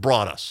myth has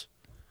brought us.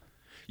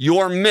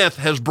 Your myth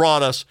has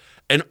brought us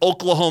an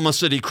Oklahoma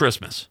City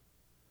Christmas.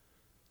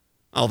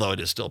 Although it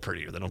is still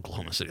prettier than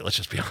Oklahoma City, let's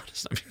just be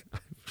honest. I mean,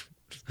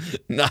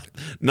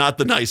 not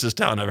the nicest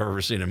town I've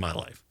ever seen in my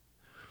life.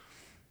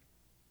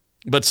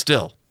 But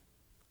still,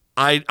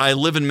 I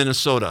live in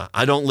Minnesota.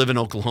 I don't live in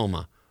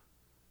Oklahoma.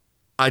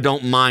 I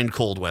don't mind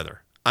cold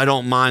weather. I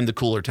don't mind the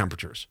cooler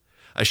temperatures.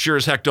 I sure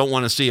as heck don't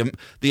want to see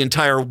the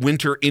entire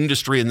winter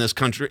industry in this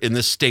country, in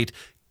this state,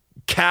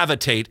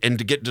 cavitate and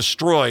to get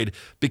destroyed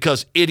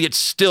because idiots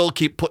still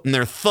keep putting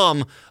their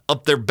thumb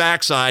up their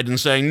backside and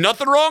saying,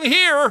 nothing wrong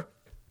here.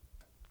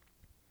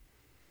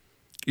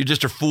 You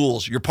just are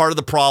fools. You're part of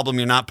the problem.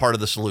 You're not part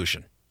of the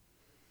solution.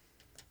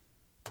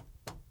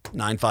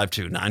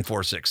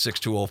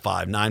 952-946-6205.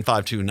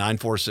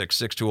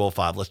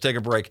 952-946-6205. Let's take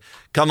a break.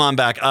 Come on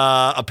back.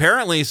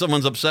 Apparently,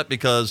 someone's upset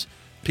because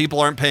people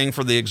aren't paying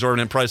for the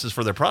exorbitant prices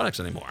for their products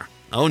anymore.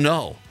 Oh,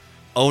 no.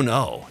 Oh,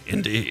 no.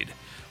 Indeed.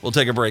 We'll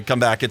take a break. Come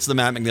back. It's the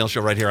Matt McNeil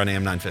Show right here on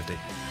AM 950.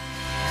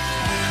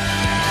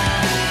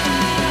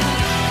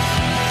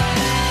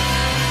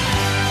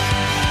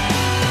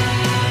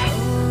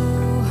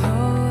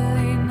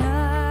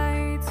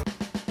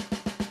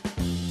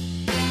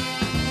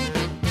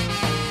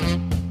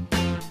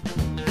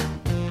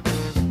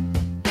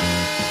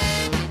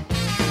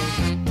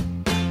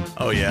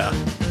 Oh, yeah.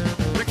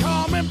 They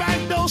call me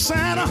Backdoor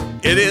Santa.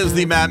 It is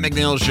the Matt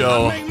McNeil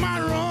Show. I make my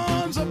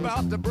runs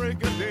about the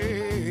break of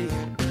day.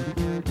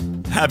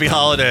 Happy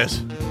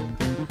holidays.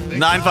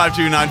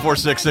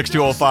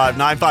 952-946-6205.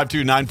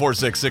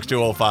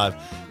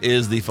 952-946-6205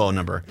 is the phone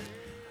number.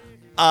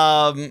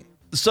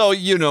 So,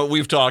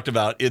 we've talked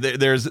about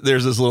there's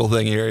this little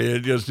thing here.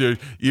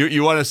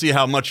 You want to see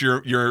how much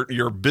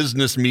your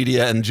business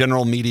media and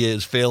general media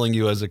is failing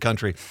you as a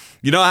country.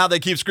 You know how they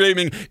keep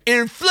screaming,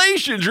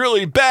 inflation's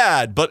really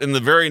bad, but in the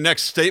very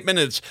next statement,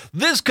 it's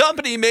this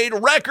company made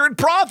record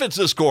profits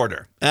this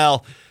quarter.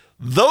 Now,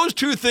 those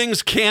two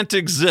things can't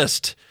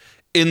exist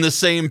in the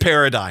same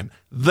paradigm.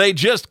 They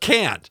just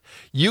can't.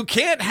 You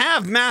can't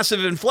have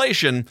massive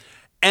inflation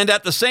and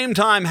at the same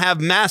time have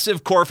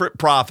massive corporate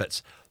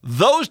profits.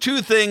 Those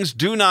two things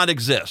do not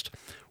exist.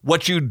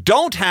 What you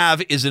don't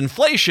have is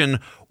inflation.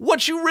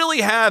 What you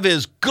really have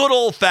is good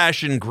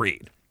old-fashioned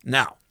greed.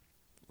 Now,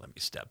 let me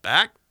step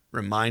back,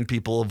 remind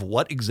people of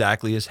what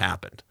exactly has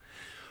happened.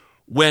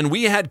 When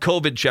we had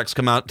COVID checks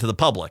come out to the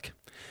public,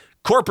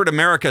 corporate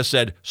America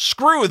said,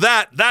 screw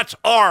that, that's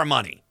our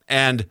money.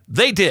 And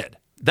they did.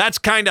 That's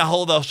kind of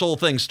how the whole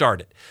thing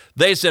started.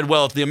 They said,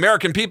 well, if the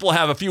American people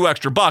have a few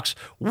extra bucks,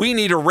 we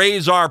need to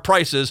raise our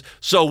prices,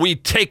 so we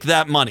take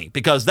that money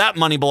because that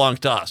money belongs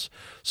to us.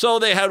 So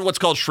they had what's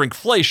called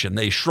shrinkflation.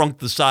 They shrunk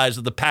the size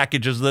of the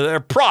packages of their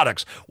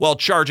products while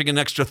charging an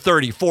extra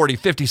 30, 40,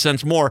 50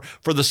 cents more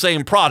for the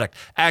same product,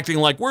 acting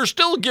like we're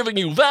still giving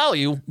you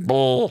value.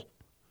 Bull.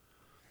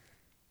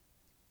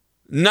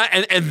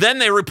 And then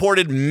they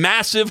reported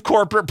massive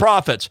corporate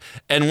profits.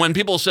 And when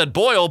people said,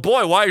 boy, oh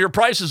boy, why are your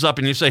prices up?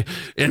 And you say,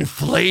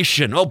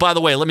 inflation. Oh, by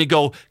the way, let me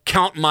go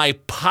count my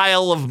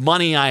pile of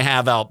money I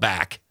have out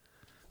back.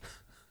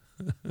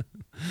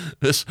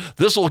 This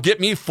will get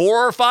me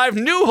 4 or 5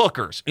 new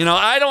hookers. You know,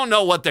 I don't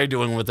know what they're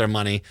doing with their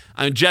money.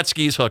 I mean, jet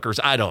skis, hookers,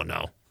 I don't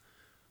know.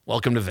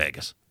 Welcome to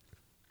Vegas.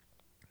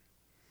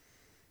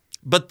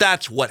 But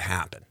that's what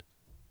happened.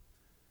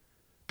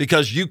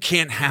 Because you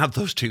can't have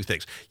those two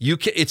things.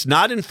 It's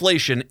not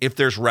inflation if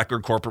there's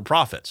record corporate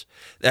profits.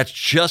 That's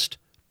just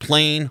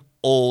plain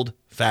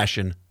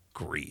old-fashioned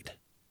greed.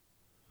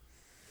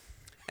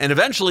 And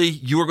eventually,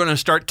 you are going to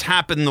start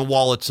tapping the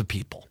wallets of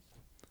people.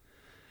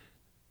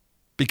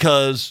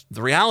 Because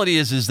the reality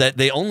is that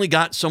they only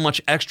got so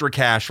much extra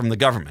cash from the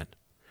government.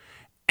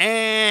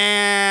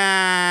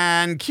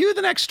 And cue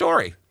the next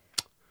story.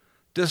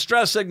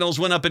 Distress signals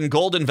went up in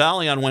Golden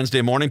Valley on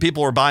Wednesday morning.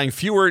 People were buying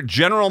fewer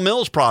General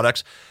Mills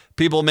products.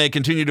 People may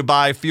continue to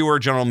buy fewer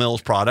General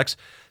Mills products.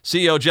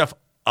 CEO Jeff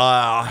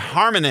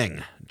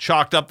Harmening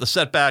chalked up the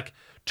setback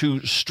to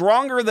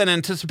stronger than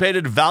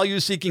anticipated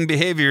value-seeking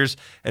behaviors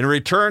and a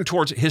return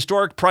towards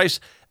historic price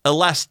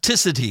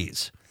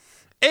elasticities.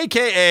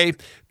 AKA,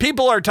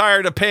 people are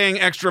tired of paying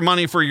extra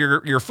money for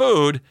your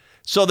food,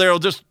 so they'll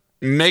just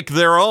make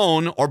their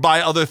own or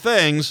buy other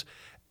things.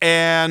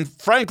 And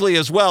frankly,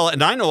 as well,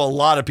 and I know a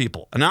lot of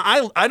people, and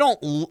I'm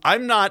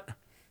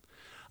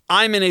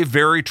in a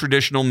very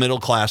traditional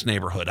middle-class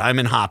neighborhood. I'm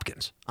in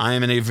Hopkins. I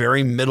am in a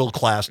very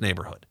middle-class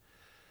neighborhood.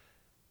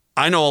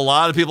 I know a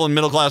lot of people in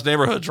middle-class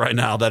neighborhoods right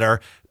now that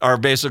are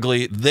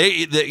basically,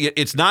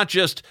 it's not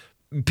just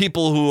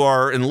people who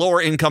are in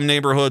lower-income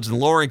neighborhoods and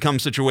lower-income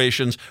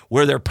situations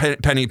where they're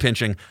penny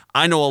pinching.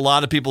 I know a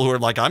lot of people who are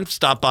like, I'm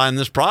stopped buying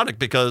this product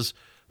because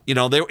it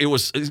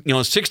was a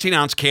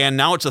 16-ounce can.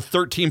 Now it's a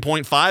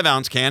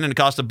 13.5-ounce can, and it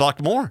costs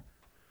 $1 more.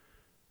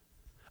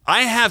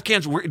 I have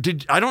cans.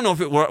 I don't know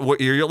if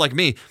you're like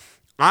me.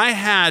 I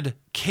had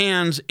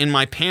cans in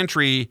my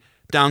pantry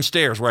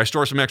downstairs where I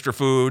store some extra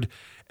food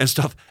and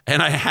stuff.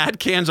 And I had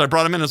cans. I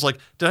brought them in. It's like,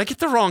 did I get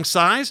the wrong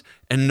size?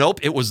 And nope,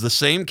 it was the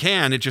same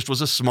can. It just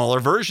was a smaller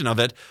version of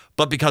it.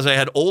 But because I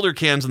had older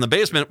cans in the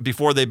basement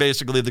before the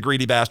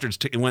greedy bastards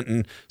went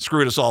and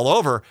screwed us all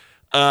over,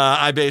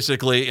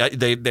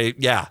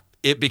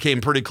 it became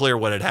pretty clear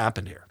what had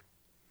happened here.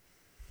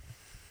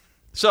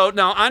 So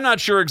now I'm not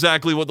sure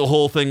exactly what the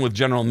whole thing with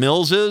General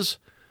Mills is,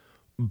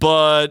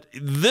 but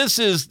this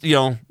is,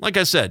 like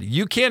I said,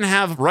 you can't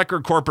have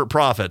record corporate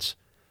profits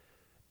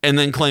and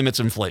then claim it's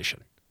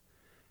inflation.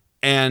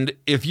 And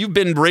if you've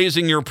been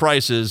raising your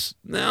prices,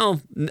 well,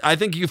 I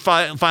think you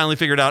finally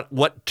figured out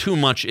what too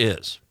much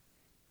is.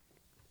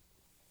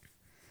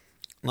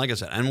 Like I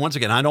said, and once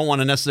again, I don't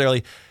want to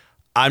necessarily,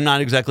 I'm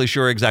not exactly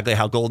sure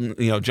how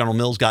General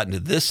Mills got into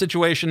this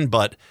situation,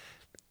 but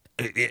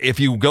if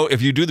you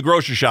do the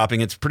grocery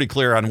shopping, it's pretty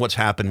clear on what's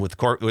happened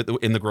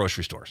in the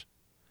grocery stores.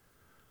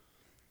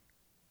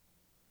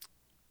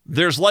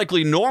 There's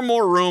likely no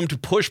more room to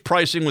push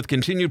pricing with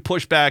continued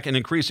pushback and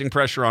increasing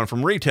pressure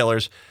from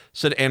retailers,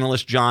 said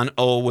analyst John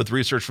O. with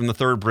research from the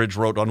Third Bridge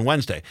wrote on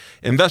Wednesday.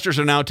 Investors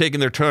are now taking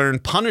their turn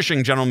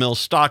punishing General Mills'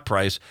 stock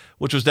price,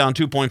 which was down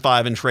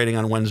 2.5 in trading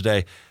on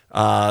Wednesday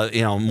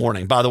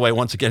morning. By the way,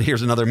 once again,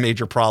 here's another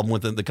major problem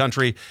within the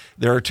country.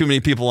 There are too many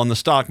people on the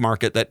stock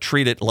market that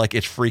treat it like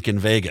it's freaking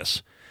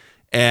Vegas.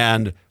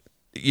 And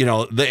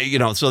so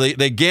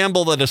they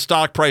gamble that a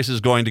stock price is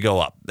going to go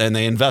up, and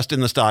they invest in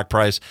the stock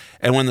price.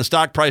 And when the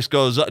stock price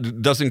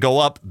doesn't go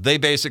up, they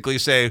basically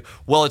say,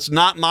 "Well, it's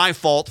not my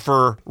fault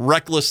for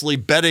recklessly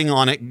betting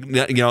on it,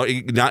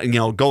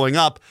 going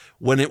up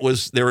when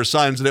there were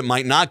signs that it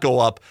might not go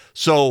up.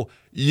 So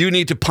you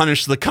need to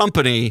punish the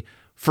company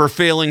for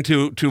failing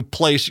to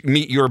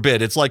meet your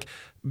bid." It's like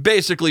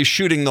basically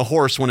shooting the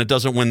horse when it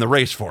doesn't win the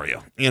race for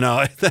you.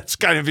 That's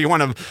kind of, if you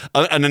want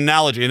an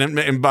analogy.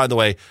 And by the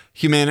way,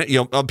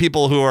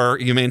 people who are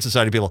humane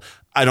society people,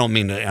 I don't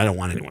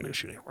want anyone to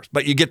shoot a horse,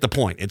 but you get the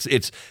point.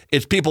 It's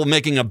people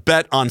making a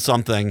bet on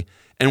something,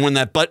 and when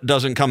that bet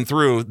doesn't come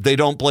through, they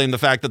don't blame the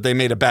fact that they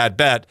made a bad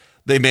bet.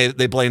 They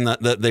blame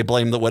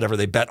whatever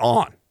they bet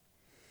on.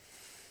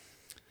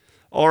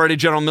 Already,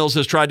 General Mills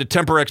has tried to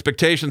temper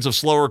expectations of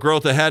slower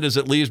growth ahead as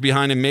it leaves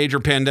behind a major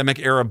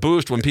pandemic-era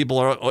boost. When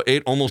people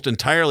ate almost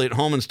entirely at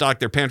home and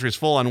stocked their pantries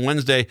full on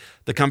Wednesday,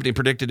 the company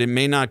predicted it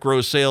may not grow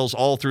sales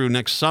all through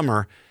next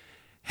summer.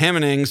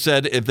 Hammoning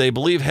said if they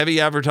believe heavy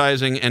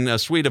advertising and a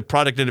suite of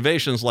product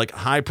innovations like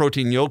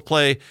high-protein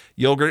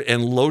yogurt,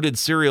 and loaded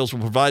cereals will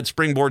provide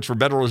springboards for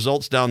better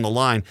results down the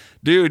line.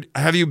 Dude,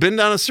 have you been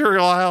down a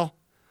cereal aisle?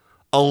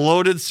 A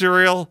loaded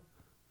cereal?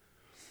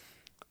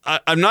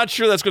 I'm not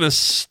sure that's going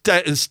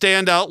to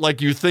stand out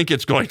like you think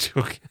it's going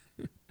to.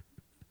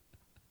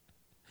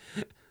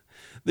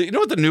 You know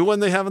what the new one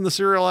they have in the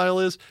cereal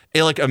aisle is?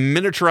 Like a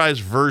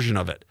miniaturized version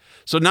of it.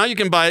 So now you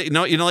can buy,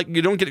 like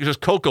you don't get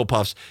just Cocoa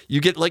Puffs.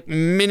 You get like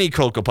mini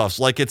Cocoa Puffs,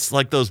 like it's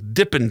like those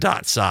Dippin'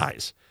 Dot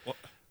size. What?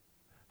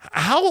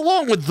 How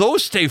long would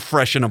those stay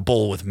fresh in a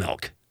bowl with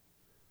milk?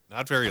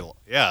 Not very long.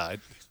 Yeah.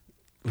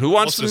 Who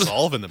wants to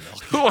dissolve in the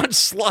milk? Who wants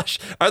slush?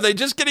 Are they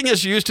just getting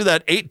us used to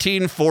that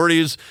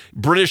 1840s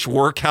British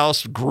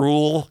workhouse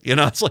gruel?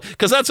 It's like,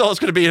 because that's all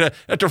it's going to be.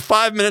 After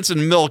 5 minutes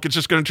in milk, it's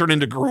just going to turn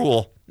into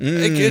gruel.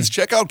 Hey kids,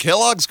 check out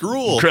Kellogg's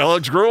Gruel.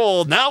 Kellogg's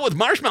Gruel now with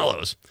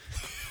marshmallows.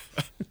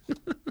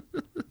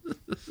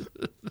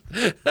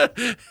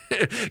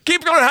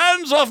 Keep your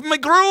hands off my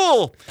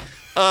gruel.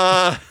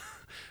 All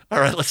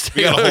right, let's take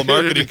We got a whole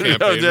marketing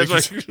campaign.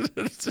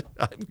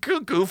 I'm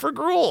cuckoo for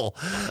gruel.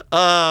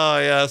 Oh,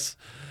 yes.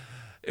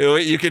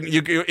 You can.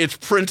 It's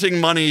printing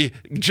money.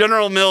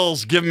 General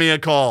Mills, give me a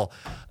call.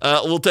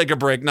 We'll take a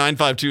break.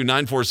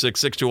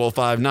 952-946-6205.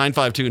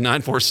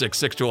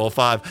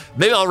 952-946-6205.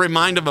 Maybe I'll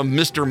remind him of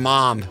Mr.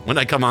 Mom when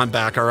I come on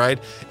back, all right?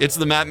 It's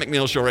the Matt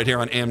McNeil Show right here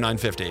on AM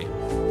 950.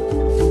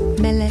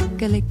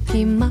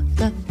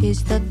 Melekaliki-maka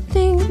is the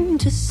thing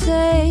to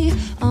say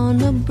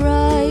on a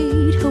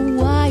bright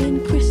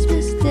Hawaiian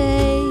Christmas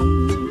day.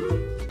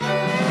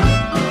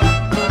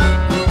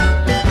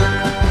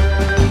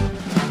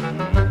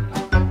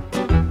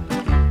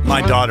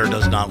 My daughter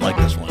does not like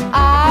this one.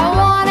 I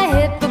want a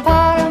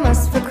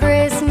hippopotamus for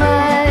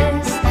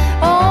Christmas.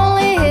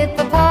 Only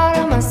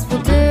hippopotamus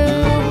will do.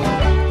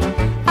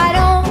 I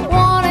don't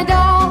want a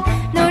doll,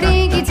 no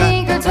dinky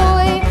tinker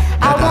toy.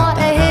 I want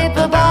a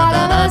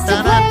hippopotamus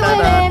to play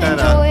with and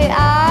enjoy.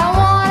 I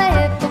want a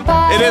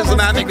hippopotamus. It is the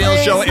Matt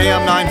McNeil Show,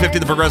 AM 950,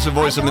 the progressive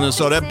voice of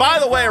Minnesota. By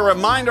the way, a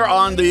reminder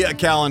on the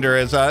calendar.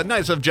 It's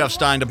nice of Jeff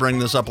Stein to bring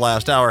this up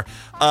last hour.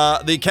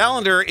 The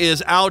calendar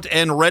is out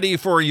and ready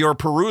for your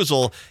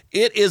perusal.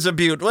 It is a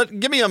beaut.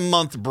 Give me a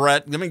month,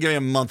 Brett. Give me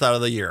a month out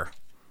of the year.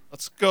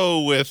 Let's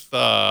go with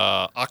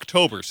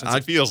October, since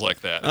it feels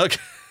like that. Okay.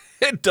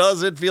 It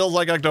does. It feels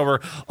like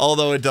October,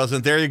 although it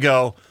doesn't. There you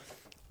go.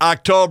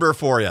 October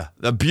for you.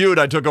 The beaut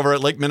I took over at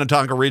Lake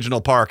Minnetonka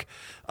Regional Park.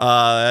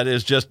 That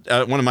is just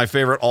one of my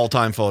favorite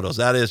all-time photos.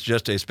 That is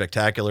just a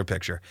spectacular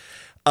picture.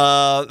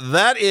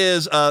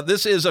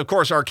 This is, of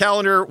course, our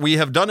calendar. We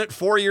have done it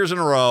 4 years in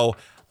a row.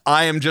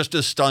 I am just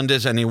as stunned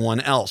as anyone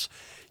else.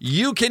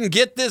 You can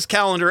get this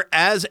calendar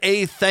as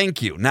a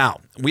thank you. Now,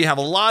 we have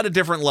a lot of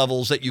different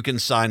levels that you can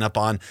sign up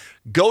on.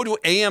 Go to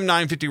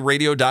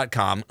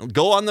am950radio.com.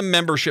 Go on the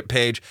membership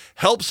page.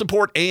 Help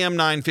support AM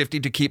 950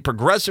 to keep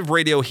progressive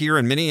radio here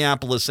in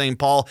Minneapolis, St.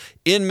 Paul,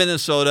 in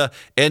Minnesota,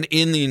 and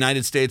in the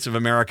United States of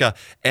America.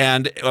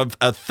 And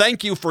a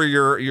thank you for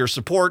your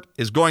support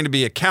is going to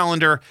be a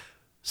calendar.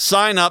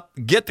 Sign up,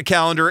 get the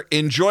calendar,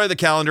 enjoy the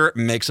calendar. It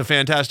makes a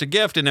fantastic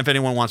gift. And if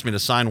anyone wants me to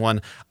sign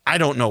one, I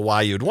don't know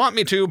why you'd want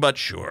me to, but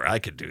sure, I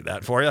could do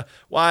that for you.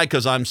 Why?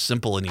 Because I'm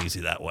simple and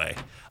easy that way.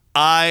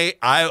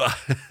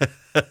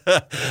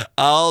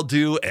 I'll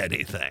do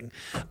anything.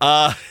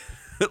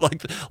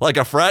 Like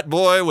a frat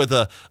boy with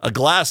a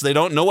glass, they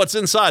don't know what's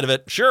inside of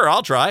it. Sure,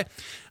 I'll try.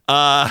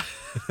 I'm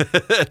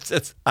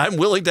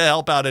willing to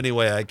help out any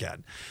way I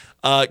can.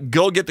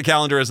 Go get the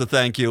calendar as a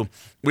thank you.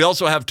 We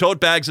also have tote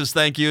bags as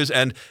thank yous,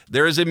 and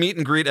there is a meet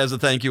and greet as a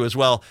thank you as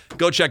well.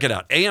 Go check it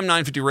out.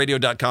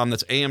 am950radio.com.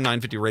 That's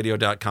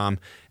am950radio.com.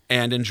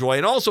 And enjoy.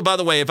 And also, by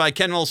the way, if I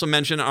can also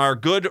mention our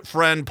good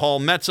friend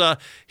Paul Metza.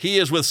 He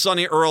is with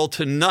Sonny Earl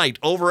tonight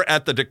over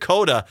at the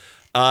Dakota.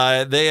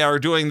 They are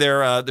doing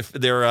their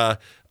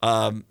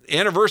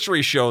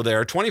anniversary show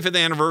there,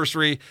 25th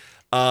anniversary.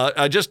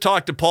 I just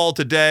talked to Paul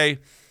today.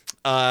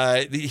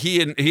 He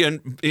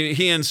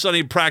and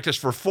Sonny practiced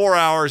for 4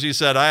 hours. He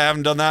said, I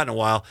haven't done that in a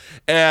while.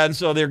 And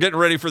so they're getting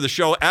ready for the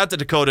show at the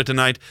Dakota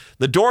tonight.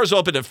 The doors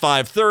open at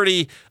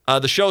 5:30.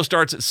 The show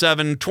starts at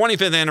 7.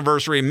 25th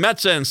anniversary,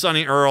 Metza and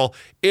Sonny Earl.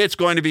 It's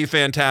going to be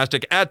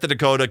fantastic at the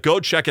Dakota. Go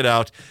check it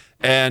out.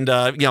 And,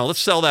 let's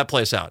sell that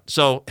place out.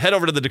 So head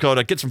over to the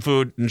Dakota, get some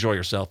food, enjoy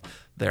yourself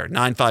there.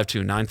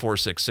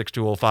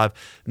 952-946-6205.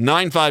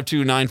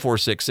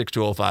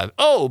 952-946-6205.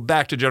 Oh,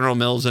 back to General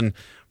Mills and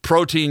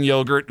protein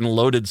yogurt and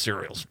loaded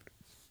cereals.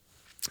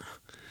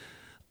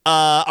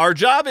 Our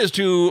job is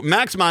to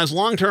maximize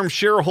long-term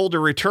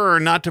shareholder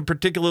return, not to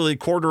particularly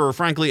quarter or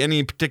frankly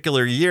any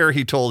particular year,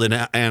 he told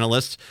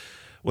analysts.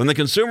 When the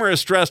consumer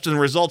is stressed and the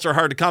results are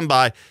hard to come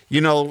by,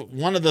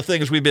 one of the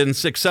things we've been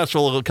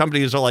successful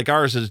companies like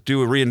ours is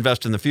do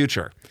reinvest in the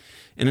future.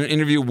 In an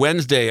interview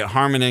Wednesday,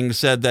 Harmoning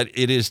said that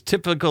it is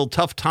typical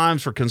tough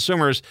times for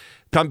consumers.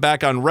 Come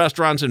back on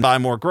restaurants and buy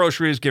more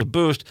groceries, give a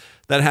boost.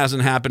 That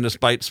hasn't happened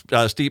despite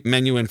steep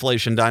menu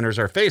inflation diners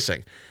are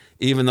facing.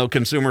 Even though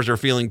consumers are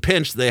feeling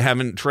pinched, they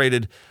haven't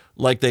traded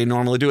like they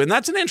normally do. And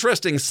that's an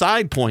interesting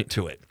side point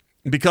to it,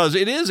 because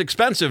it is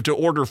expensive to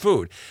order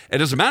food.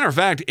 And as a matter of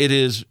fact,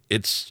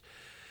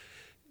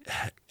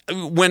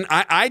 when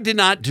I did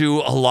not do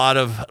a lot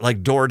of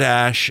like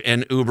DoorDash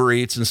and Uber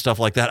Eats and stuff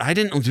like that. I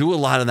didn't do a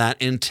lot of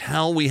that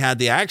until we had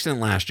the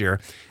accident last year.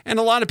 And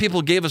a lot of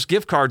people gave us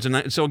gift cards,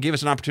 and so it gave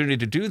us an opportunity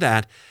to do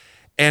that.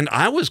 And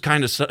I was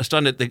kind of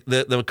stunned at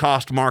the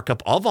cost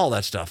markup of all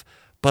that stuff.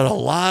 But a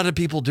lot of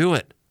people do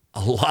it.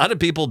 A lot of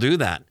people do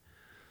that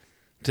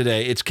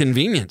today. It's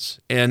convenience,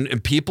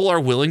 and people are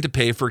willing to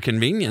pay for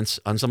convenience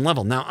on some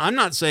level. Now, I'm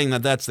not saying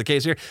that that's the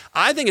case here.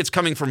 I think it's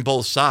coming from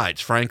both sides,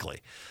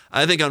 frankly.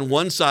 I think on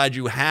one side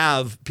you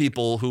have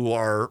people who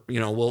are,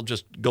 will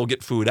just go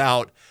get food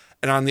out.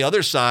 And on the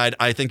other side,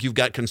 I think you've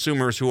got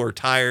consumers who are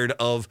tired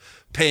of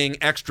paying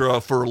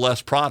extra for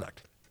less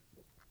product.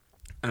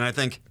 And I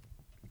think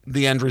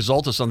the end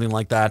result of something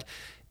like that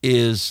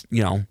is,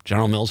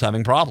 General Mills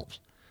having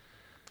problems.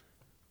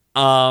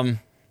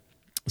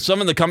 Some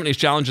of the company's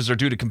challenges are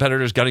due to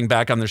competitors getting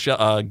back on the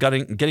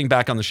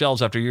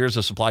shelves after years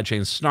of supply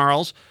chain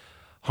snarls.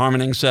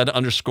 Harmoning said,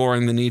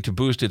 underscoring the need to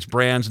boost its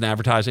brands and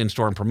advertise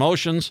in-store and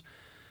promotions.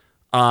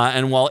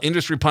 And while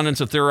industry pundits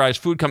have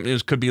theorized food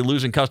companies could be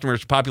losing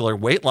customers to popular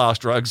weight loss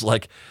drugs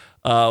like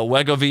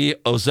Wegovy,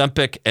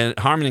 Ozempic, and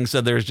Harmoning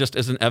said there just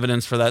isn't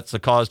evidence for that's the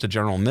cause to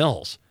General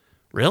Mills.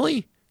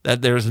 Really?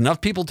 That there's enough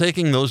people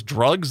taking those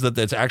drugs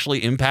that's actually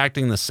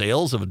impacting the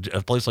sales of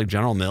a place like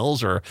General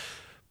Mills or,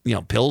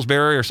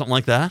 Pillsbury or something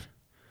like that?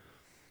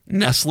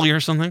 Nestle or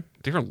something?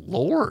 Dear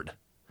Lord.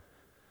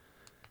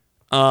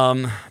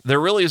 There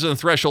really isn't a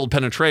threshold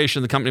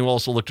penetration. The company will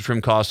also look to trim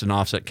costs and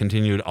offset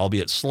continued,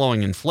 albeit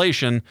slowing,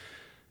 inflation.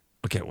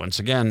 Okay, once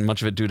again,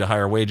 much of it due to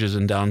higher wages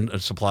and down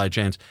supply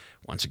chains.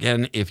 Once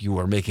again, if you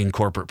are making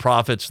corporate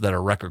profits that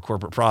are record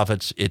corporate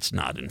profits, it's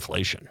not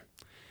inflation.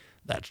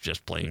 That's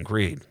just plain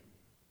greed.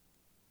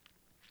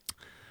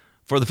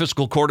 For the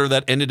fiscal quarter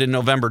that ended in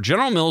November,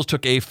 General Mills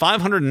took a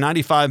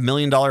 $595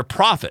 million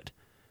profit,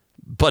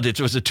 but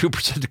it was a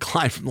 2%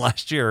 decline from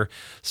last year.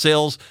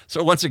 Sales.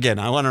 So once again,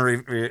 I want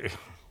to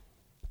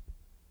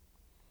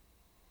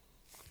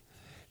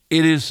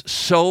it is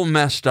so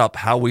messed up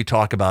how we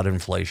talk about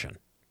inflation.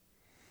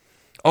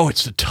 Oh,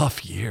 it's a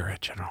tough year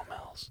at General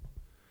Mills.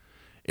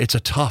 It's a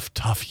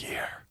tough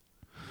year.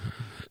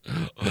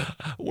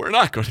 We're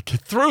not going to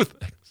get through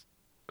things.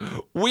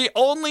 We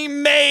only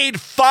made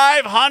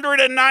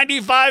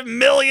 $595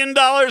 million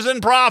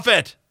in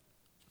profit.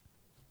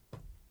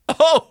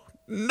 Oh,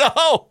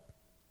 no.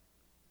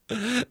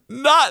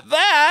 Not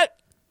that.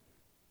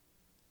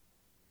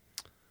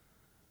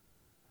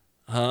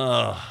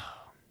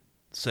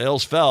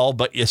 Sales fell,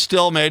 but you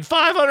still made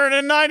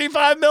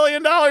 $595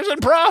 million in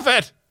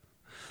profit.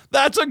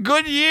 That's a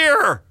good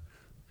year.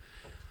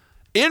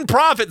 In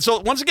profit. So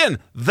once again,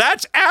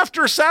 that's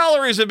after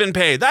salaries have been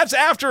paid. That's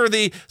after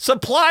the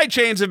supply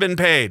chains have been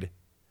paid.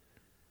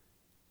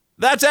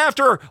 That's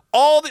after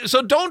all the,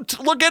 so don't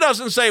look at us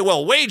and say,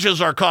 well, wages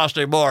are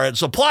costing more and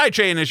supply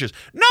chain issues.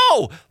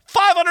 No,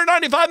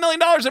 $595 million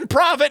in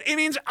profit. It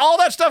means all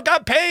that stuff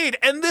got paid.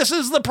 And this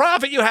is the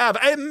profit you have.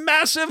 A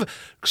massive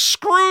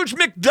Scrooge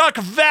McDuck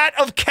vat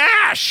of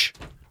cash.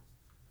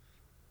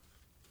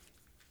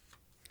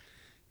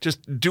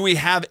 Just, do we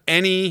have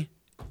any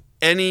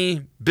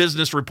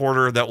business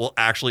reporter that will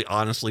actually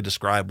honestly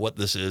describe what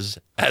this is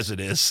as it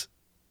is?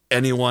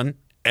 Anyone?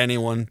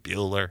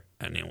 Bueller?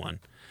 Anyone?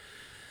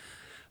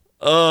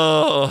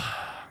 Oh,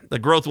 the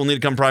growth will need to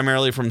come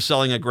primarily from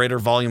selling a greater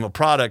volume of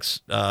products.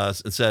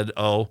 It said,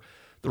 the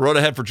road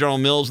ahead for General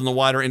Mills and the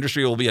wider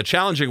industry will be a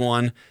challenging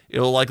one.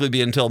 It will likely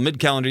be until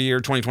mid-calendar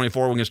year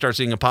 2024 when we can start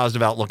seeing a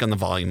positive outlook on the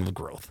volume of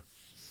growth.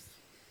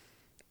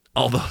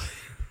 Although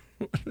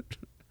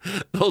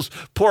those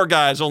poor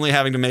guys only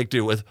having to make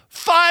do with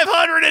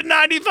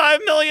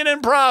 $595 million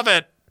in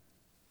profit.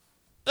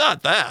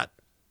 Not that.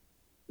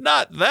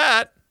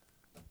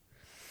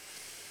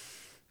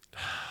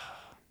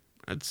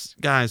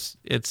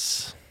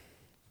 It's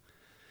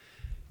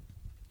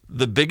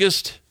the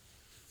biggest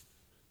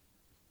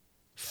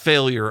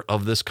failure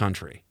of this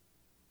country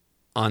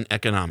on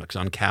economics,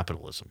 on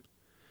capitalism,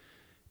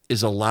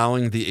 is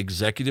allowing the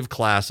executive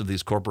class of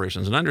these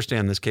corporations, and I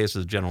understand this case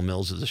of General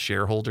Mills is a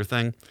shareholder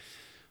thing,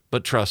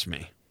 but trust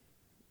me,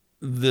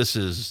 this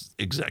is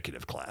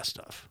executive class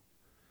stuff.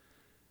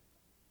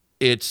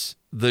 It's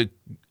the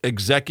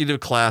executive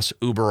class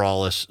uber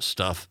alles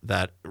stuff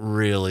that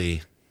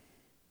really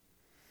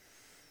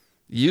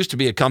used to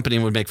be a company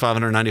would make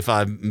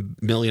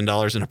 $595 million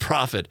in a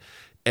profit,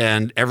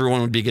 and everyone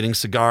would be getting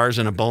cigars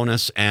and a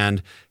bonus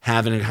and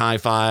having high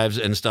fives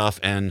and stuff,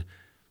 and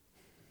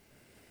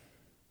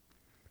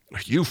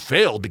you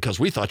failed because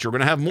we thought you were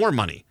going to have more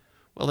money.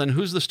 Well, then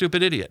who's the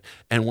stupid idiot?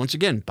 And once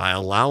again, by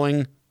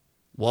allowing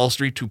Wall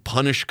Street to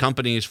punish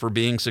companies for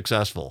being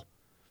successful,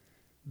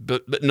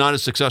 but not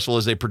as successful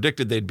as they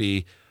predicted they'd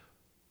be.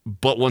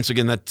 But once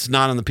again, that's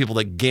not on the people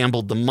that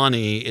gambled the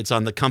money. It's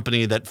on the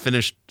company that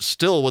finished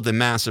still with a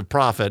massive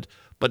profit,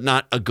 but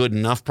not a good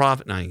enough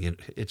profit. Now,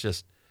 it's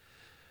just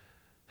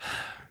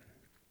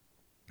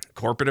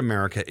corporate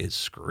America is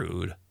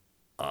screwed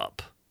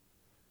up.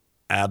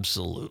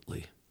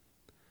 Absolutely.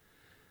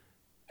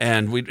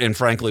 And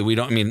frankly, we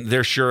don't. I mean,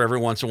 they're sure every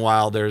once in a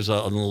while there's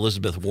an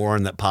Elizabeth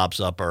Warren that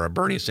pops up, or a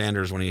Bernie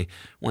Sanders when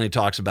he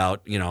talks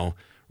about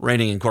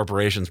reining in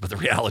corporations. But the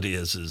reality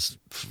is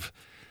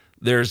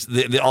there's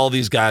all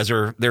these guys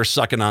they're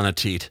sucking on a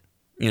teat.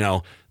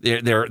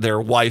 Their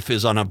wife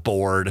is on a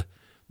board.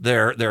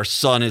 Their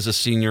son is a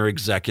senior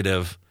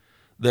executive.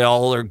 They're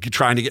all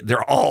trying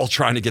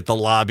to get the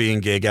lobbying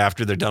gig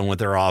after they're done with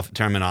their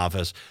term in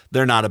office.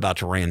 They're not about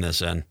to rein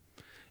this in.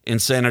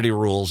 Insanity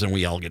rules, and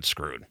we all get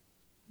screwed.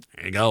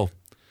 There you go.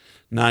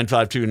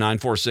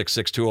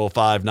 952-946-6205,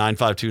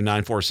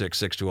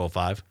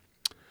 952-946-6205.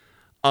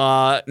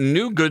 A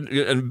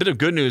bit of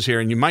good news here,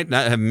 and you might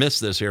not have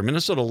missed this here.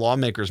 Minnesota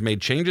lawmakers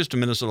made changes to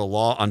Minnesota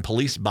law on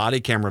police body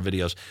camera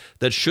videos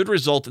that should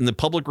result in the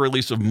public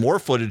release of more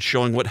footage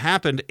showing what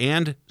happened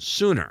and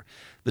sooner.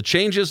 The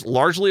changes,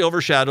 largely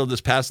overshadowed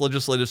this past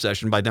legislative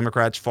session by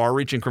Democrats'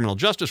 far-reaching criminal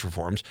justice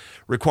reforms,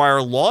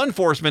 require law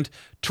enforcement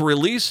to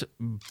release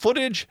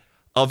footage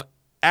of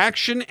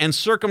action and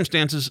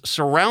circumstances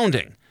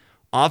surrounding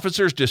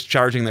officers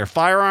discharging their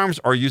firearms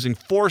or using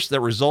force that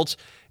results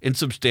in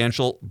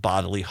substantial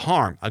bodily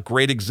harm. A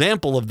great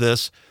example of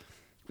this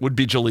would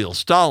be Jaleel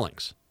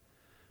Stallings,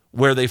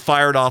 where they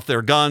fired off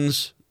their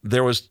guns.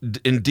 There was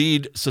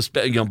indeed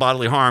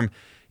bodily harm.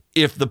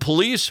 If the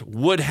police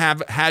would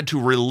have had to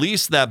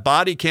release that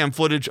body cam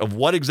footage of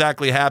what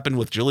exactly happened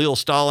with Jaleel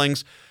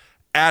Stallings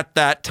at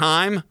that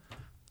time,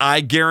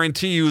 I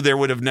guarantee you there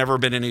would have never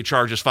been any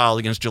charges filed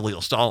against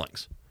Jaleel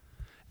Stallings.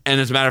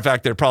 And as a matter of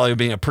fact, there'd probably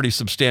be a pretty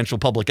substantial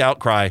public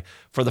outcry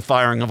for the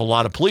firing of a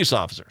lot of police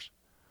officers.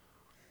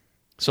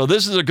 So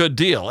this is a good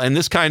deal. And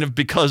this kind of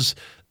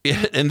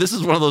and this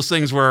is one of those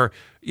things where,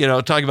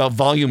 talking about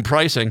volume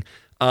pricing,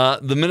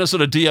 the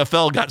Minnesota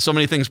DFL got so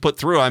many things put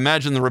through. I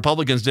imagine the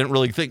Republicans didn't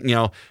really think,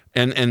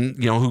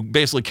 and who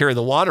basically carry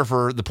the water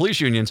for the police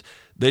unions,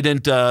 they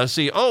didn't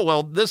see,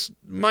 this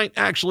might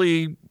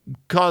actually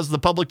cause the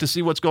public to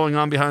see what's going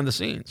on behind the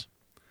scenes.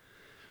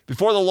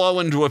 Before the law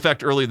went into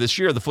effect early this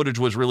year, the footage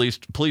was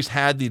released. Police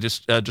had the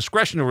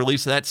discretion to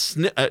release that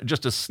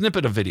just a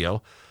snippet of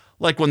video,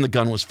 like when the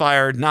gun was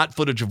fired, not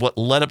footage of what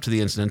led up to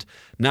the incident.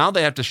 Now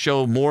they have to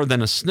show more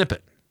than a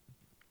snippet.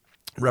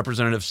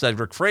 Representative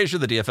Cedric Frazier,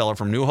 the DFLer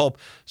from New Hope,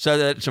 said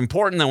that it's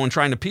important that when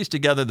trying to piece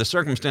together the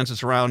circumstances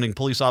surrounding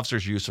police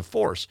officers' use of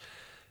force.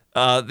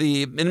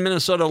 In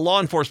Minnesota, law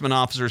enforcement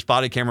officers'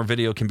 body camera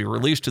video can be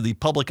released to the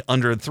public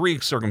under 3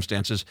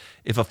 circumstances: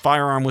 if a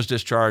firearm was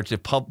discharged,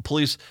 if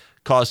police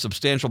caused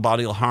substantial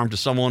bodily harm to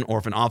someone, or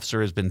if an officer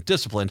has been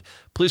disciplined.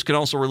 Police can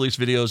also release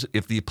videos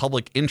if the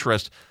public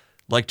interest,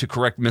 like to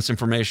correct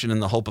misinformation in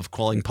the hope of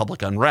quelling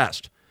public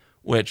unrest,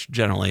 which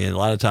generally, a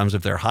lot of times,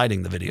 if they're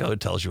hiding the video, it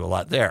tells you a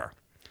lot there.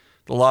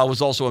 The law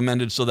was also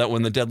amended so that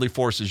when the deadly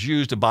force is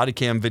used, a body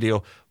cam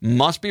video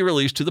must be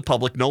released to the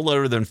public no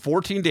later than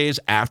 14 days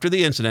after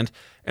the incident,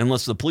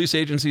 unless the police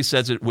agency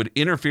says it would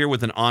interfere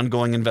with an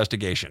ongoing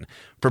investigation.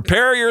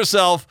 Prepare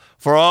yourself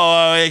for,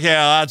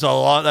 that's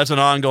an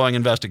ongoing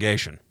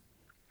investigation.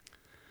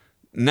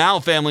 Now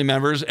family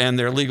members and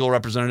their legal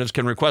representatives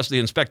can request they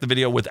inspect the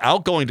video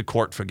without going to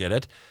court to get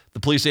it. The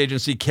police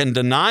agency can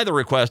deny the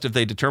request if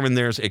they determine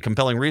there's a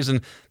compelling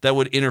reason that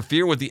would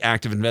interfere with the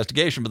active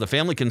investigation, but the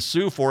family can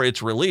sue for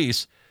its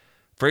release.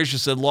 Frazier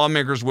said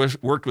lawmakers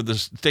worked with the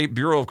State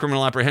Bureau of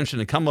Criminal Apprehension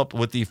to come up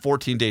with the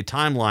 14-day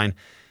timeline.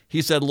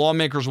 He said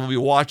lawmakers will be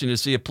watching to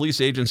see if police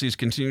agencies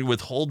continue to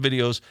withhold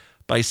videos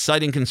by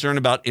citing concern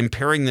about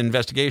impairing the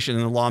investigation,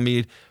 and the law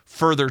need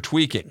further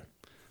tweaking.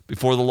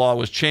 Before the law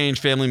was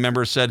changed, family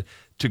members said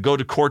to go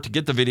to court to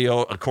get the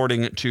video,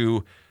 according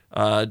to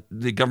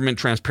the government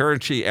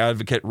transparency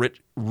advocate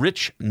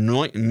Rich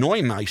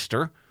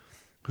Neumeister,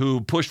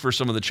 who pushed for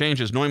some of the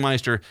changes.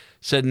 Neumeister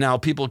said now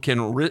people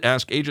can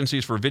ask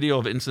agencies for video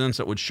of incidents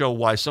that would show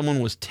why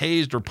someone was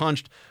tased or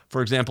punched,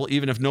 for example,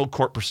 even if no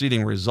court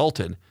proceeding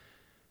resulted.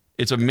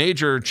 It's a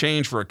major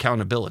change for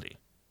accountability,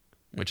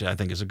 which I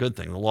think is a good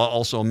thing. The law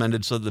also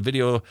amended so that the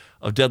video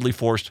of deadly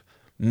force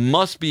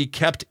must be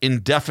kept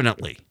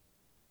indefinitely.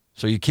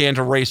 So you can't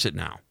erase it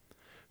now.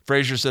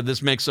 Frazier said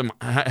this makes some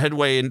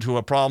headway into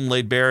a problem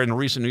laid bare in a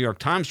recent New York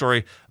Times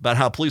story about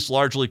how police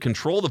largely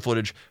control the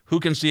footage, who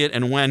can see it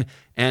and when,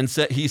 and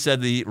he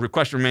said the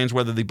question remains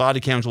whether the body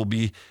cams will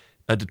be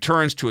a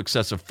deterrence to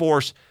excessive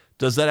force.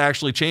 Does that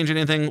actually change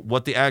anything?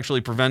 What they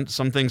actually prevent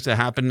some things to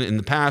happen in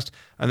the past?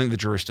 I think the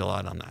jury's still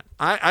out on that.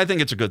 I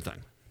think it's a good thing.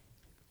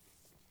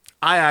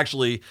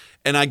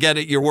 And I get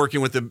it, you're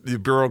working with the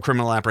Bureau of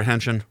Criminal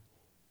Apprehension.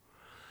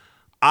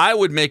 I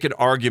would make an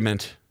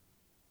argument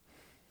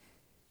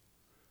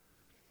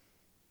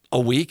a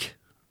week,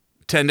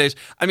 10 days.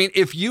 I mean,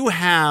 if you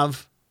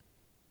have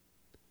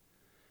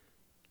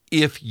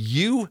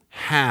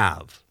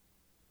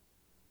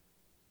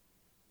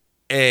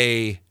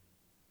a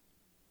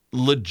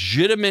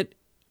legitimate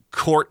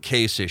court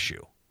case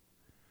issue,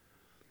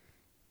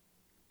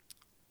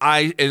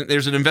 and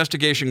there's an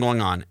investigation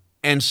going on,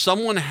 and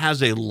someone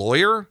has a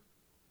lawyer,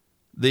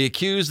 the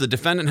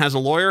defendant has a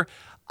lawyer,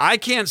 I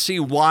can't see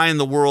why in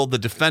the world the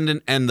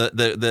defendant and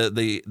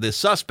the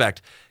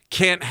suspect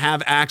can't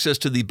have access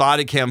to the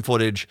body cam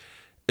footage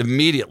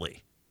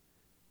immediately.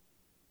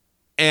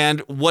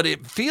 And what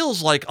it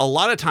feels like a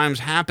lot of times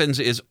happens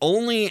is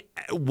only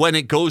when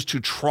it goes to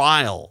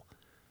trial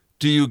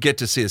do you get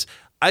to see this.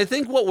 I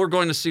think what we're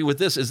going to see with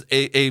this is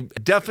a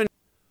definite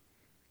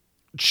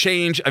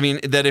change. I mean,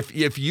 that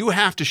if you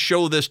have to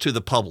show this to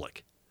the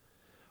public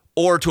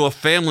or to a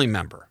family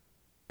member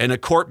and a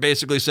court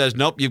basically says,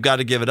 nope, you've got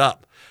to give it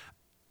up.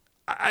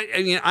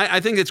 I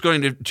think it's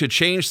going to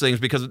change things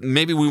because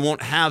maybe we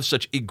won't have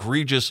such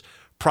egregious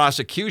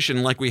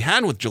prosecution like we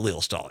had with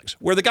Jaleel Stallings,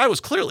 where the guy was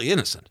clearly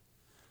innocent.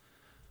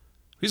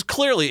 He's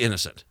clearly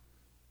innocent.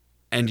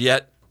 And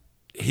yet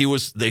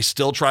they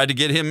still tried to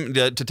get him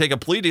to take a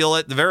plea deal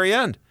at the very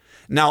end.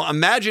 Now,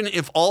 imagine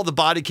if all the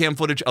body cam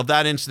footage of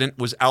that incident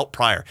was out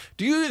prior.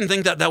 Do you even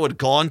think that would have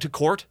gone to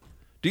court?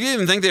 Do you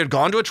even think they had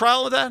gone to a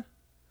trial with that?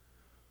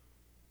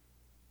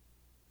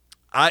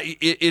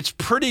 It's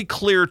pretty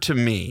clear to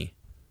me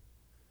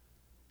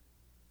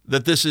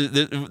that this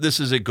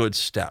is a good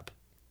step.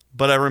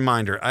 But a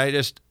reminder,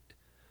 I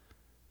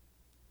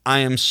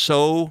am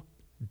so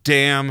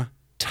damn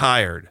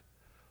tired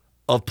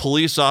of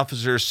police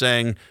officers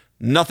saying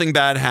nothing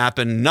bad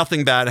happened, but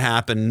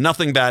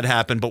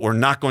we're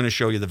not going to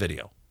show you the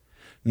video.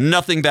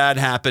 Nothing bad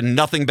happened,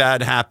 but we're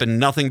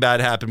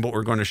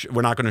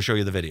not going to show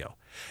you the video.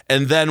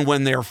 And then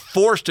when they're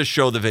forced to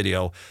show the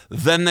video,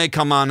 then they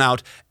come on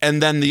out,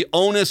 and then the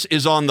onus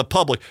is on the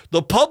public.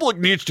 The public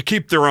needs to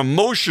keep their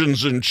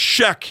emotions in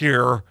check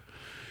here.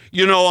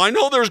 You know, I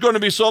know there's going to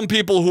be some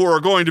people who are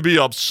going to be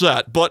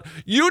upset, but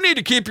you need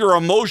to keep your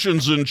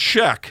emotions in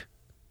check.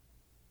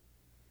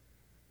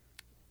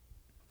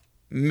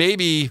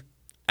 Maybe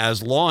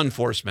as law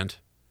enforcement,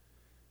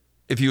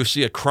 if you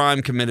see a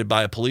crime committed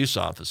by a police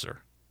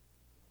officer,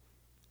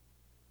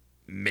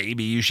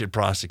 maybe you should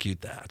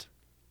prosecute that.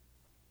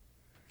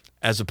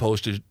 As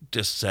opposed to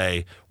just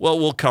say, well,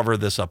 we'll cover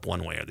this up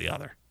one way or the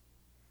other.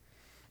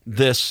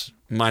 This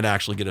might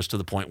actually get us to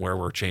the point where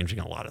we're changing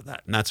a lot of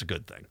that, and that's a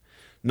good thing.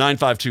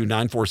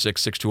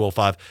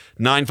 952-946-6205,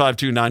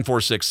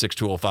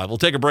 952-946-6205. We'll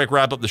take a break,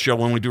 wrap up the show.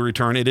 When we do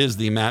return, it is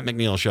the Matt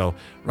McNeil Show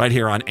right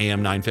here on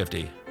AM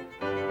 950.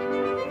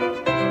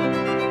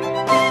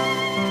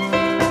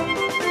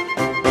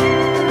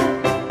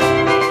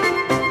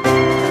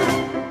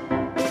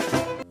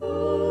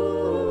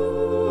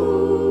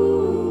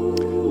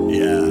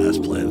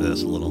 A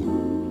little.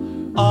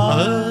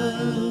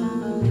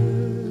 I'll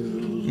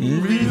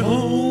be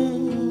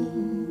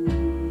home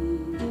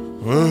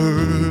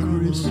for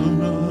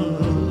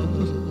Christmas.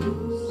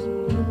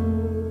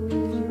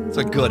 It's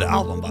a good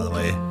album, by the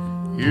way.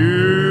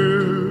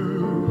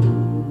 You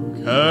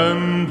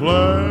can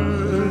play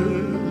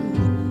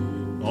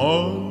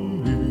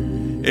on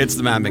me. It's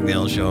the Matt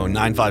McNeil Show,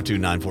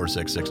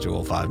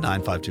 952-946-6205,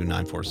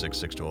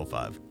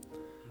 952-946-6205.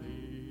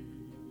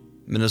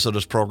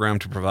 Minnesota's program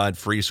to provide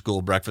free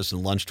school breakfast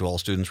and lunch to all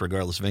students,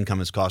 regardless of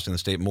income, is costing the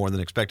state more than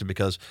expected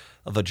because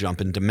of a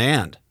jump in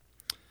demand.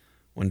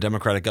 When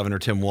Democratic Governor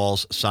Tim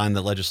Walz signed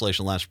the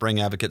legislation last spring,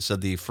 advocates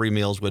said the free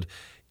meals would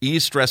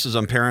ease stresses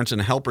on parents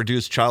and help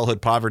reduce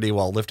childhood poverty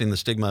while lifting the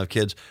stigma of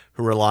kids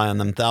who rely on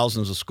them.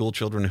 Thousands of school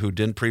children who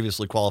didn't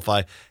previously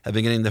qualify have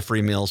been getting the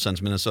free meals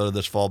since Minnesota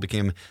this fall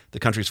became the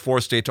country's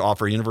fourth state to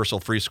offer universal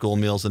free school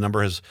meals. The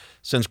number has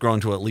since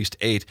grown to at least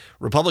 8.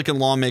 Republican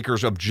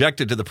lawmakers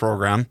objected to the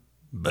program.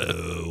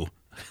 Boo.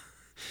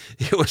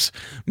 It was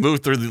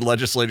moved through the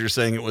legislature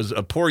saying it was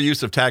a poor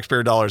use of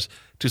taxpayer dollars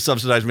to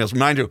subsidize meals.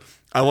 Mind you,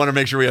 I want to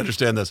make sure we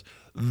understand this.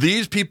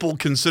 These people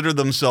consider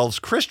themselves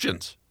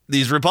Christians,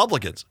 these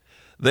Republicans.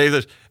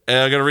 I got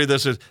to read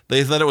this.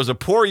 They said it was a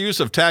poor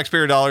use of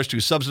taxpayer dollars to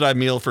subsidize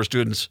meal for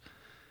students.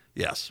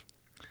 Yes.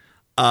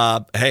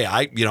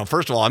 Hey,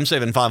 first of all, I'm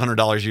saving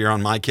 $500 a year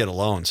on my kid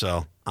alone,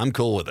 so I'm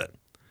cool with it.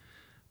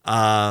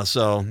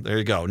 So there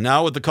you go.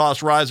 Now with the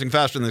cost rising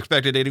faster than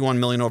expected, $81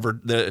 million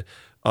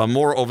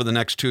more over the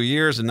next 2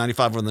 years and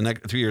 $95 over the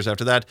next 2 years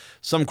after that.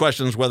 Some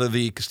questions whether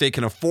the state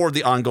can afford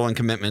the ongoing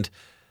commitment.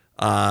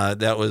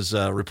 That was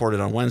reported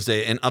on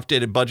Wednesday. An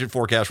updated budget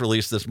forecast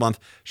released this month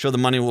show the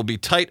money will be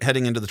tight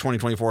heading into the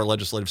 2024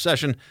 legislative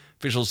session.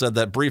 Officials said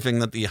that briefing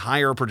that the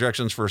higher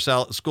projections for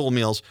school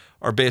meals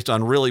are based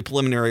on really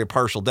preliminary or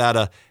partial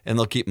data, and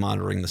they'll keep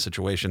monitoring the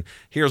situation.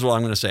 Here's what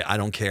I'm going to say. I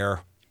don't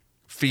care.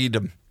 Feed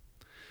them.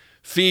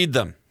 Feed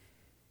them.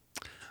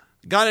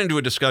 Got into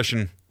a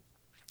discussion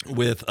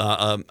with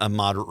a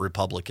moderate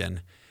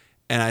Republican,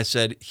 and I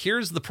said,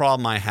 here's the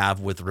problem I have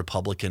with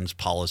Republicans'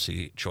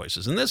 policy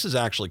choices. And this is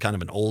actually kind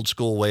of an old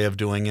school way of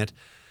doing it.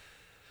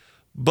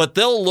 But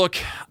there'll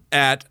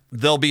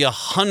be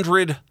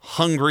 100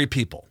 hungry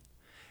people,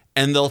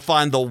 and they'll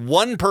find the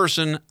one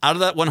person out of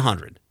that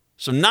 100,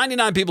 so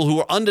 99 people who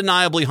are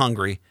undeniably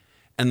hungry,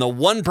 and the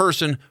one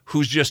person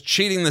who's just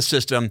cheating the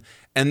system,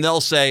 and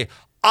they'll say,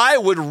 I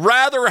would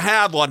rather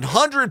have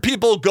 100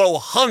 people go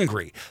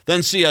hungry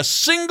than see a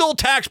single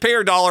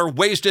taxpayer dollar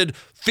wasted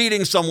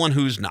feeding someone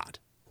who's not.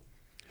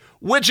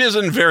 Which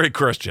isn't very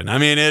Christian. I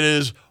mean, it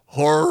is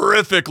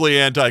horrifically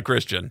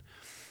anti-Christian.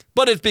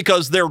 But it's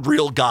because their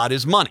real God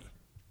is money.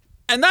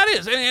 And that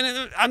is,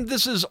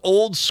 this is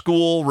old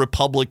school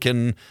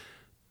Republican,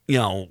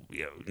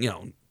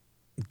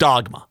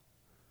 dogma.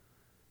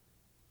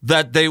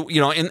 That they,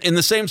 in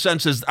the same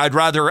sense as I'd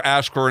rather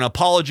ask for an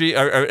apology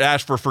or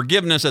ask for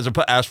forgiveness as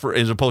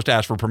opposed to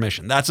ask for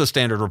permission. That's a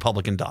standard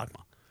Republican dogma.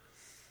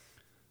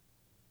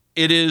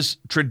 It is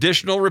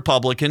traditional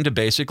Republican to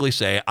basically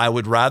say, I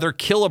would rather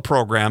kill a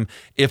program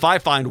if I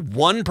find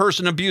one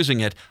person abusing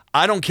it.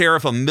 I don't care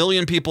if 1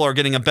 million people are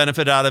getting a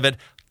benefit out of it.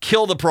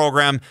 Kill the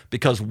program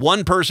because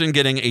one person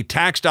getting a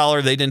tax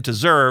dollar they didn't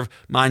deserve.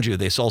 Mind you,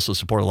 they also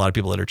support a lot of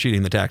people that are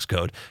cheating the tax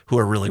code who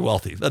are really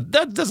wealthy.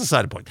 That's a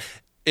side point.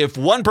 If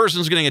one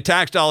person's getting a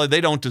tax dollar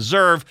they don't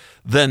deserve,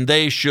 then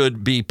they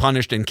should be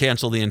punished and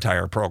cancel the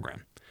entire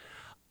program.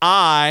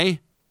 I,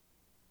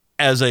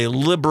 as a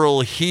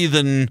liberal,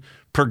 heathen,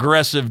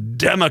 progressive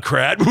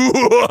Democrat,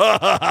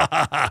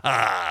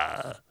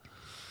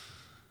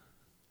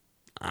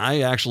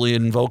 I actually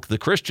invoke the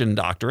Christian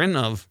doctrine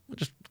of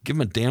just give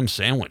them a damn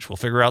sandwich. We'll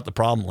figure out the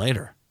problem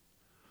later.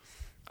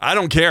 I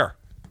don't care.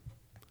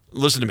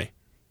 Listen to me.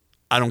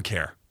 I don't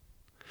care.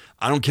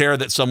 I don't care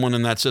that someone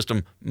in that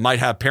system might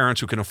have parents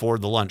who can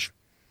afford the lunch.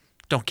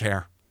 Don't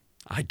care.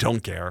 I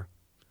don't care.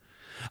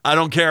 I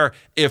don't care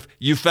if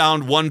you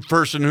found one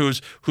person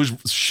who's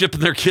shipping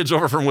their kids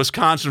over from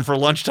Wisconsin for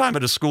lunchtime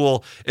at a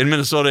school in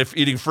Minnesota,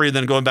 eating free,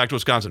 then going back to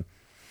Wisconsin.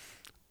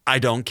 I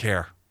don't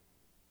care.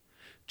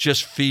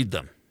 Just feed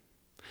them.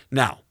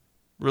 Now,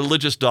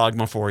 religious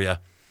dogma for you.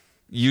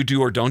 You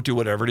do or don't do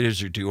whatever it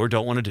is you do or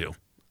don't want to do.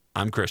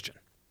 I'm Christian.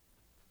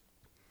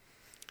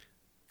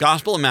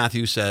 Gospel of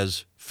Matthew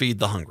says, feed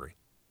the hungry.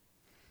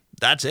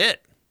 That's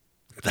it.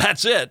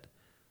 That's it.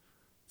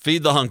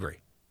 Feed the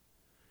hungry.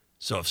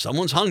 So if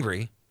someone's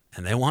hungry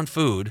and they want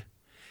food,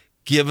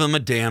 give them a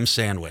damn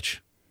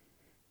sandwich.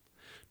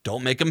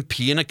 Don't make them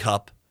pee in a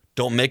cup.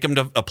 Don't make them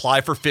to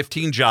apply for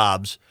 15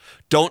 jobs.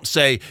 Don't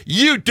say,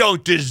 you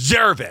don't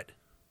deserve it.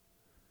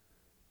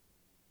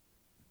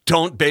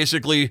 Don't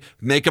basically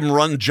make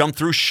them jump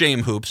through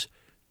shame hoops.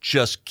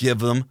 Just give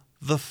them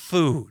the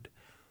food.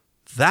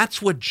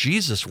 That's what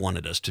Jesus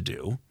wanted us to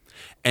do.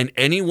 And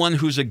anyone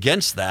who's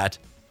against that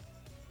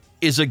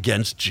is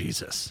against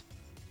Jesus.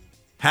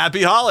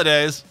 Happy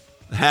holidays.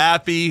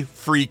 Happy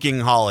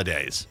freaking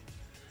holidays.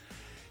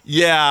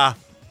 Yeah.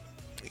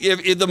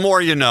 If the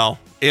more you know.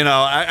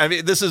 I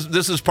mean, this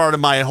is part of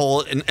my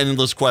whole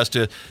endless quest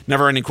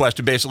never-ending quest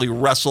to basically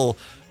wrestle,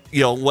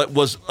 what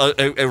was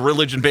a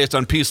religion based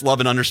on peace, love,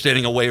 and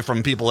understanding away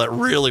from people that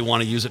really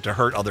want to use it to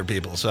hurt other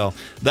people. So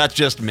that's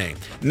just me.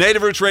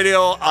 Native Roots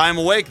Radio, I'm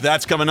Awake.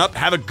 That's coming up.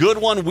 Have a good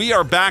one. We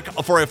are back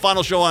for a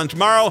final show on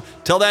tomorrow.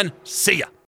 Till then, see ya.